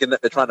the thinking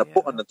that they're trying to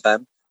put on the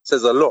time,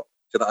 says a lot.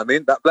 Do you know what I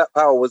mean? That black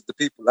power was the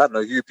people, I don't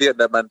know, UP and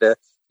them man there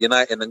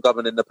uniting and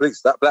governing the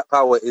police. That black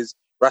power is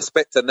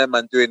respecting them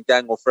and doing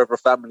gang or forever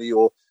family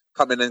or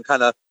coming and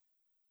kind of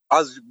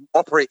us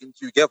operating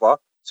together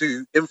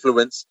to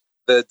influence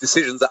the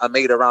decisions that are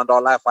made around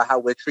our life or how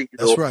we're treated.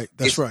 That's right.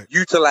 That's right.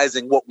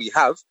 Utilizing what we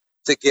have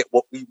to get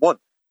what we want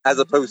as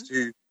opposed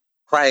to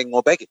crying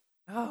or begging.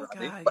 Oh, you know what God,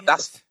 I mean? But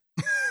yes.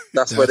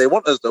 that's where they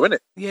want us, though, isn't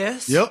it?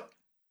 Yes. Yep.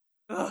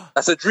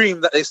 That's a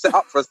dream that they set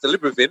up for us to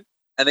live within,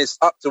 and it's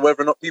up to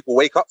whether or not people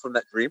wake up from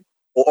that dream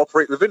or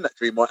operate within that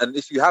dream. And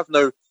if you have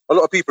a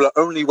lot of people are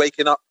only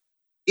waking up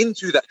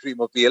into that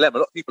dream of BLM. A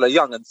lot of people are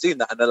young and seeing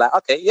that, and they're like,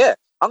 okay, yeah,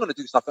 I'm going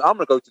to do something. I'm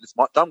going to go to this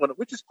march.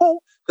 Which is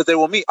cool because they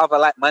will meet other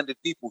like-minded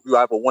people who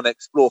either want to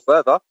explore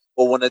further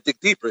or want to dig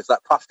deeper. It's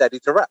like Puff Daddy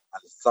to rap. I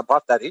listened to some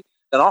Puff Daddy.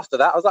 Then after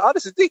that, I was like, oh,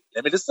 this is deep.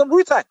 Let me listen to some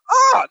Wu-Tang.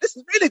 This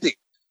is really deep.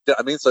 Do you know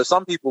what I mean? So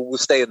some people will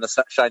stay in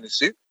the shiny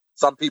suit.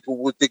 Some people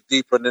will dig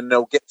deeper and then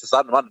they'll get to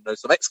some, I don't know,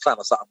 some X-Clan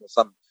or something or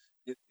some,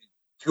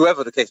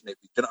 whoever the case may be.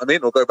 Do you know what I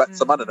mean? Or go back to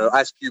some, I don't know,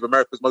 Ice Cube,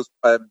 America's most,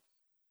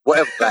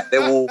 whatever. Like, they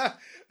will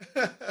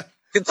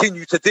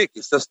continue to dig.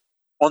 It's just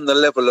on the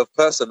level of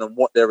person and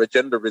what their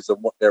agenda is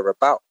and what they're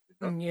about.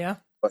 You know? Yeah.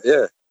 But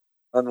yeah,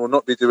 and we'll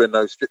not be doing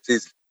those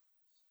striptease.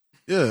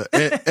 Yeah.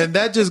 And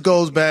that just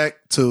goes back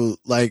to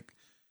like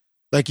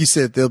you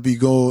said, they'll be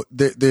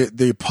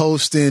they're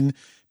posting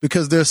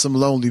because there's some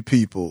lonely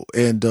people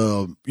and,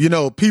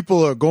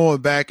 people are going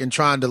back and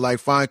trying to like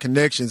find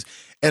connections.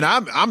 And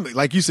I'm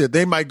like you said,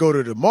 they might go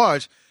to the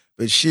march,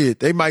 but shit,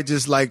 they might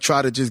just like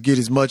try to just get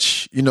as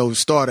much,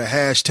 start a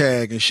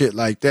hashtag and shit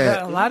like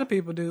that. Yeah, a lot of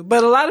people do.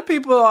 But a lot of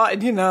people are,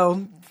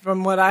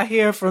 from what I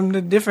hear from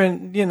the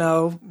different,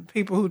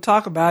 people who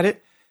talk about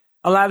it,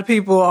 a lot of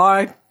people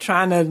are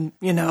trying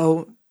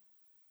to,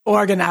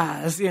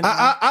 organize. This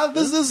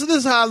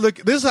is how I look.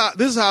 This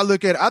is how I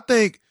look at it. I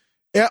think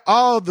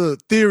all the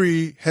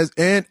theory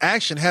and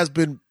action has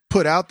been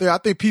put out there. I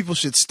think people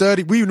should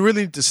study. We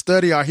really need to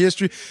study our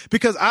history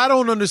because I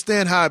don't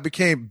understand how it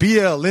became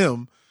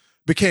BLM,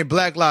 became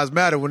Black Lives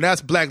Matter when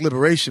that's Black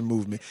Liberation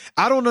Movement.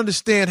 I don't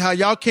understand how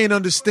y'all can't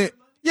understand.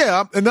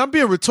 Yeah, and I'm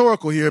being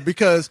rhetorical here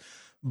because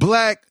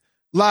Black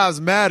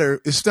Lives Matter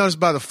is established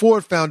by the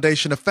Ford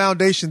Foundation, a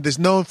foundation that's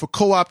known for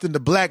co-opting the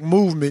black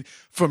movement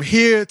from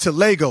here to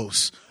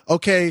Lagos.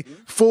 Okay,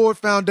 Ford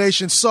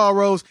Foundation,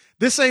 Soros.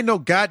 This ain't no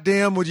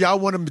goddamn when y'all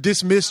want to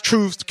dismiss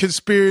truths,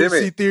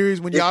 conspiracy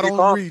theories when y'all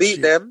don't read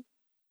shit.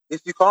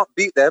 If you can't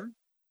beat them,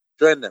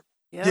 join them.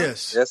 Yeah.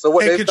 Yes. Yeah. So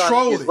what and they've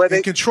done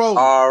is control it.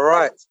 All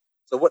right.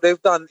 So what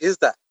they've done is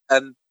that,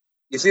 and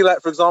you see,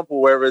 like for example,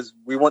 whereas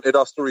we wanted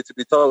our story to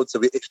be told, so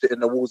we etched it in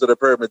the walls of the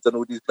pyramids and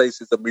all these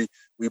places, and we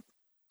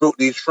built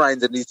these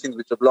shrines and these things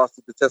which have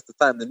lasted the test of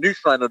time. The new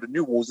shrine or the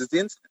new walls is the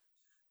internet.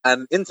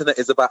 And internet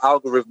is about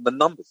algorithm and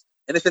numbers.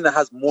 Anything that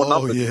has more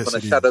numbers is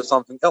going to shadow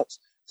something else.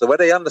 So where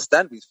they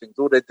understand these things,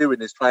 all they're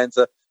doing is trying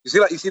to, you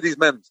see these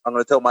memes. I'm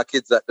going to tell my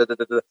kids that,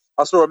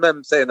 I saw a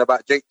meme saying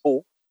about Jake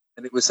Paul,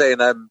 and it was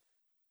saying, I'm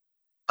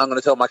going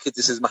to tell my kids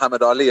this is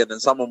Muhammad Ali, and then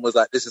someone was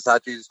like, this is how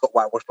Jesus got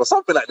whitewashed, or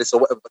something like this,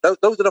 or whatever.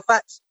 But those are the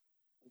facts.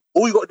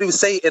 All you got to do is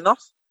say it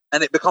enough,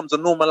 and it becomes a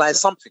normalized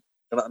something.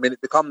 You know what I mean?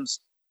 It becomes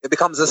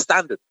a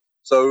standard.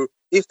 So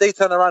if they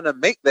turn around and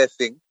make their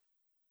thing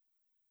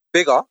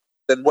bigger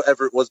than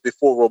whatever it was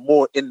before, or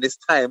more in this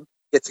time,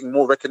 getting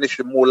more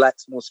recognition, more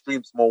likes, more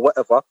streams, more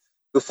whatever,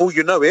 before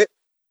you know it,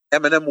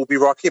 Eminem will be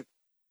Rakim.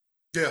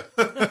 Yeah.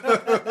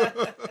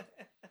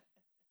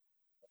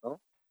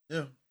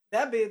 Yeah.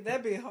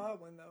 That'd be a hard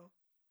one though.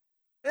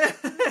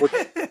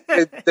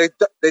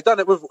 They done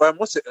it with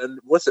what's it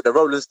the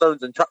Rolling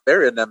Stones and Chuck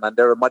Berry and them, and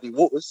they're in Muddy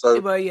Waters. So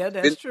well, yeah,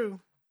 that's true.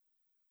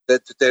 They're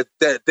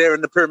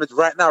in the pyramids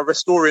right now,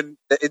 restoring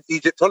the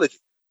Egyptology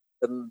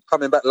and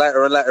coming back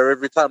later and later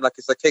every time, like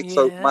it's a cake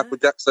soap Michael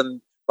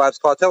Jackson Vibes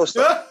Cartel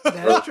stuff.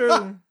 That's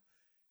true.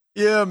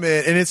 Yeah,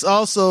 man, and it's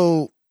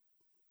also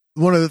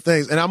one of the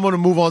things, and I'm going to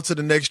move on to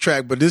the next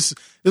track, but this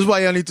is why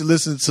y'all need to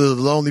listen to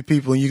The Lonely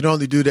People, and you can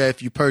only do that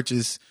if you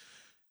purchase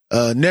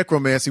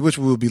Necromancy, which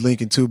we will be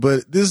linking to.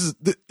 But this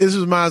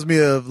reminds me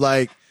of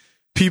like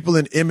people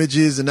and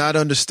images and not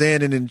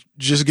understanding and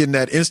just getting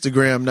that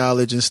Instagram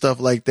knowledge and stuff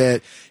like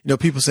that. You know,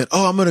 people saying,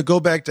 "Oh, I'm going to go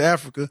back to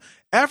Africa."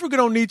 Africa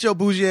don't need your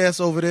bougie ass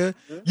over there.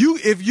 Mm-hmm.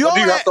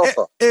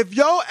 If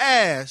your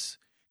ass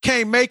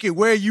can't make it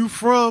where you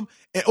from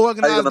and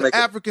organize the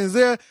Africans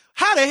there,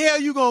 how the hell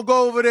you gonna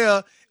go over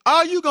there?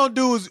 All you gonna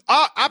do is,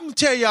 I'm gonna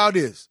tell y'all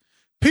this.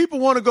 People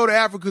want to go to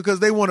Africa because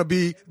they want to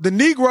be, the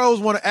Negroes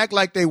want to act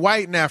like they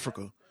white in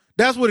Africa.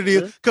 That's what it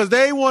is. Because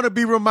they want to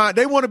be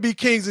they want to be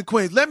kings and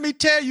queens. Let me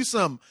tell you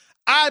something.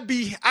 I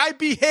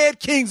behead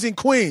kings and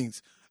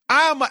queens.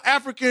 I'm an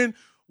African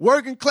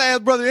working class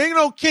brother. Ain't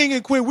no king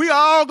and queen. We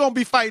all gonna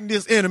be fighting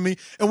this enemy,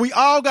 and we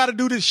all got to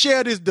do this,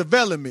 share this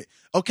development.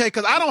 Okay,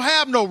 because I don't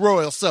have no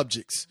royal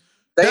subjects.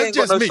 They ain't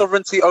got no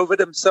sovereignty over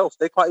themselves.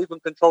 They can't even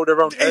control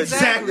their own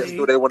exactly.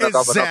 Do they want to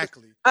govern others.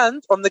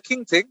 And on the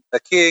king thing, a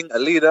king, a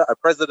leader, a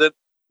president,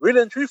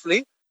 really and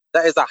truthfully,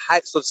 that is the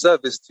heights of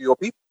service to your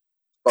people.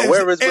 But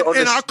whereas we're on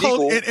in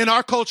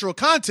our cultural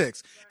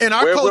context,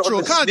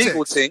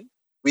 thing,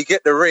 we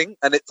get the ring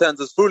and it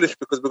turns us foolish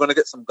because we're going to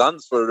get some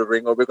guns for the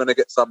ring, or we're going to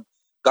get some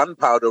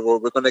gunpowder, or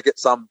we're going to get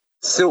some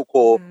silk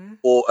or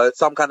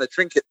some kind of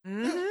trinket.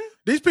 Mm-hmm.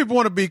 These people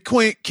want to be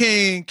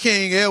King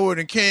Edward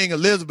and King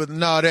Elizabeth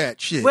and all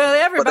that shit. Well,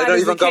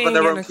 everybody's a king and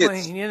a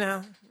queen, you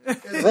know.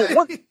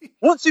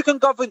 Once you can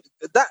govern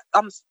that,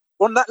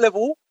 on that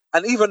level,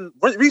 and even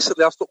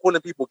recently I stopped calling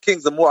people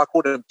kings, and more I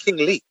call them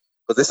kingly,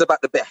 because it's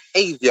about the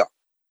behavior,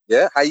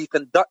 how you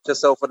conduct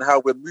yourself and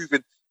how we're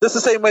moving. Just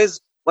the same way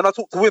as when I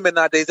talk to women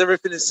nowadays,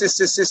 everything is sis,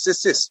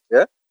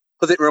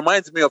 because it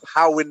reminds me of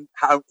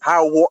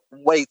what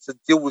way to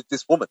deal with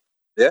this woman,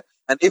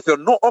 And if you're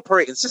not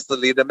operating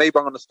sisterly, then maybe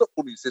I'm going to stop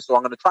calling you sis, or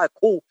I'm going to try to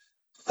call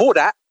for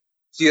that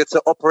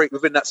to operate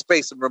within that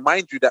space and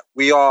remind you that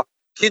we are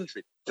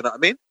kindred. Do you know what I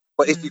mean?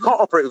 But if you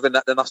can't operate within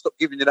that, then I'll stop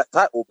giving you that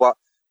title. But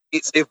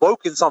it's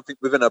evoking something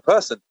within a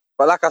person.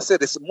 But like I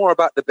said, it's more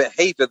about the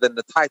behavior than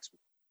the title.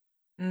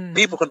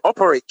 People can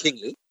operate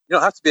kingly. You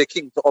don't have to be a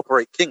king to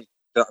operate kingly.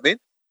 Do you know what I mean?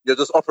 You're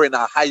just operating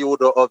at a high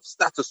order of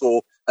status,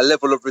 or a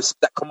level of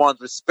that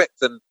commands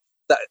respect and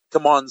that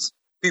commands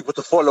people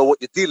to follow what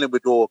you're dealing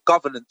with, or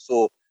governance,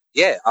 or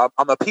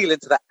I'm appealing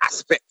to that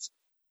aspect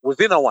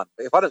within a one.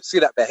 But if I don't see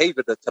that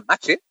behavior to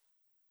match it,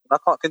 then I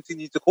can't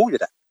continue to call you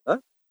that. Huh?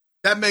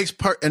 That makes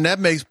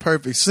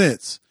perfect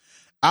sense.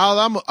 All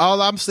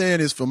I'm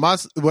saying is,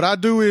 what I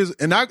do is,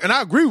 and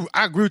I agree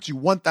with you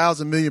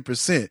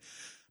 1,000,000,000%.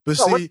 But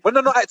when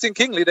they're not acting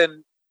kingly,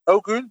 then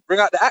Ogun, bring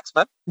out the axe,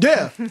 man.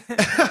 Yeah.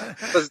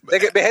 Because they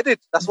get beheaded.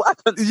 That's what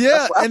happens.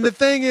 Yeah, and the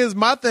thing is,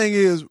 my thing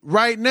is,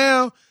 right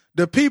now,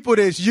 the people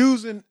that's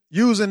using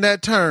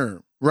that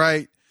term,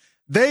 right,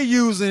 they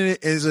using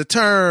it as a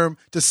term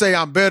to say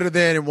I'm better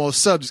than and want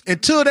subjects,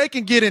 until they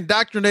can get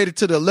indoctrinated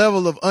to the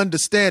level of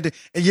understanding.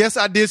 And yes,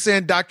 I did say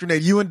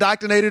indoctrinated. You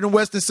indoctrinated in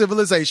Western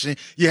civilization,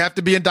 you have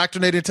to be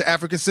indoctrinated into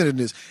African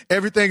centeredness.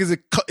 Everything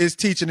is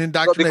teaching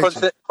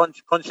indoctrination.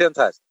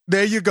 Conscientized.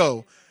 There you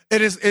go.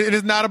 It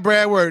is not a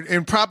bad word,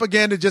 and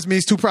propaganda just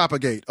means to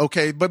propagate.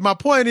 Okay, but my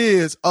point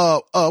is,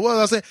 what was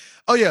I saying?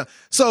 Oh yeah,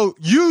 so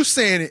you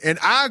saying it, and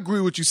I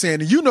agree with you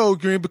saying it. You know,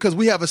 agreeing because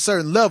we have a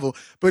certain level.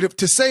 But if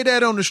to say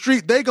that on the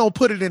street, they gonna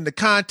put it in the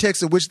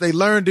context in which they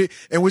learned it,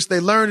 it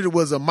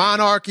was a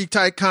monarchy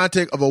type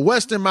context of a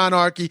Western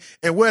monarchy,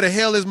 and where the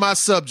hell is my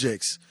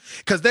subjects?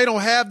 because they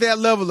don't have that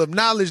level of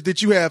knowledge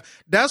that you have.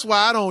 That's why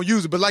I don't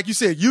use it. But like you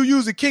said, you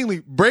use it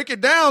kingly. Break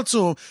it down to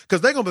them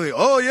because they're going to be like,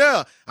 oh,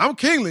 yeah, I'm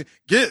kingly.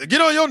 Get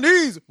on your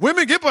knees.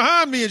 Women, get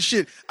behind me and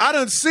shit. I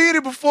done seen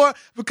it before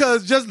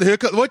because just here,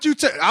 what you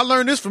I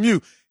learned this from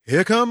you.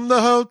 Here come the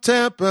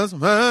Hotepas.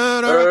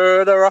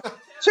 Murderer.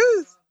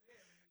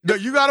 No,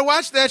 you got to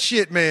watch that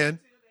shit, man.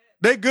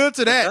 They good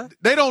to that. Uh-huh.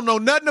 They don't know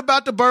nothing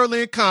about the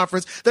Berlin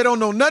Conference. They don't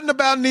know nothing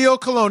about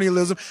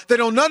neo-colonialism. They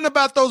don't know nothing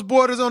about those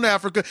borders on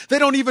Africa. They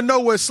don't even know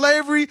where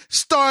slavery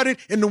started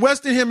in the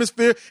Western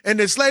Hemisphere and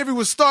that slavery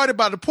was started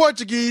by the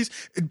Portuguese,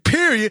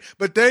 period.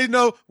 But they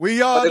know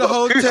we are the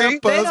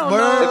Hotepas. They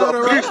got a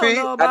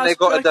Kufi and they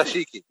got a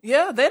dashiki.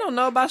 Yeah, they don't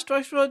know about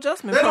structural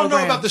adjustment They don't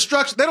know about the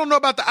structure. They don't know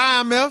about the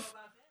IMF.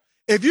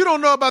 If you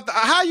don't know about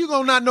how you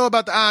gonna not know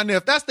about the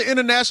IMF? That's the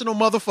international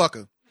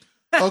motherfucker.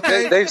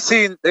 Okay, they've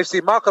seen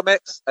Malcolm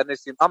X and they've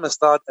seen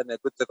Amistad and they're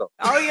good to go.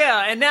 Oh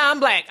yeah, and now I'm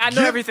black. I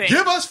know everything.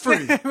 Give us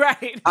free,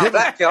 right? I'm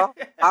black, y'all.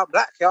 I'm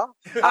black, y'all.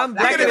 I'm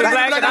black, and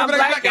I'm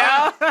black,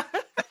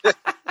 y'all.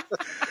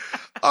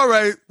 All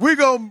right, we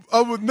go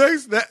with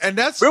next, and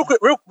that's real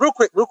quick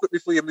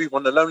before you move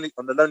on the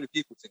lonely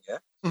people thing. Yeah.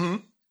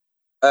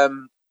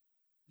 Mm-hmm.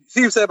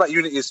 See you say about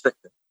unity is strength.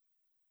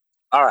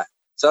 All right.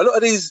 So a lot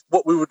of these,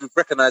 what we would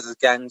recognize as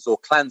gangs or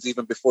clans,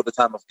 even before the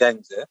time of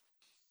gangs,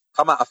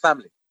 come out of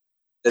family.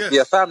 There'd be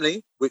a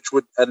family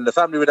and the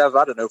family would have,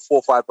 I don't know, 4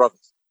 or 5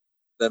 brothers.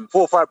 Then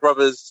 4 or 5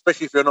 brothers,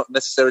 especially if you're not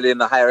necessarily in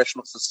the higher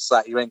echelons of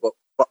society, you ain't got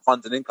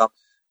funds and income,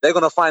 they're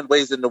going to find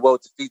ways in the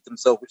world to feed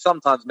themselves, which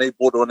sometimes may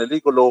border on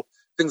illegal law,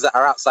 things that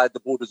are outside the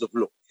borders of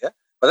law. Yeah.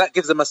 But that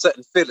gives them a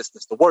certain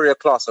fearlessness. The warrior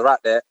class are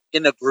out there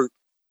in a group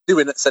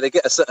doing it, so they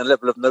get a certain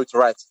level of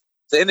notoriety.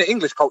 So in the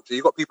English culture,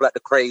 you've got people like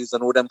the Crays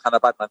and all them kind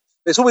of bad men.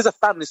 It's always a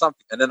family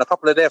something. And then a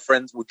couple of their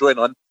friends will join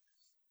on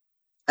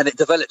and it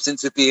develops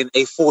into being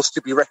a force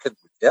to be reckoned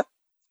with, yeah?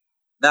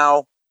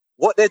 Now,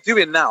 what they're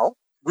doing now,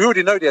 we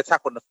already know the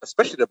attack on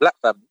especially the black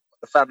family,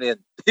 the family in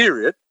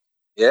period,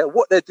 yeah?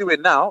 What they're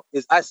doing now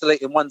is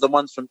isolating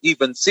ones-on-ones from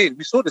even seeing.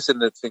 We saw this in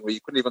the thing where you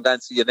couldn't even go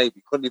and see your neighbor,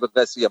 you couldn't even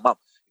go and see your mum,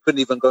 you couldn't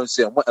even go and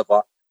see them,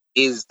 whatever,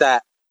 is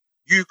that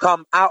you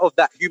come out of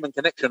that human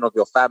connection of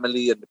your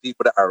family and the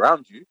people that are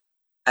around you,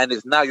 and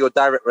it's now your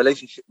direct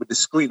relationship with the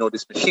screen or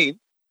this machine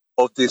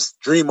of this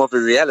dream of a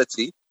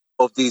reality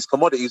of these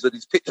commodities or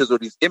these pictures or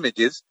these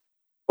images,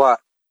 but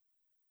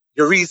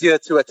you're easier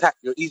to attack.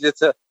 You're easier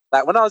to,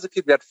 like when I was a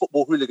kid, we had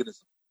football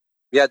hooliganism.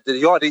 We had the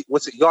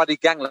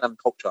Yardie gangland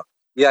culture.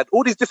 We had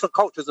all these different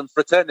cultures and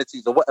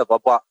fraternities or whatever,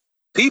 but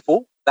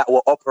people that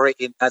were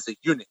operating as a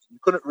unit. You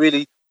couldn't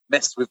really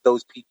mess with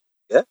those people,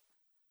 yeah?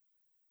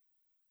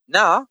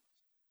 Now,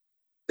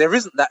 there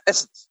isn't that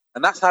essence.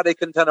 And that's how they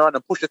can turn around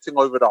and push a thing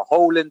over the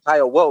whole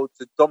entire world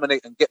to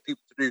dominate and get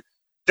people to do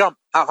jump,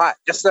 how high?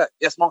 Yes, sir.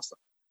 Yes, master.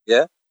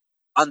 Yeah.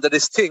 Under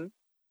this thing,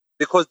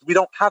 because we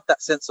don't have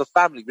that sense of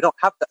family. We don't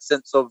have that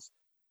sense of,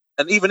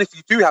 and even if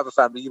you do have a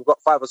family, you've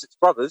got 5 or 6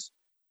 brothers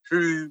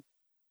through,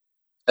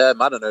 I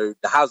don't know,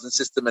 the housing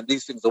system and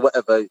these things or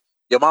whatever.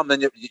 Your mum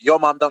and your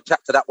mum don't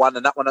chat to that one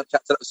and that one don't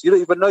chat to that. So you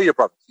don't even know your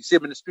brothers. You see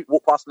them in the street,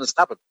 walk past them and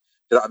stab them.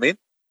 You know what I mean?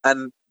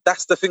 And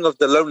that's the thing of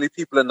the lonely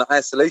people and the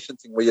isolation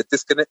thing where you're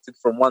disconnected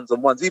from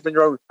ones-on-ones, even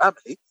your own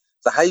family.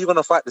 So how are you going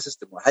to fight the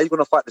system? How are you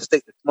going to fight the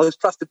state? The most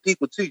trusted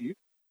people to you,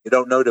 you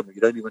don't know them.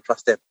 You don't even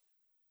trust them.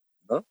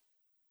 You know?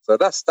 So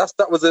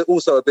that was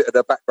also a bit of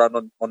the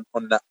background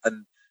on that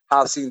and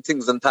how seeing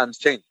things and times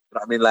change. You know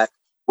what I mean? Like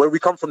where we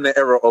come from the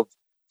era of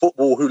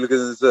football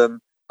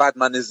hooliganism,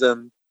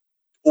 badmanism,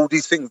 all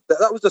these things.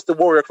 That was just the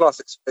warrior class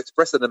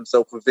expressing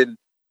themselves within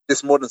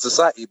this modern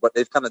society, but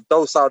they've kind of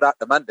dociled out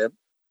the man them.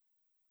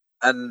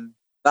 And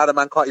now the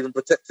man can't even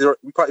protect our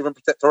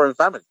own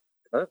family.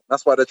 You know?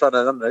 That's why they're trying to,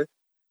 I don't know,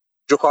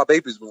 juke our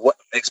babies with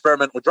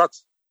experimental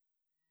drugs.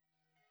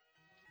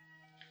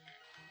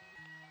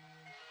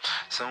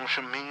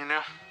 Social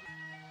media.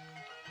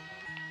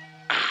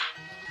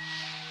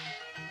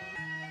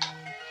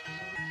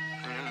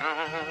 You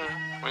know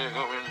where you're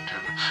going to.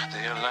 Do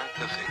you like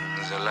the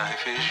things that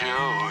life is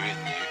showing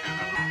you?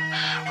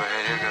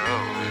 Where you're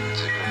going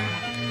to.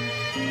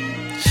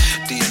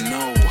 Do you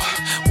know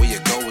where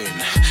you're going?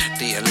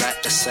 Do you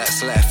like the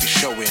sights life is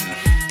showing?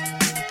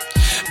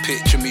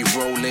 Picture me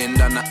rolling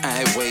down the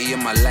highway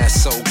and my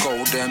life's so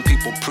golden.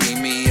 People pre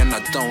me and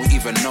I don't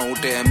even know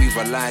them. You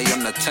rely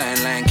on the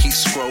timeline, keep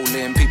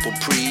scrolling. People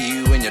pre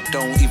you and you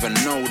don't even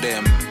know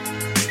them.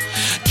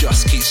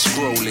 Just keep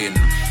scrolling.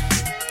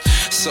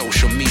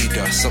 Social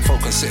media, so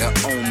folk can sit at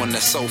home on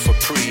the sofa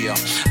pre-ya.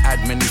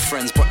 Had many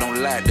friends but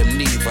don't like them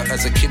neither.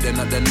 As a kid in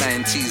the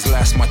 90s,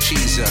 life's much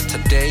easier.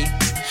 Today,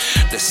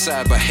 the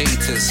cyber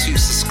haters who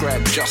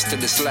subscribe just to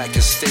dislike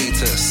your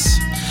status.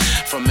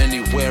 From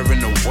anywhere in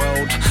the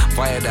world,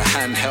 via the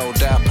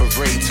handheld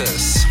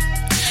apparatus.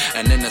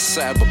 And then the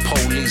cyber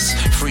police,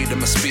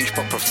 freedom of speech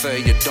but prefer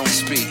you don't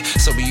speak.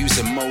 So we use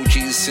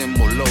emojis,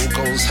 symbol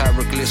logos,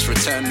 hieroglyphs,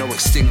 return no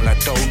extinct like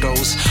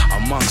dodos.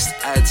 Amongst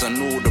ads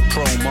and all the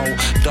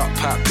promo, dark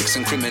pics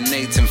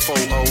incriminating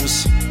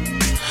photos.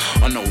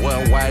 On the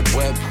worldwide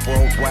web,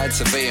 worldwide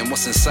surveying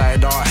what's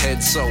inside our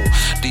heads. So,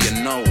 do you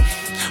know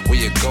where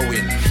you're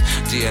going?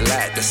 Do you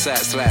like the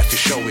sights life is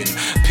showing?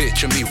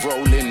 Picture me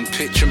rolling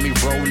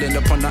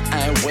up on the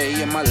highway,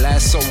 and my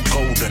life's so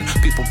golden.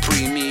 People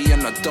pre me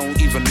and I don't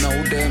even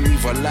know them.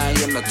 Either lie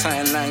on the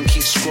timeline,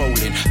 keep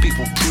scrolling.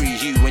 People pre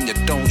you and you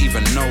don't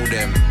even know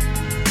them.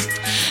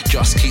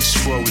 Just keep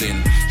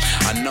scrolling.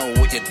 I know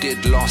what you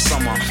did last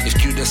summer. If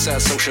Judas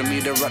had social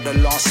media at the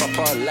Last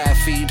Supper, live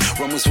feed,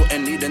 Romans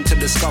wouldn't need them to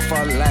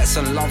discover lights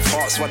and love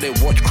hearts while they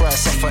watch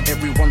Christ suffer.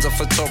 Everyone's a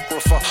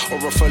photographer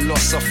or a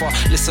philosopher.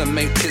 Listen,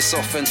 mate, piss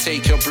off and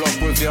take your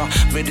blog with ya.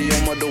 Video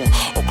model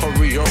or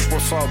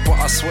choreographer, but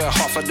I swear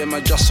half of them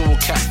are just all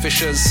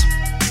catfishers.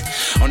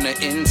 On the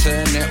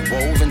internet,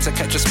 woven to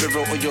catch a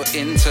spirit or your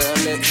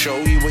intellect. Show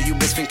you what you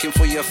was thinking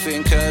for you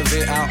think of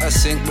it. Out of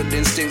sync with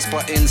instincts,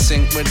 but in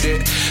sync with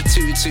it.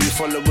 2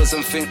 followers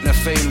and think they're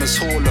famous.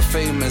 Hall of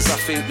Famers, I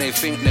think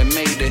they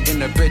made it. In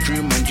the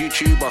bedroom on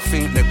YouTube, I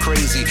think they're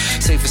crazy.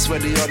 Safest where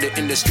they are, the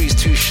industry's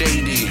too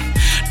shady.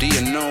 Do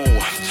you know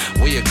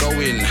where you're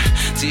going?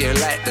 Do you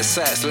like the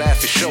sights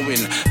life is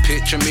showing?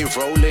 Picture me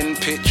rolling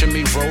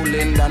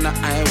down the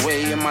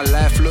highway, and my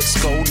life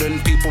looks golden.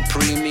 People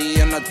pre me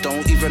and I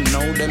don't even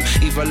know them.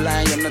 Either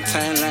lie on the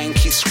timeline,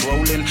 keep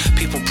scrolling.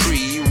 People pre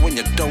you when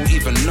you don't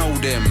even know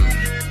them.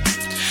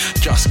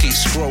 Just keep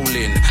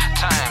scrolling.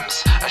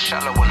 Times are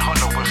shallow and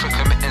hollow if we're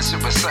committing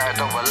suicide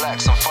over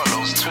likes and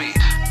follows. Tweet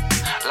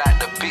like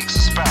the beaks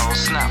of sparrows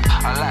snap.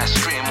 I live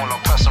stream all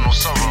our personal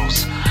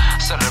sorrows.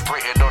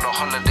 Celebrated all the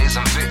holidays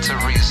and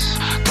victories.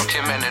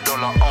 Documented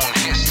all our own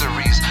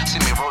histories. See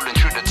me rolling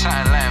through the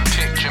timeline,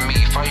 picture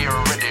me. Fire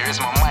already is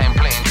my mind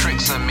playing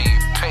tricks on me.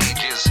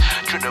 Pages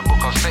through the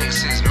book of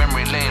faces.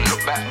 Memory lane,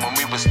 look back when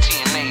we was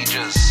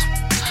teenagers.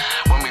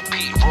 When we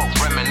peep, rock,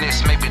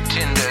 reminisce. Maybe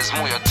Tinder's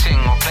more your ting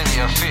or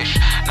plenty of fish.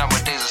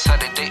 Nowadays it's how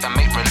they date and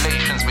make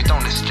relations. We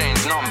don't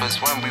exchange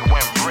numbers when we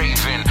went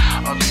raving.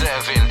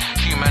 Observing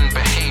human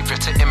behavior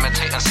to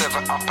imitate and serve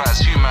it up as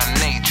human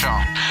nature.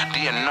 Do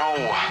you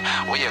know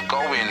where you're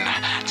going?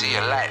 Do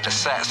you like the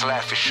sights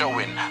life is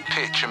showing?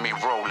 Picture me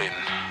rolling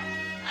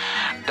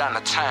down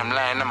the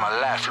timeline and my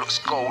life looks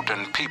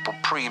golden. People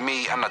pre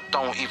me and I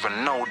don't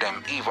even know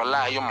them. Evil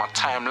lie on my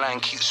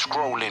timeline, keep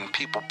scrolling.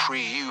 People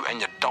pre you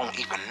and you don't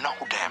even know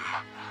them.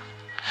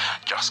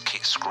 Just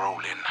keep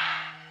scrolling.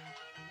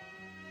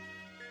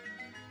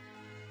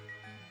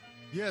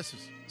 Yes.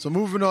 So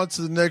moving on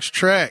to the next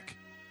track.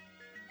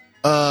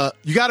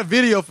 You got a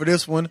video for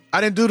this one. I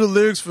didn't do the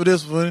lyrics for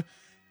this one.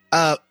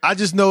 I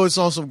just know it's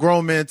on some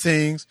grown man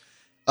things.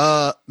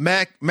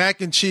 Mac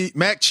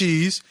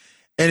Cheese.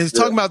 And it's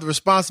talking about the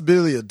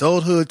responsibility of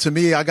adulthood. To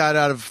me, I got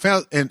out of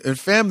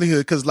familyhood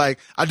because, like,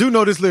 I do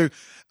know this lyric.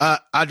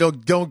 I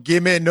don't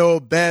give me no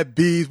bad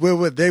bees. Where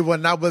were they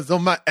when I was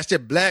on my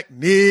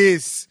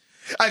blackness?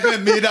 I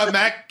can meet a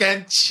mac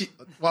and cheese.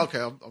 Well,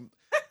 okay,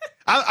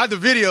 the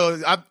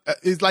video.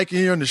 It's like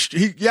you're in the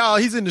street.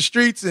 He's in the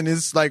streets and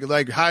it's like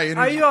high energy.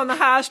 Are you on the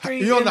high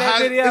street? You on the high?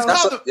 Video? It's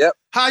called the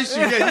high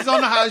street. Yeah, he's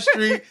on the high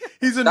street.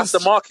 He's in That's the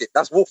market.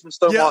 That's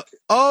Walthamstow Market.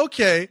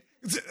 Okay,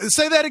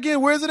 say that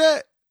again. Where's it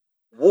at?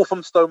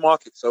 Walthamstow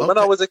Market. So when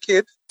I was a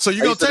kid, so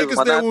you're gonna take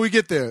us there when we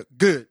get there.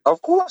 Good,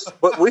 of course.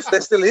 But if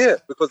they're still here,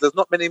 because there's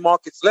not many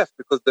markets left,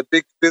 because the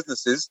big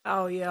businesses buy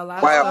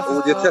up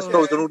all the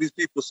Tesco's and all these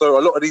people. So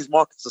a lot of these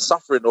markets are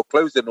suffering or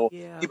closing, or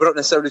people don't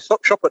necessarily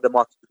shop at the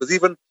market. Because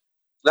even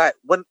like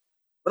when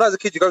I was a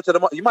kid, you go to the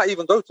market. You might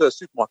even go to a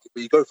supermarket,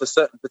 but you go for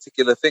certain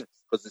particular things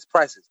because there's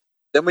prices.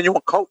 Then when you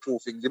want cultural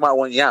things, you might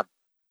want yam,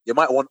 you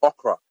might want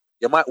okra,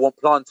 you might want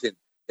plantain,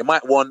 you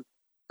might want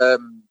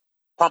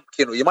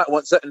pumpkin, or you might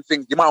want certain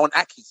things, you might want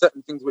ackee,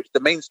 certain things which the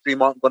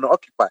mainstream aren't going to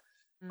occupy.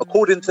 Mm-hmm.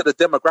 According to the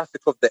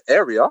demographic of the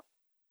area,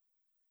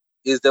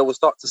 is they will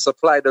start to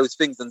supply those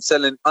things and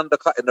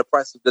undercutting the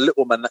price of the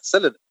little man that's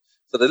selling it.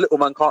 So the little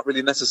man can't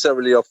really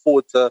necessarily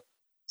afford to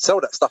sell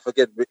that stuff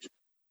again, which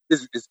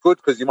is good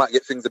because you might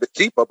get things a bit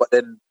cheaper, but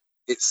then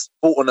it's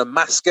bought on a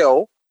mass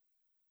scale.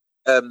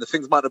 The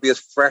things might not be as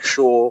fresh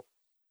or,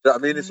 you know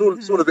what I mean? It's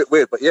all a bit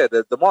weird, but yeah,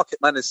 the market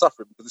man is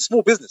suffering because it's a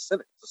small business, isn't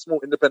it? It's a small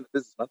independent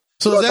business, man.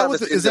 So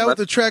is that what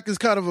the track is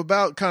kind of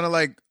about? Kind of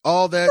like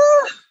all that?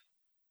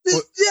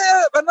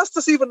 Yeah, and that's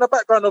just even the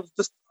background of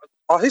just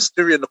our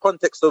history and the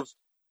context of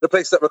the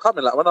place that we're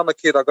coming. Like when I'm a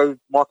kid, I go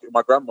market with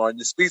my grandma and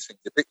you squeeze things,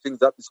 you pick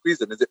things up, you squeeze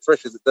them. Is it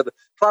fresh? Is it dead?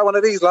 Try one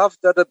of these, love.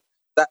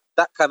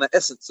 That kind of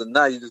essence, and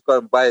now you just go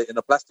and buy it in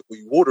a plastic or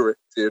you order it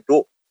to your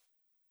door.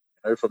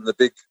 You know, from the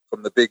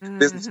big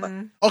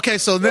businessman. Okay,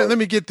 so let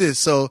me get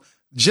this. So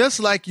just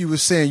like you were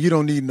saying, you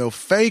don't need no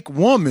fake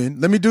woman.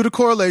 Let me do the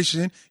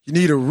correlation. You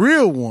need a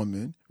real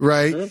woman,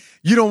 right? Mm-hmm.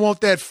 You don't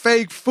want that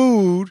fake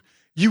food.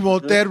 You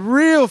want that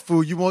real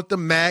food. You want the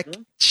mac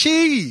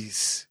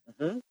cheese.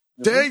 Mm-hmm.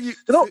 There you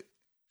know.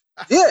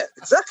 Yeah,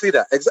 exactly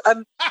that.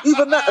 And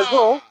even that as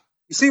well.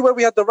 You see where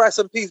we had the rice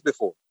and peas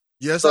before?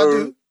 Yes, I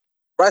do.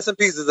 Rice and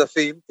peas is a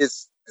theme.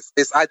 It's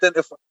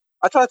identify.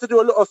 I try to do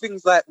a lot of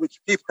things like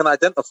which people can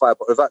identify,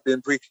 but without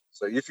being preachy.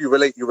 So if you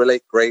relate,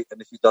 great. And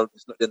if you don't,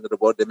 it's not the end of the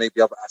world. There may be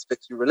other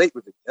aspects you relate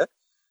with it. Yeah.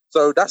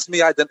 So that's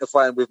me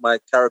identifying with my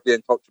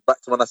Caribbean culture.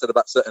 Back to when I said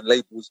about certain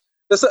labels.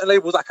 There's certain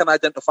labels I can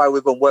identify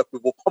with and work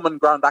with, or common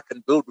ground I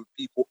can build with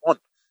people on.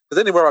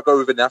 Because anywhere I go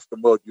within the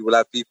African world, you will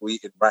have people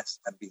eating rice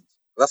and beans.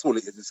 That's all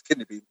it is. It's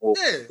kidney bean, or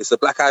it's a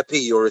black eyed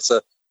pea, or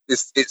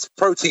it's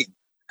protein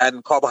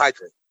and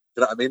carbohydrate.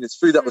 You know what I mean? It's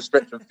food that will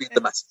stretch and feed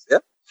the masses. Yeah.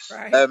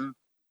 Right.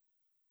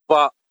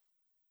 But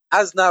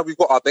as now we've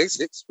got our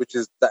basics,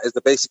 that is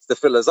the basics to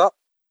fill us up.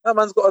 That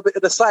man's got a bit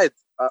of the side.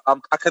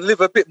 I can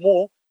live a bit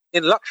more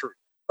in luxury,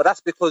 but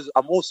that's because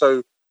I'm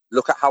also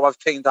look at how I've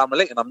changed how I'm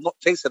relating. I'm not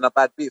chasing a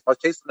bad beat. If I was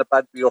chasing a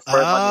bad beat or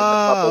throwing money in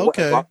the club or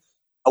whatever,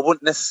 I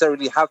wouldn't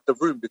necessarily have the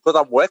room because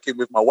I'm working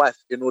with my wife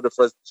in order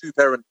for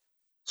a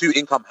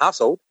two-income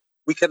household.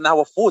 We can now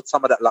afford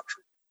some of that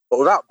luxury, but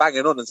without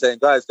banging on and saying,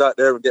 guys, go out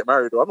there and get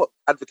married. Or I'm not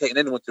advocating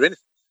anyone to do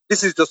anything.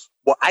 This is just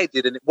what I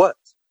did and it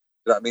worked.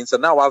 You know what I mean? So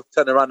now I've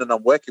turned around and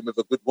I'm working with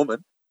a good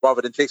woman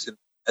rather than chasing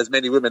as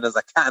many women as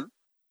I can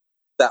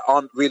that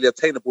aren't really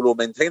attainable or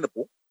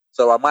maintainable.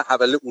 So I might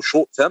have a little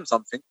short-term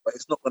something, but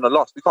it's not going to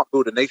last. We can't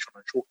build a nation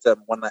on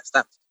short-term one-night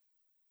stands.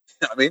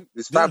 You know what I mean?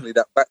 It's family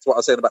that, back to what I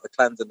was saying about the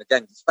clans and the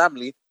gangs, it's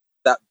family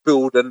that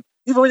build. And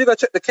even when you go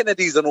check the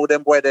Kennedys and all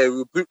them, where they're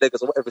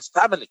bootleggers or whatever, it's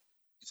family.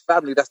 It's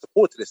family that's the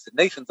core to this. The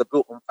nations are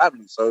built on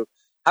family. So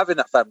having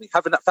that family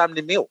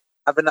meal,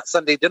 having that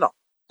Sunday dinner,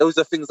 those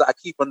are things that I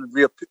keep on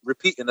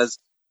repeating as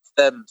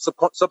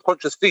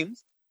subconscious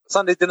themes.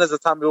 Sunday dinner is the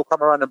time we all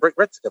come around and break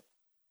bread together.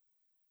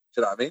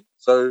 Do you know what I mean?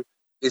 So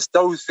it's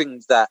those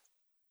things that,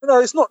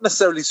 it's not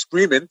necessarily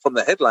screaming from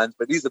the headlines,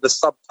 but these are the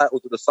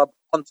subtitles or the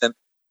sub-content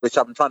which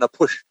I'm trying to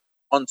push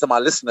onto my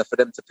listener for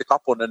them to pick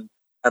up on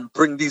and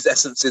bring these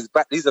essences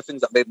back. These are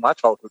things that made my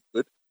childhood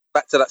good.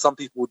 Back to that some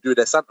people would do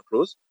their Santa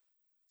Claus.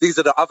 These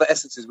are the other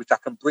essences which I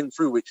can bring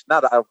through, which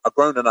now that I've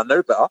grown and I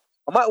know better,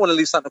 I might want to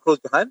leave Santa Claus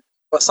behind,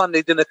 but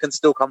Sunday dinner can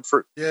still come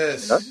through.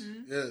 Yes,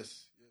 yes.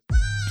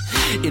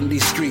 In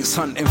these streets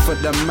hunting for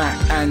the mac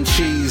and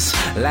cheese.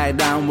 Lie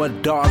down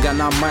with dog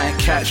and I might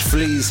catch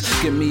fleas.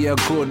 Give me a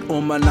good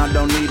woman, I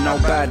don't need no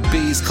bad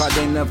bees. Cause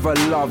they never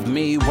loved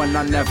me when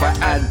I never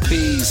had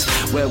peas.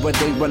 Where were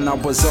they when I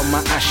was on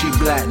my ashy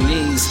black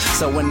knees?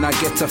 So when I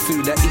get to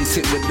food, I eat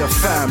it with the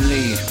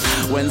family.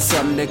 When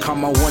Sunday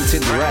come, I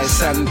wanted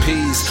rice and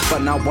peas.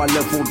 But now I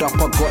leveled up,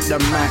 I got the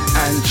mac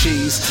and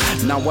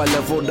cheese. Now I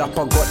leveled up,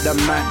 I got the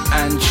mac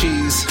and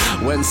cheese.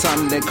 When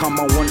Sunday come,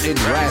 I wanted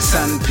rice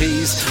and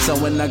peas.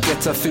 So when I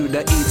get to food,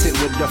 I eat it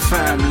with the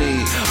family.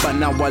 But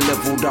now I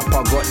leveled up,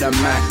 I got the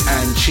mac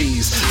and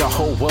cheese. The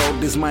whole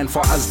world is mine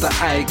for as the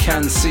eye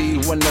can see.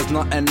 When there's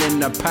nothing in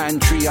the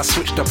pantry, I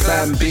switch to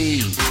plan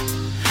B.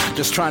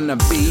 Just trying to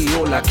be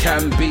all I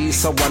can be.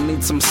 So I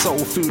need some soul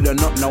food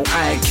and not no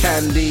eye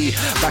candy.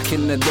 Back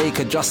in the day,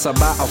 could just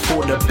about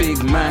afford a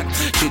Big Mac.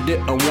 She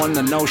didn't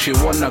wanna know, she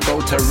wanna go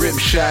to Rib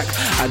Shack.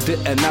 I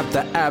didn't have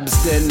the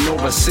abs then,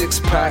 nor a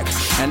six-pack.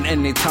 And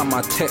anytime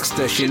I text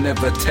her, she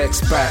never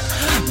texts back.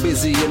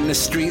 Busy in the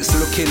streets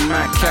looking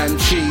mac and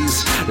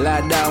cheese.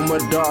 Lie down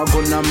with dog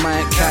when I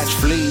might catch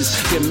fleas.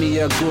 Give me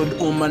a good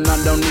woman,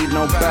 I don't need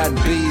no bad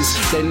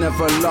bees. They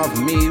never loved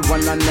me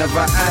when I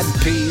never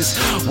had peas.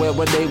 Where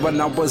were they when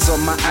I was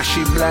on my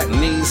ashy black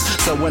knees?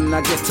 So when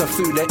I get to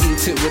food, I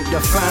eat it with the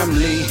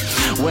family.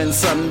 When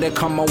Sunday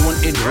come, I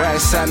wanted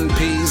rice and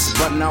peas.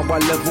 But now I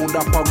leveled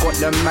up, I got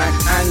the mac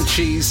and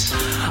cheese.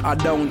 I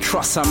don't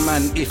trust a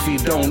man if he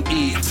don't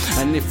eat.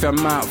 And if your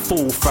mouth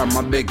full, fam,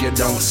 I beg you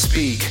don't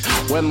speak.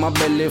 When my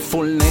belly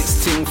full,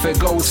 next thing for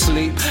go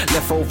sleep.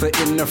 Left over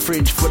in the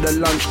fridge for the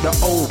lunch the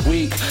whole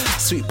week.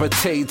 Sweet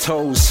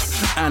potatoes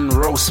and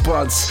roast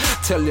buds.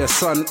 Tell your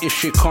son if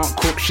she can't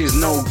cook, she's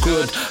no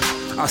good.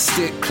 I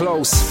stick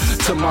close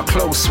to my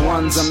close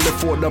ones, and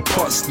before the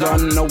pot's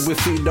done, no we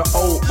feed the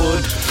old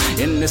hood.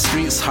 In the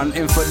streets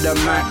hunting for the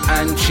mac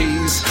and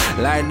cheese.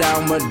 Lie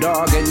down with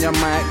dog and you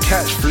might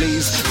catch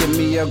fleas. Give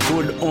me a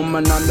good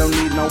woman, I don't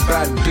need no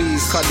bad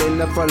bees. Cause they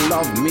never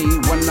loved me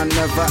when I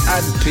never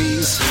had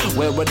peas.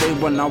 Where were they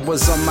when I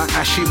was on my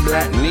ashy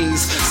black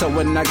knees? So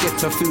when I get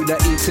to food, I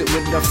eat it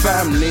with the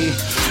family.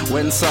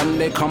 When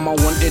Sunday come, I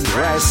wanted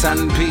rice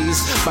and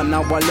peas. But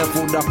now I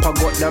leveled up, I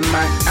got the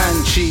mac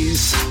and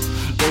cheese.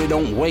 They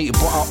don't wait,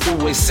 but I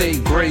always say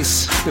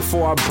grace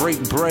before I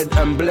break bread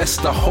and bless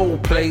the whole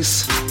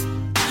place.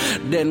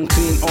 Then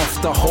clean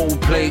off the whole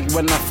plate.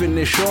 When I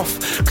finish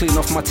off, clean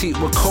off my teeth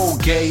with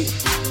Colgate.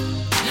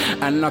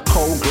 And a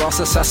cold glass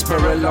of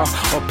sarsaparilla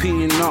or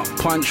peanut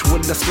punch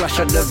with a splash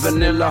of the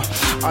vanilla.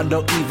 I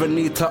don't even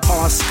need to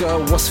ask her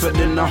what's for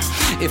dinner.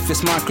 If it's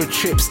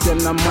microchips,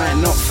 then I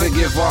might not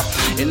forgive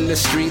her. In the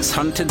streets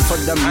hunting for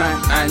the mac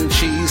and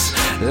cheese.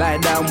 Lie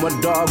down with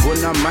dog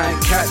when I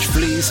might catch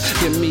fleas.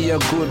 Give me a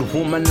good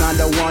woman, I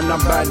don't want a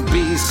bad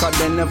bees. Cause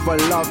they never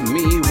loved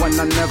me when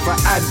I never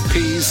had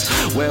peas.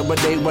 Where were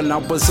they when I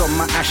was on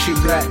my ashy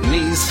black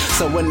knees?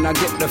 So when I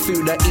get the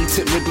food, I eat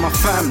it with my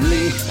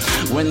family.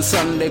 When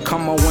Sunday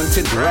come, I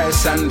wanted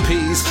rice and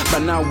peas.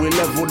 But now we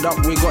leveled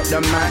up, we got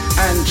the mac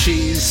and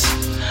cheese.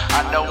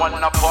 I don't want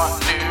a pot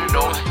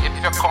noodle. If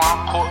you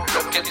can't cook,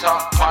 look it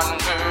up on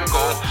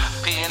Google.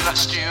 Peanut a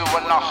stew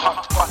and a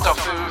hot pot of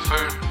fufu.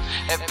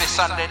 Every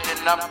Sunday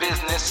dinner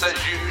business as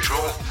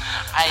usual.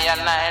 I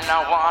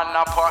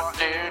wanna pot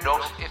noodle.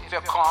 If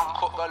you can't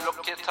cook, go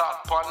look it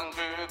up on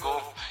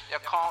Google. You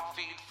can't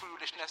feed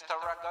foolishness to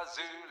Ragga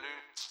Zulu.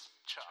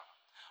 Cha.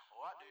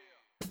 What do you?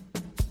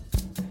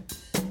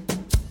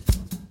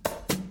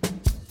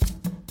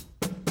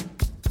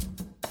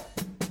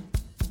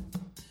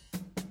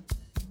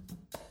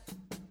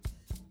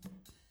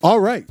 All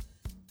right.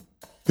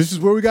 This is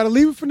where we got to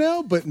leave it for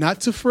now, but not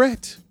to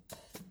fret.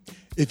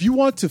 If you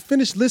want to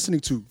finish listening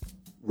to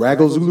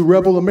Raggo Zulu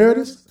Rebel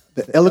Emeritus,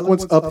 The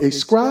Eloquence of a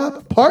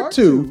Scribe, Part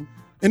 2,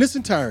 in its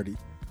entirety,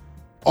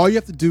 all you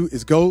have to do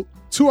is go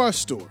to our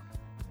store.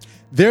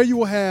 There you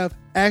will have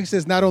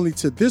access not only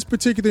to this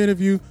particular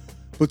interview,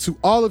 but to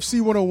all of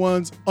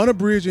C101's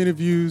unabridged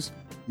interviews,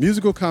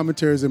 musical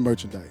commentaries, and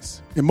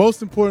merchandise. And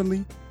most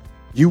importantly,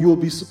 you will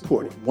be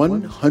supporting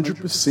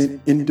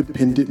 100%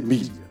 independent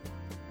media.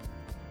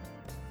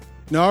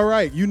 Now, all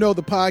right, you know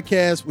the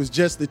podcast was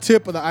just the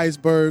tip of the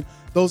iceberg.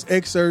 Those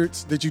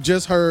excerpts that you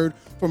just heard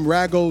from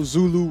Raggo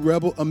Zulu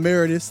Rebel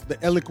Emeritus, The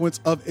Eloquence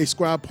of a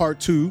Scribe Part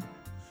 2,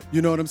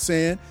 you know what I'm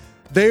saying?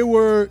 They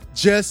were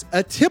just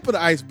a tip of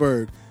the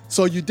iceberg.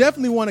 So you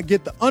definitely want to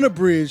get the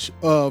unabridged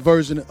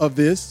version of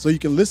this so you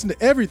can listen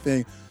to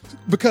everything.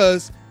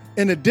 Because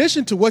in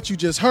addition to what you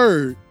just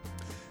heard,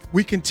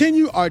 we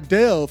continue our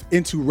delve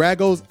into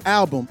Raggo's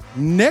album,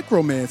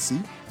 Necromancy,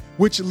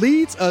 which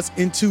leads us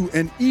into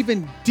an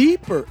even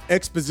deeper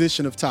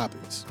exposition of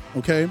topics,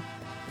 okay?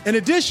 In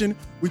addition,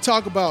 we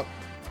talk about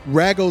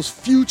Raggo's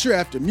future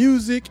after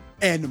music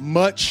and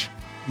much,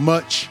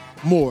 much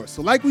more.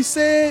 So like we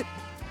said,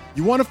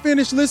 you want to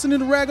finish listening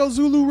to Raggo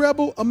Zulu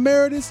Rebel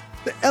Emeritus,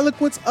 The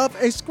Eloquence of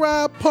a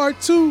Scribe Part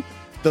 2.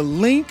 The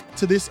link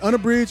to this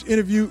unabridged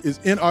interview is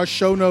in our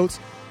show notes,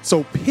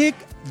 so pick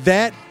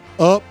that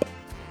up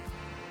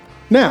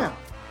now.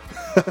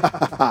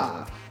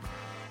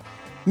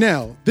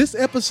 Now, this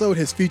episode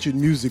has featured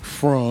music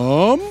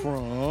from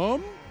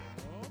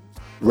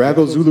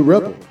Raggo Zulu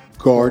Rebel,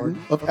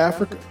 Garden of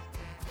Africa,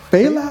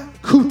 Fela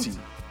Kuti,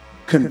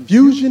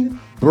 Confusion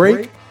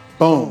Break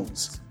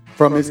Bones,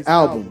 from his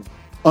album,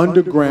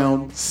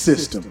 Underground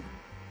System.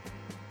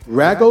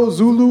 Raggo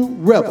Zulu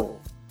Rebel,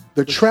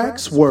 the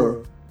tracks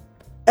were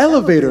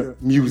Elevator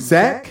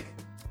Music,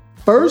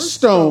 First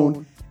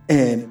Stone,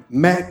 and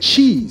Matt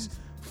Cheese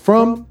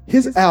from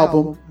his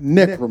album,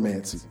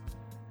 Necromancy.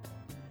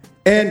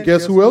 And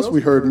guess who else we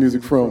heard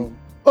music from?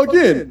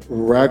 Again,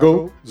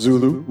 Raggo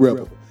Zulu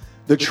Rebel.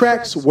 The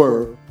tracks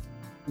were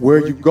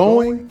Where You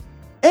Going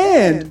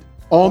and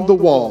On the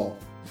Wall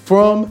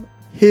from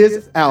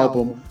his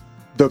album,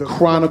 The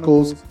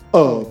Chronicles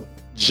of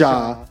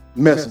Jah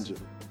Messenger.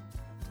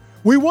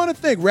 We want to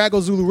thank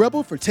Raggo Zulu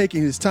Rebel for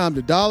taking his time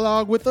to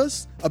dialogue with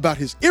us about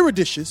his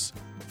eruditious,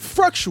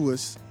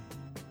 fructuous,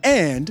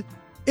 and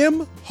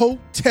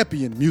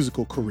Imhotepian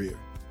musical career.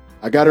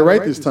 I got it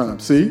right this time,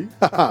 see?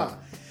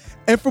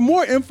 And for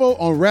more info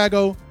on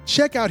Raggo,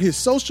 check out his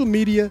social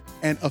media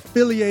and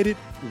affiliated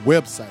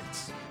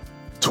websites.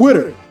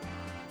 Twitter,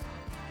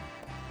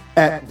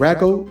 at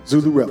Raggo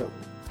Zulu Rebel.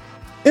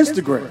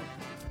 Instagram,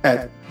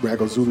 at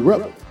Raggo Zulu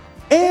Rebel.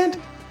 And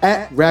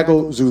at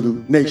Raggo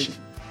Zulu Nation.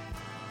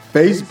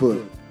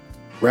 Facebook,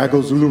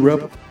 Raggo Zulu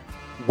Rebel.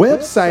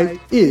 Website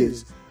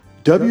is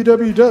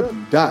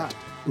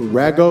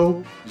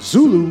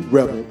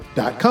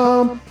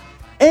www.raggozulurebel.com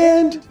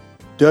and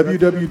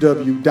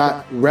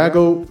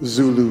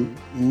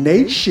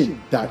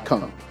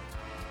www.raggozulunation.com.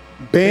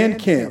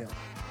 Bandcamp,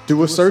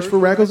 do a search for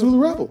Raggo Zulu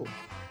Rebel.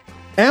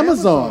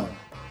 Amazon,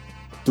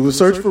 do a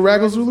search for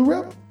Raggo Zulu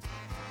Rebel.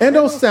 And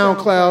on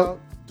SoundCloud,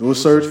 do a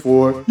search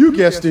for, you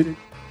guessed it,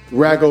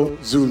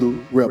 Raggo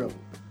Zulu Rebel.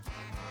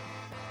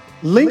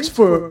 Links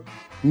for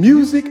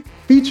music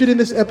featured in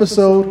this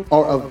episode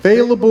are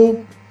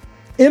available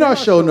in our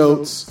show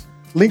notes.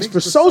 Links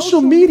for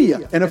social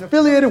media and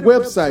affiliated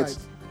websites,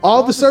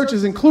 all the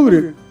searches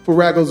included for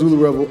Raggo Zulu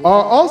Rebel,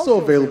 are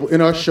also available in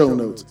our show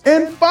notes.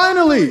 And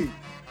finally,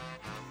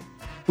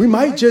 we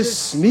might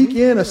just sneak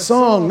in a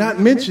song not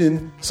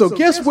mentioned. So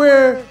guess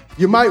where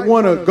you might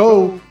want to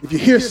go if you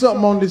hear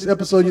something on this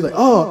episode. You're like,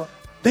 oh,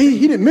 he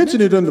didn't mention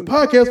it on the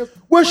podcast.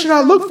 Where should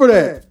I look for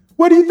that?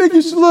 Where do you think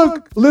you should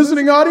look,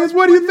 listening audience?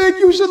 Where do you think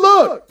you should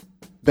look?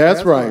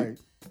 That's right,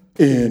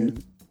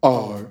 in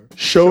our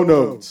show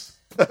notes.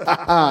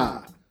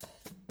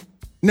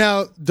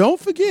 Now, don't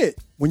forget,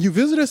 when you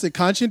visit us at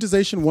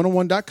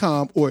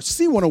conscientization101.com or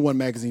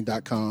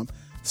c101magazine.com,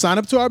 sign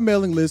up to our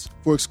mailing list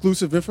for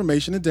exclusive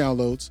information and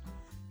downloads.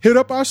 Hit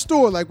up our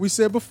store, like we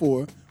said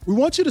before. We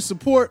want you to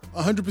support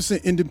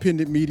 100%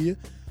 independent media.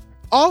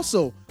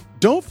 Also,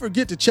 don't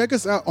forget to check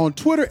us out on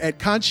Twitter at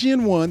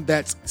Conscien1.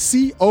 That's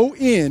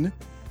CONSCIEN,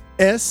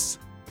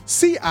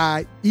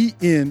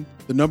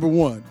 the number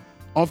 1.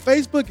 On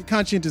Facebook at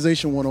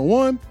Conscientization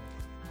 101.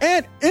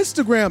 And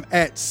Instagram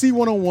at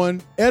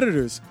C101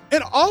 Editors.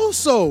 And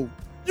also,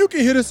 you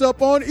can hit us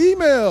up on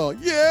email.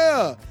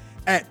 Yeah.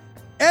 At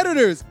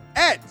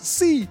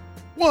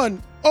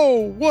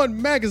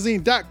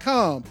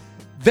editors@c101magazine.com.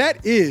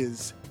 That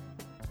is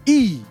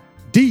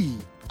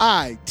EDITORS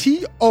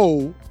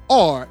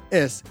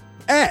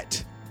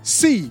at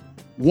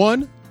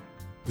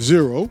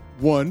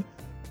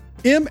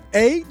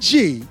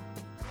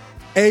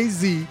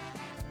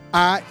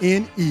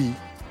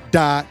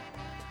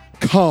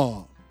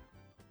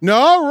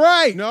All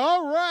right.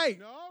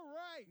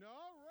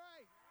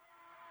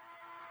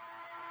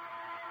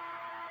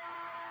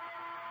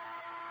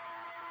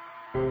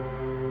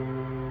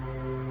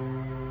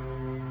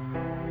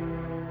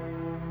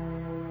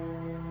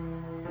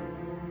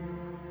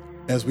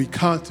 As we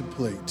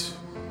contemplate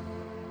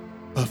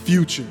a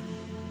future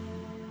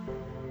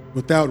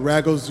without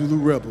Rago Zulu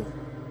Rebel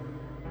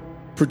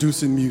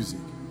producing music,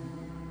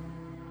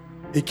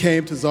 it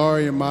came to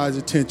Zari and my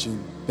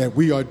attention that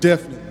we are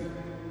definitely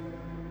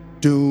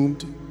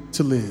doomed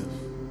to live.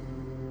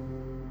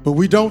 But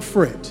we don't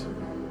fret,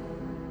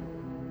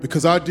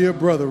 because our dear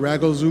brother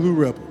Rago Zulu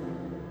Rebel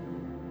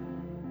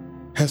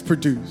has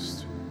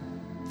produced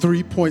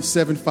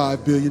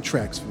 3.75 billion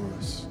tracks for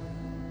us.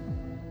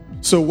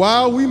 So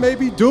while we may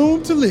be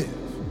doomed to live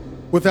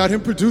without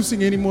him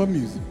producing any more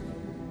music,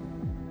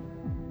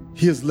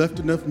 he has left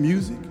enough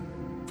music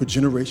for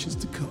generations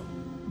to come.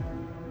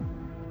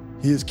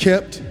 He has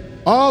kept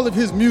all of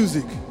his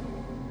music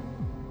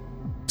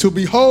to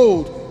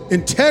behold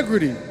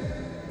integrity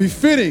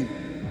befitting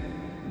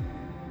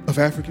of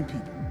African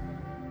people.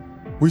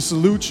 We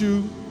salute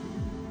you,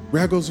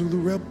 Rago Zulu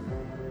Rebel.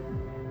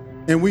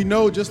 And we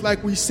know, just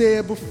like we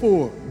said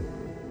before,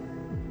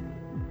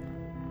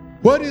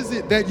 what is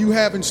it that you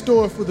have in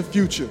store for the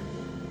future?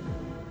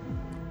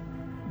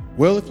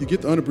 Well, if you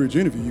get the Underbridge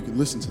interview, you can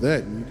listen to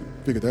that and you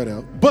can figure that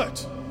out.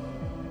 But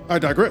I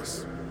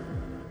digress.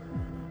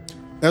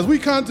 As we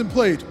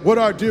contemplate what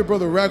our dear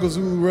brother Rago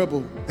Zulu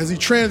Rebel, as he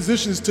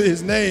transitions to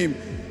his name,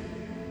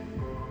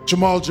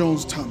 Jamal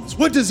Jones Thomas,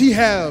 what does he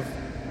have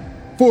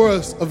for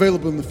us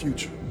available in the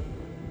future?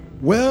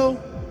 Well,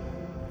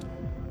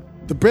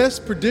 the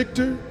best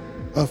predictor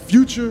of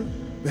future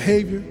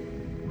behavior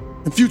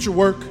and future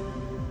work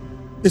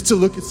is to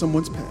look at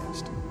someone's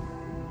past.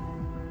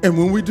 And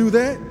when we do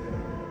that,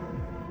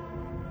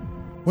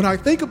 when I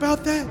think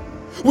about that,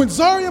 when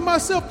Zari and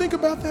myself think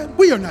about that,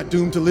 we are not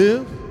doomed to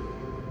live.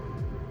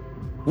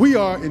 We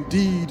are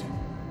indeed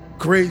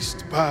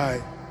graced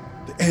by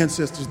the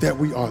ancestors that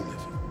we are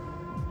living.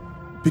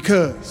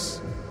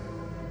 Because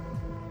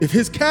if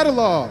his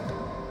catalog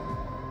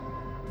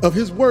of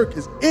his work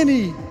is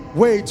any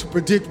way to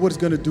predict what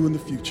he's going to do in the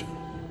future,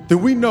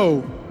 then we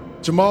know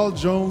Jamal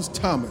Jones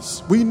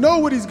Thomas. We know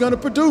what he's going to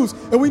produce,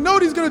 and we know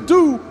what he's going to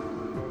do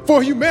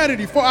for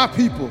humanity, for our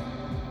people.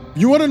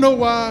 You want to know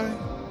why?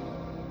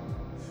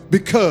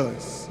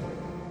 Because,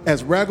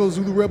 as Rago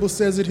Zulu Rebel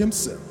says it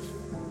himself,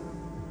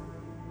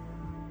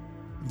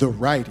 the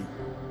writing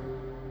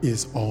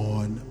is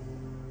on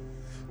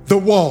the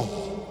wall.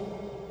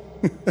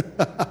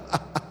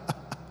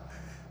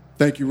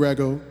 Thank you,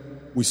 Rago.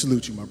 We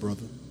salute you, my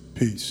brother.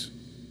 Peace.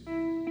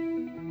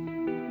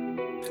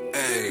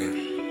 Hey.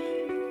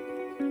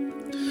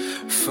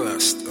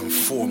 First and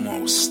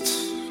foremost,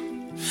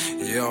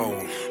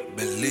 yo,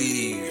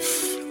 believe.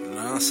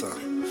 NASA,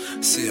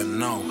 see and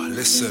know,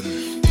 listen.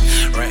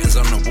 Writings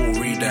on the wall,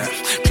 read that.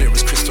 Clear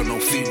as crystal, no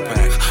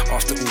feedback.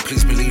 After all,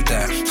 please believe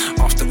that.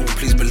 After all,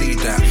 please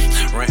believe that.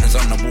 Writings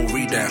on the wall,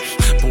 read that.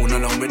 Born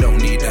alone, we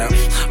don't need that.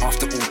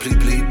 After all, please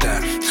believe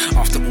that.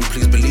 After all,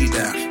 please believe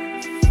that.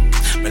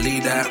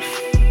 Believe that.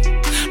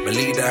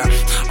 Believe that.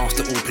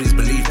 After all, please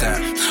believe that.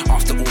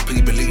 After all,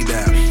 please believe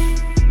that.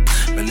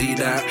 Believe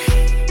that.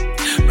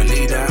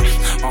 Believe that.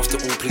 After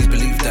all, please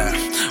believe that.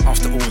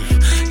 After all,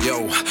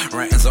 yo,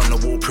 writings on the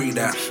wall, pre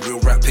that. Real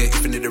rap here,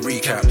 if you need a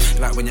recap.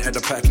 Like when you're at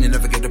the pack and you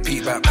never get the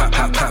peep back. Pap,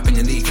 pap, pap in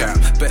your kneecap.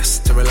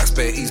 Best to relax,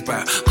 bare ease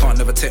back. Can't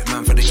never take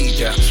man for the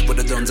E-gap. With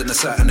the dons in the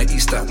south and the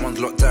east that. One's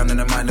locked down and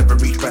the mind never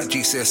reach back.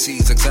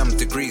 GCSEs, exam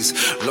degrees.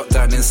 Locked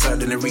down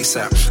inside in the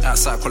resap.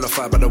 Outside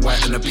qualified by the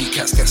white and the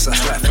B-cats. Guess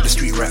that's life for the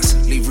street rats.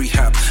 Leave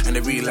rehab and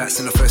they relax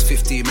in the first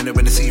 15 minutes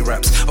when they see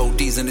raps.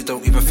 ODs and they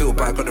don't even feel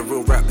bad. Got a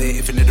real rap there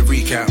if you need a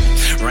recap.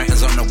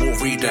 Writings on the wall,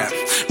 read that.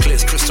 Clear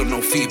as crystal,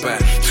 no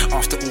feedback.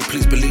 After all,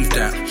 please believe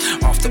that.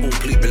 After all,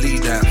 please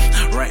believe that.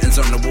 Writings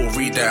on the wall,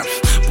 read that.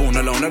 Born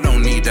alone, I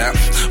don't need that.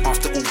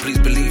 After all, please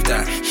believe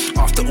that.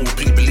 After all,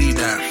 please believe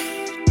that.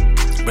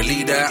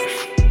 Believe that.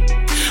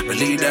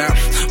 Believe that.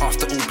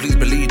 After all, please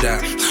believe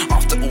that.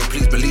 After all,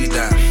 please believe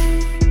that.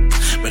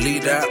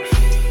 Believe that.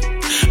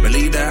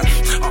 Believe that.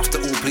 After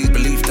all, please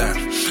believe that.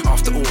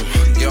 After all,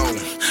 yo,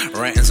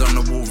 writings on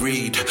the wall,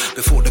 read.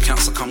 Before the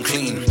council come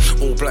clean.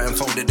 All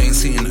blindfolded, ain't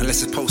seen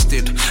unless it's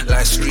posted.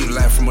 Live stream,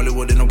 live from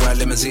Hollywood in a white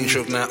limousine.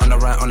 Shook now on the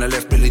right, on the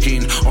left, Billie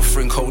Jean.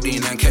 Offering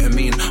codeine and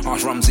ketamine.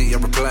 Asked Rumsey, I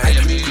replied.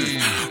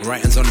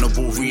 Writings on the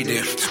wall, read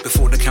it.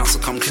 Before the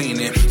council come clean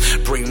it.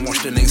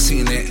 Brainwashed and ain't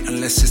seen it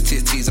unless it's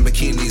titties and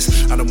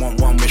bikinis. I don't want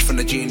one wish from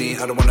the genie.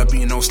 I don't wanna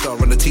be no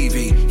star on the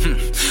TV.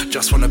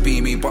 Just wanna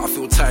be me, but I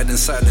feel tired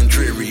inside and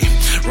dreary.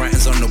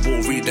 Writings on the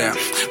wall, read that.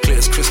 Clear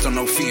as crystal,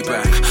 no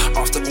feedback.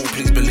 After all,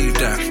 please believe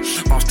that.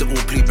 After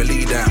all, please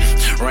believe that.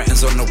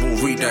 Writings on the wall,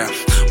 read that.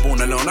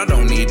 Born alone, I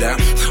don't need that.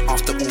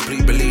 After all,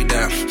 please believe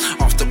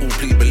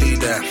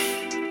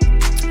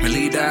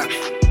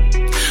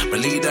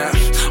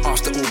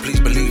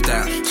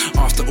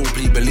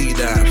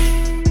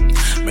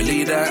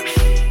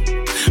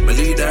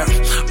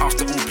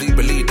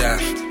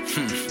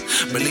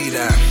Believe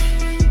that.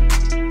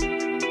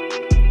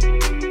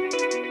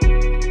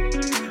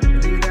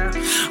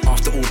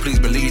 After all, please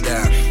believe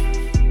that.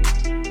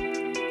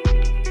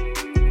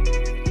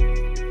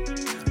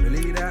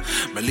 Believe that.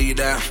 Believe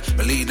that.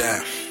 Believe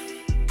that.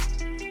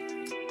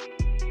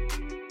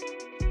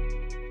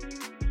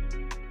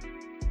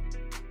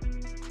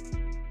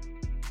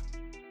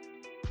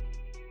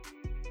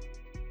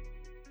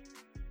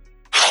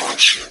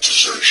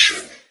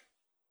 Conscientization.